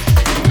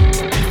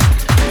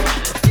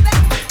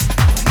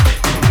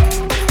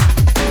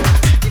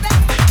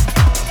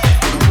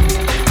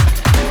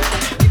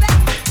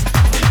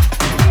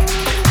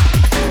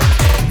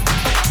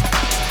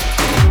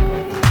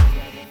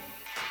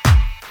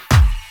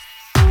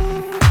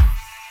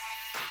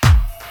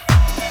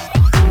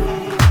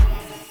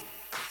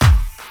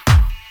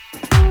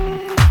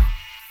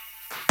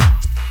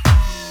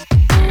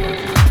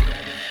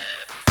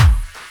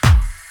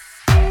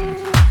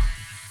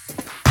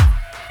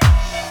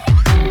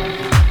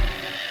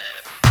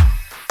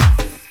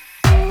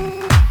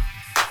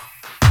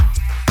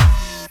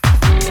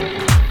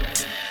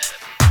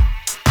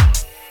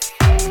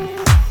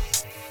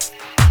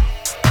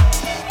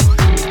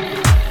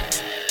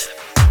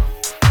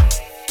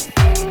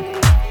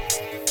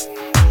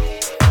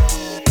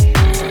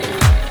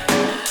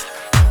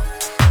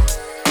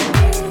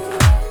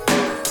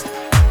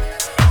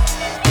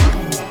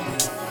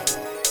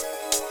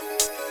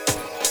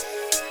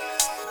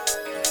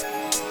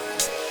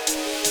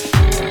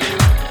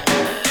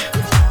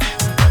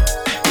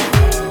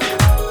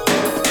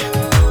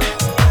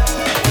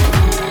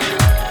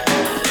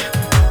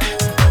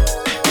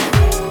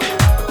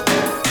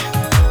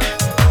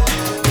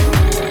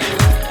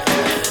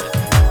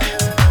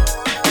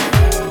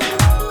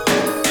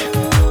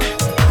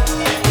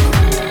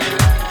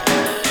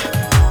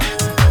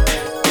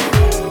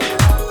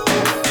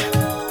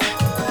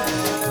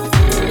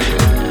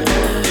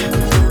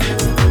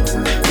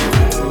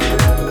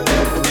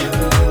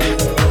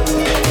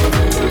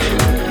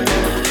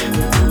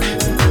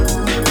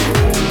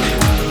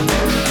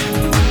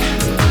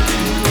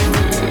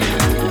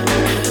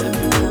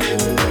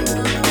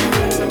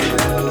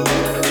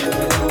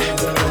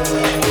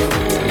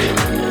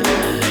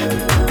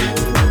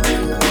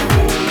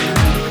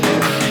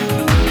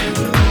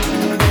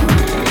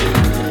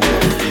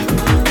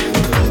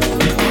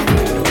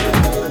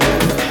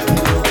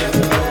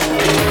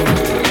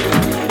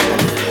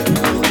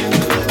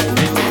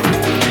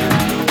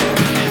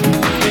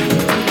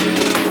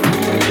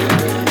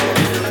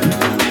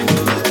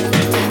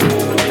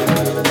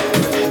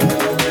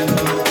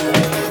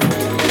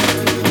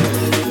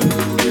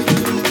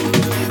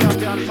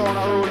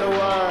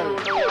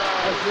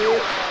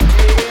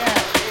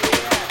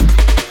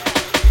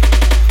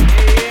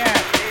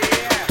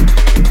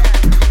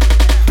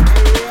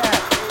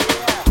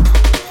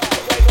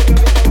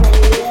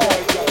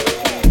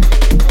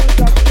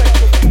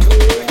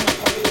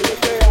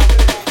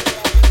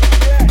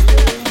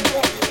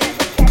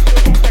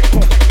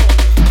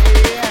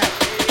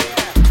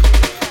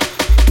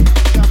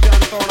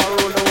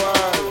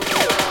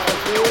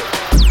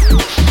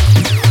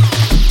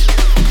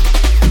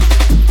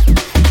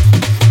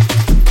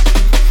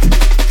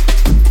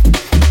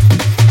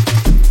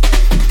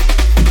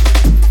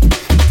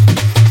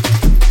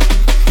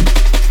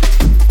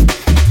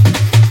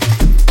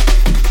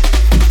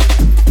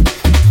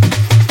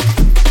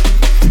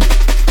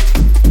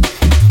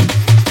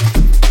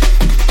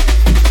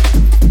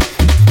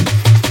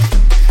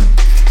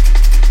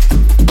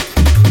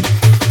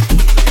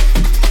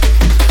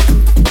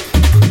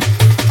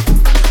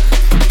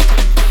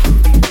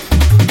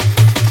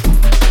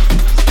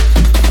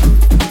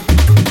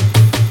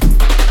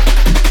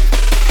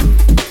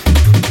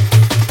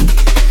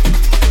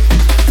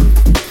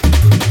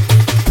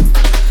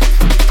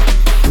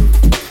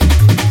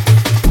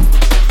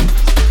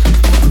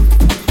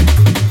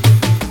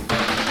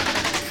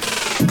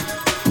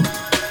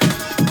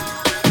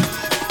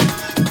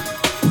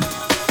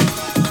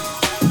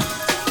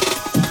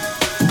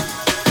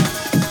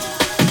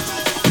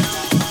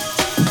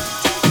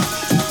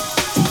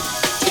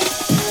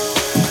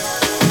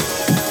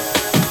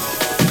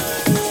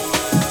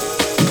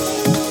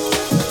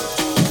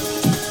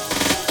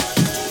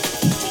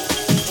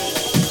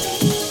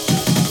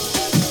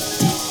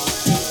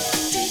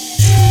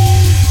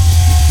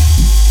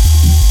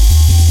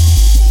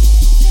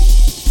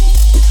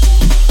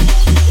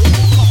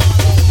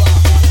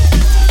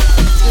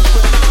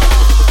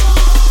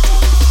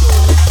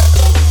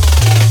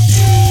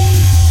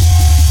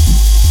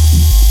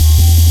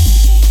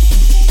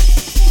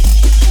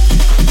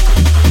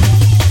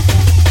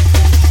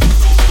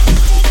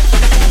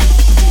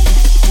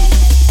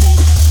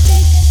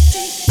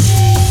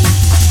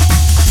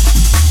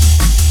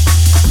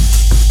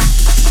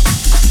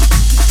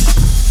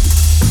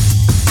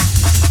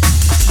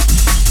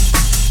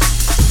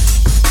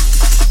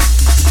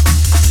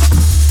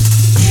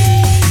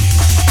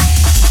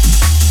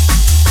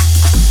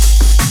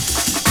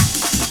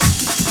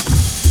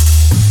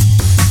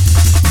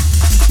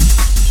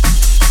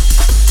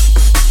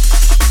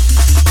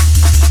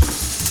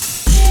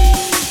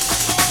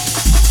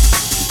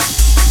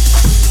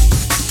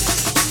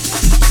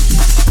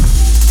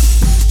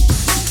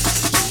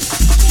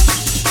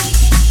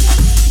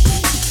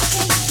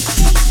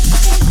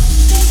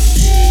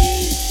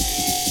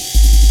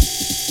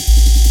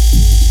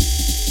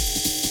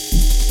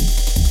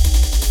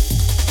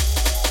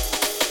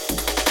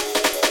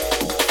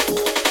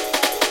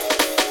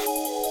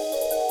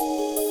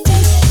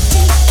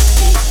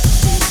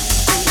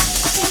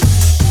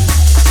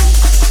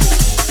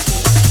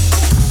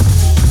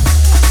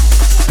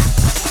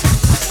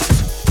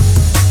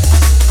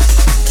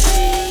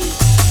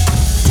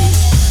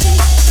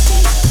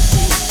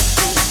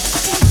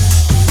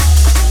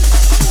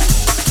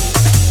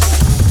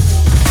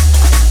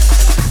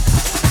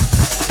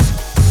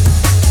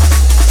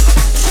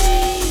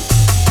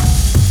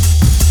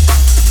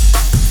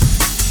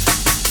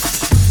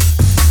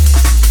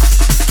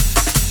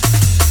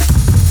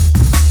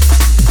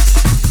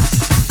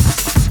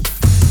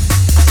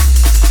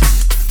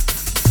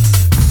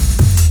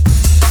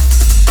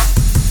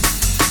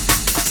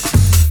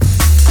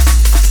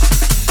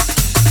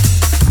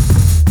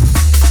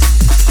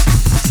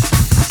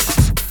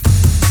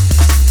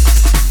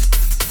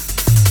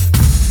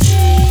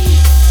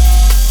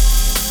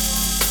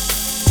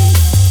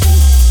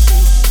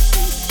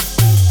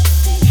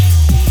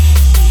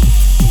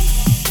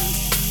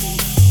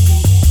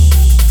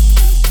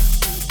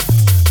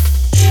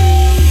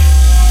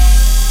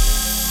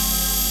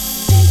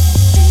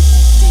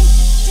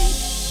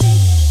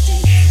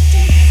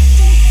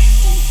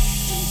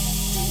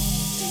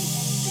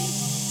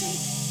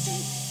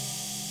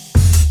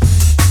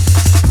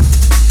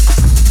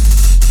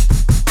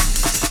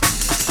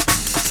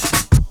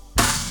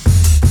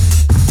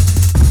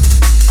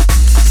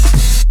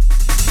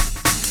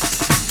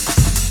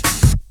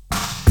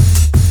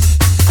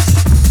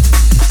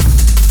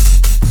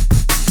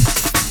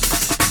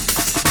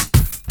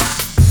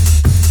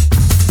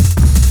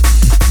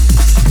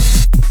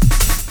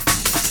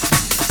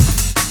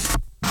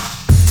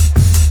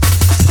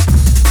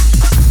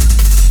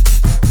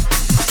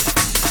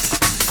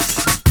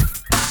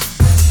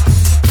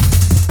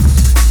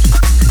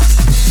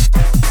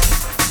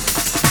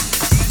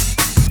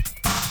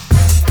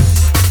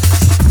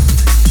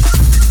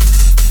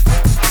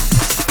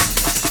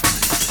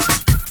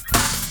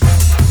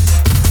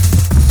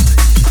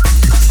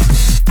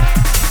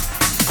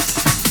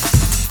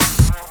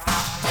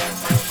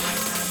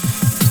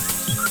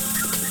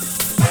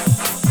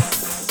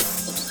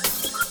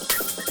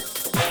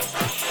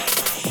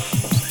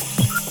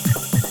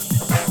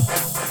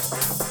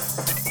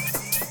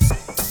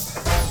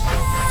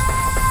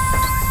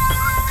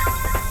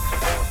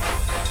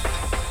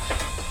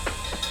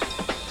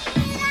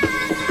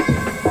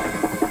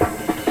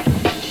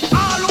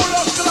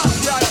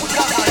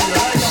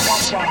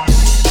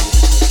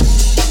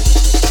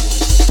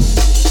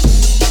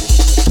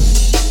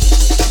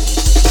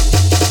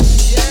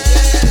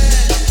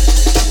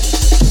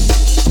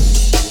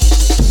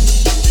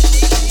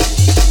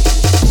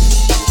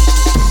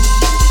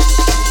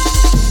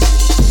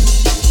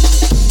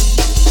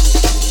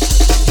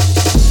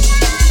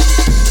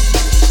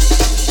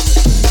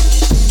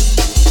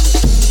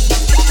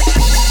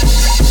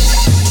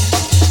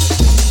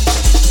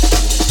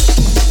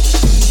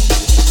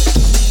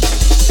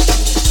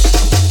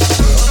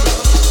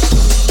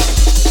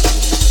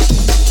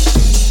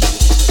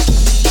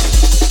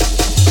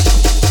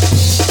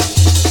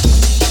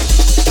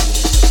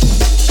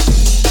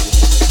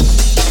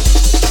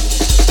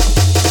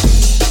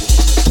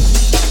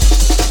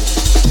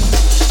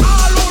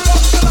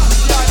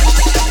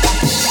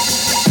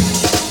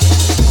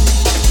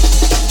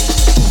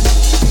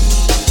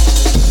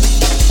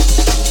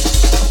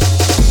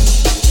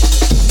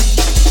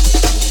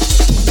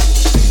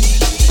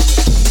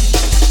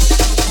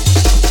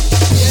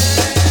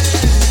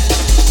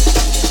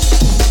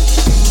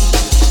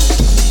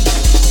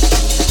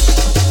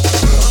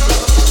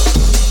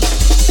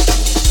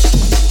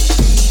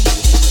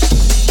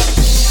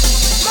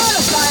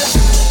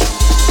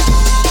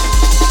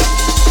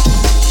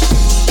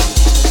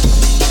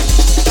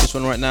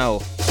 right now.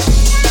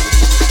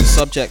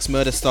 Subjects,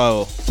 Murder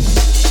Style.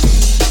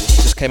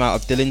 Just came out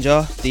of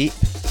Dillinger, Deep.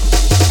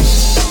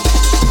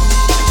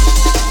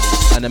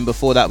 And then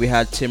before that we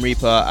had Tim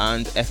Reaper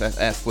and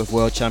FFF with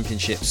World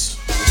Championships.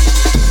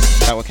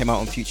 That one came out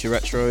on Future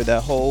Retro. Their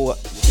whole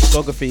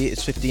discography is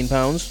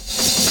 £15.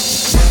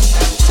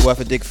 It's worth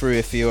a dig through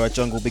if you're a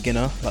jungle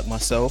beginner like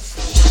myself.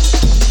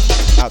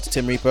 Out to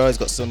Tim Reaper, he's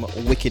got some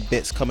wicked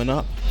bits coming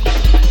up.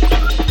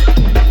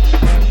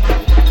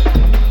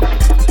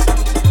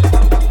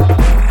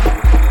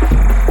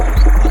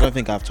 I don't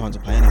think I have time to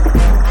play anything.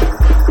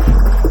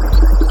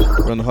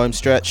 We're on the home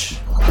stretch.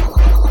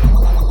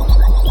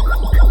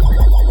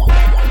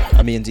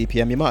 Me and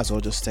DPM, you might as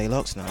well just stay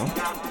locked now.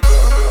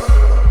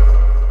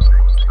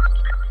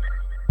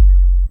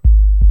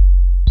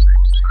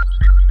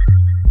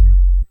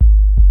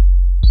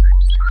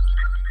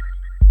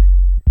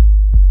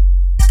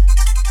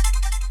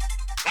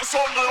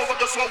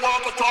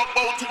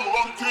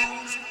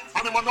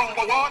 And I'm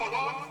number one.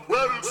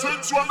 Well,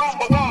 since you're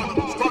number one,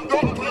 stand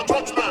up to your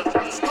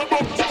judgment. Step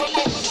up, step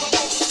up, step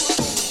up.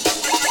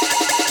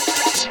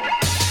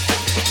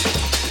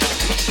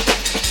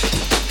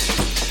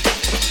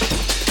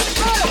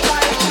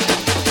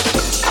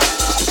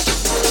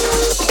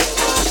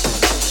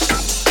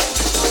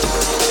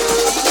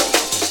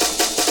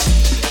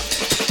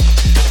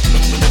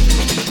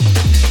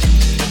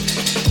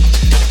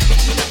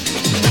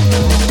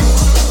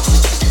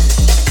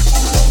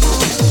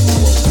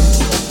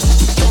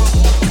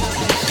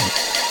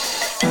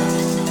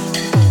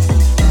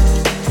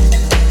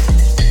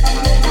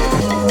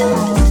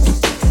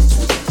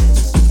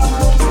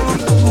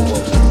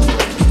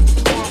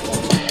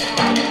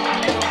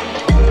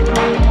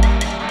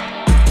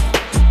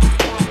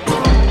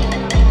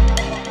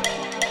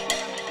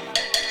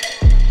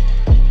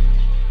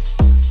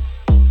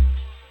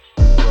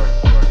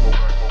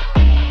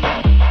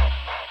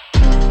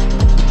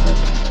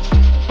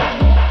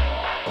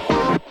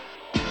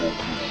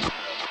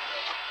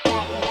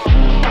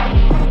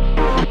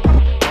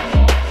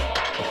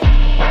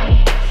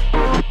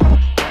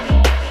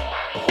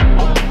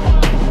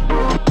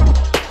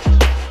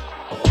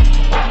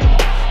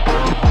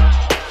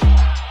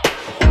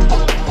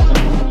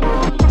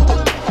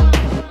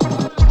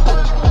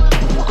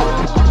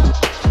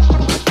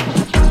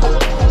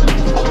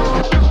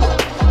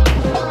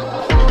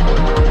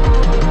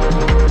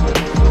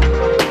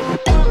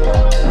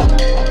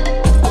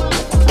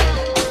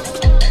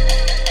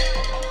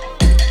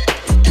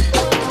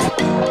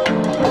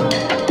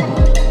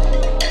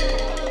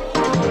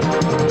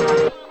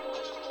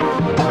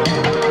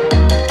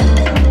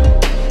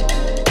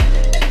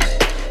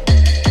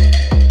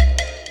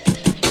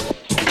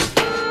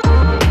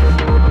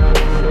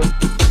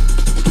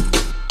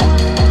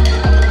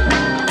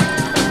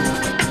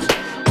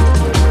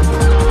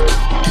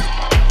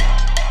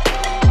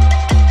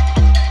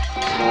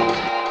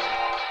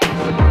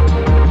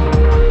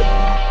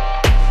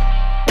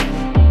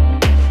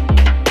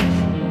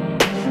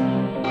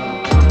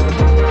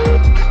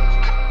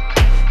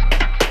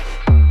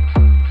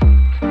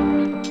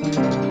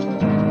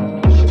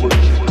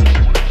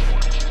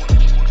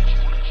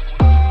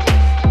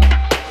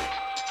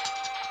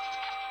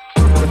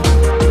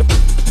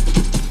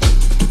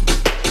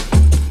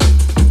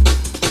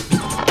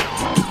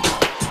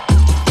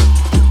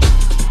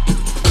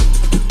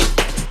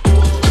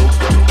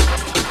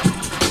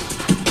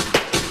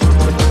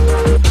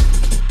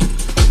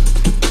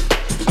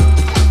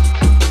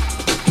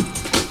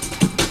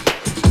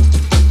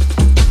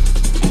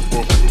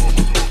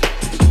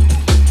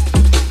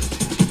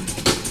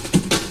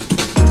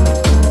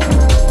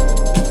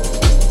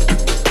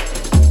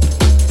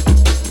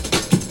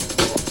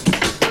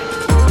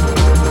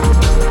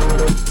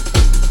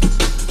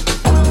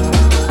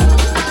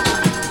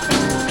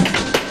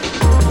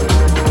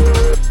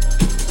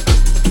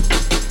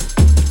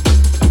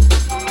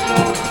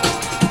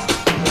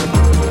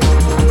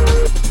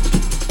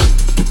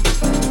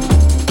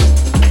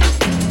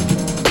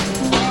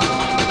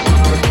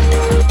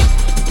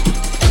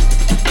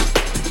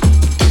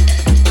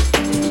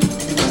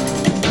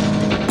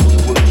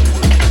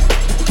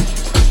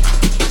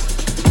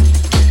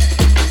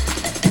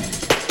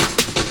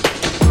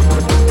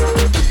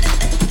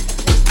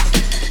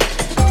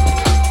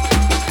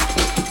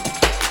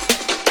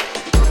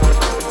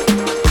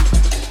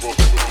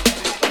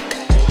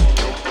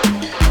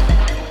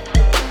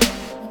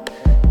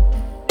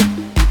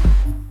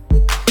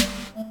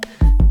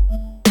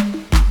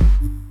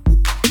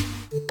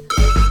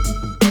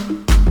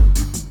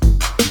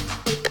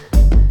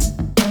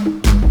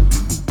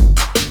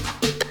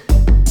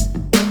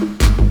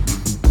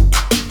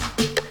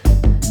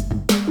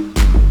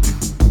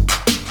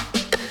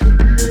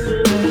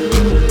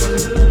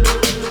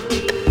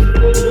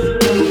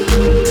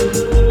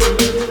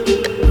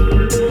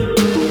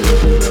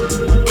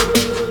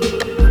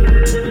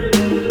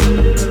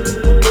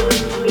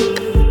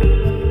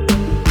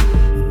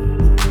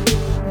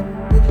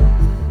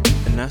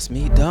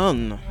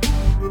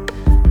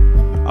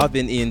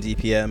 been Ian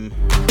DPM.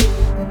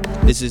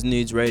 This is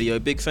Noods Radio.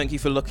 Big thank you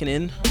for locking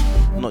in,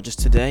 not just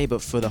today,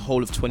 but for the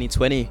whole of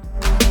 2020.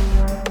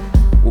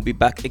 We'll be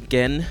back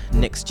again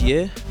next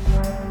year.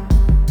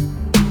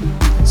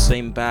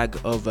 Same bag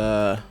of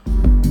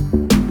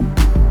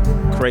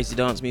crazy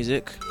dance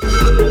music.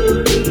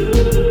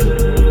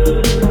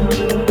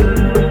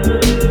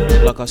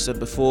 Like I said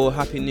before,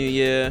 Happy New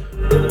Year,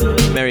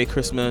 Merry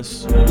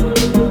Christmas,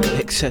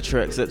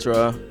 etc,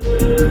 etc.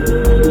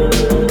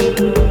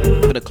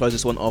 I'm gonna close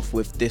this one off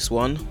with this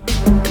one,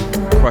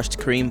 Crushed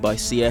Cream by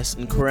CS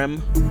and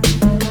Krem.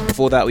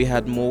 Before that we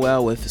had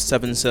Morwell with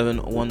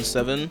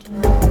 7717.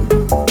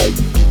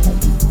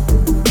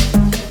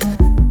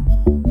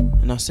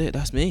 And that's it,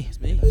 that's me.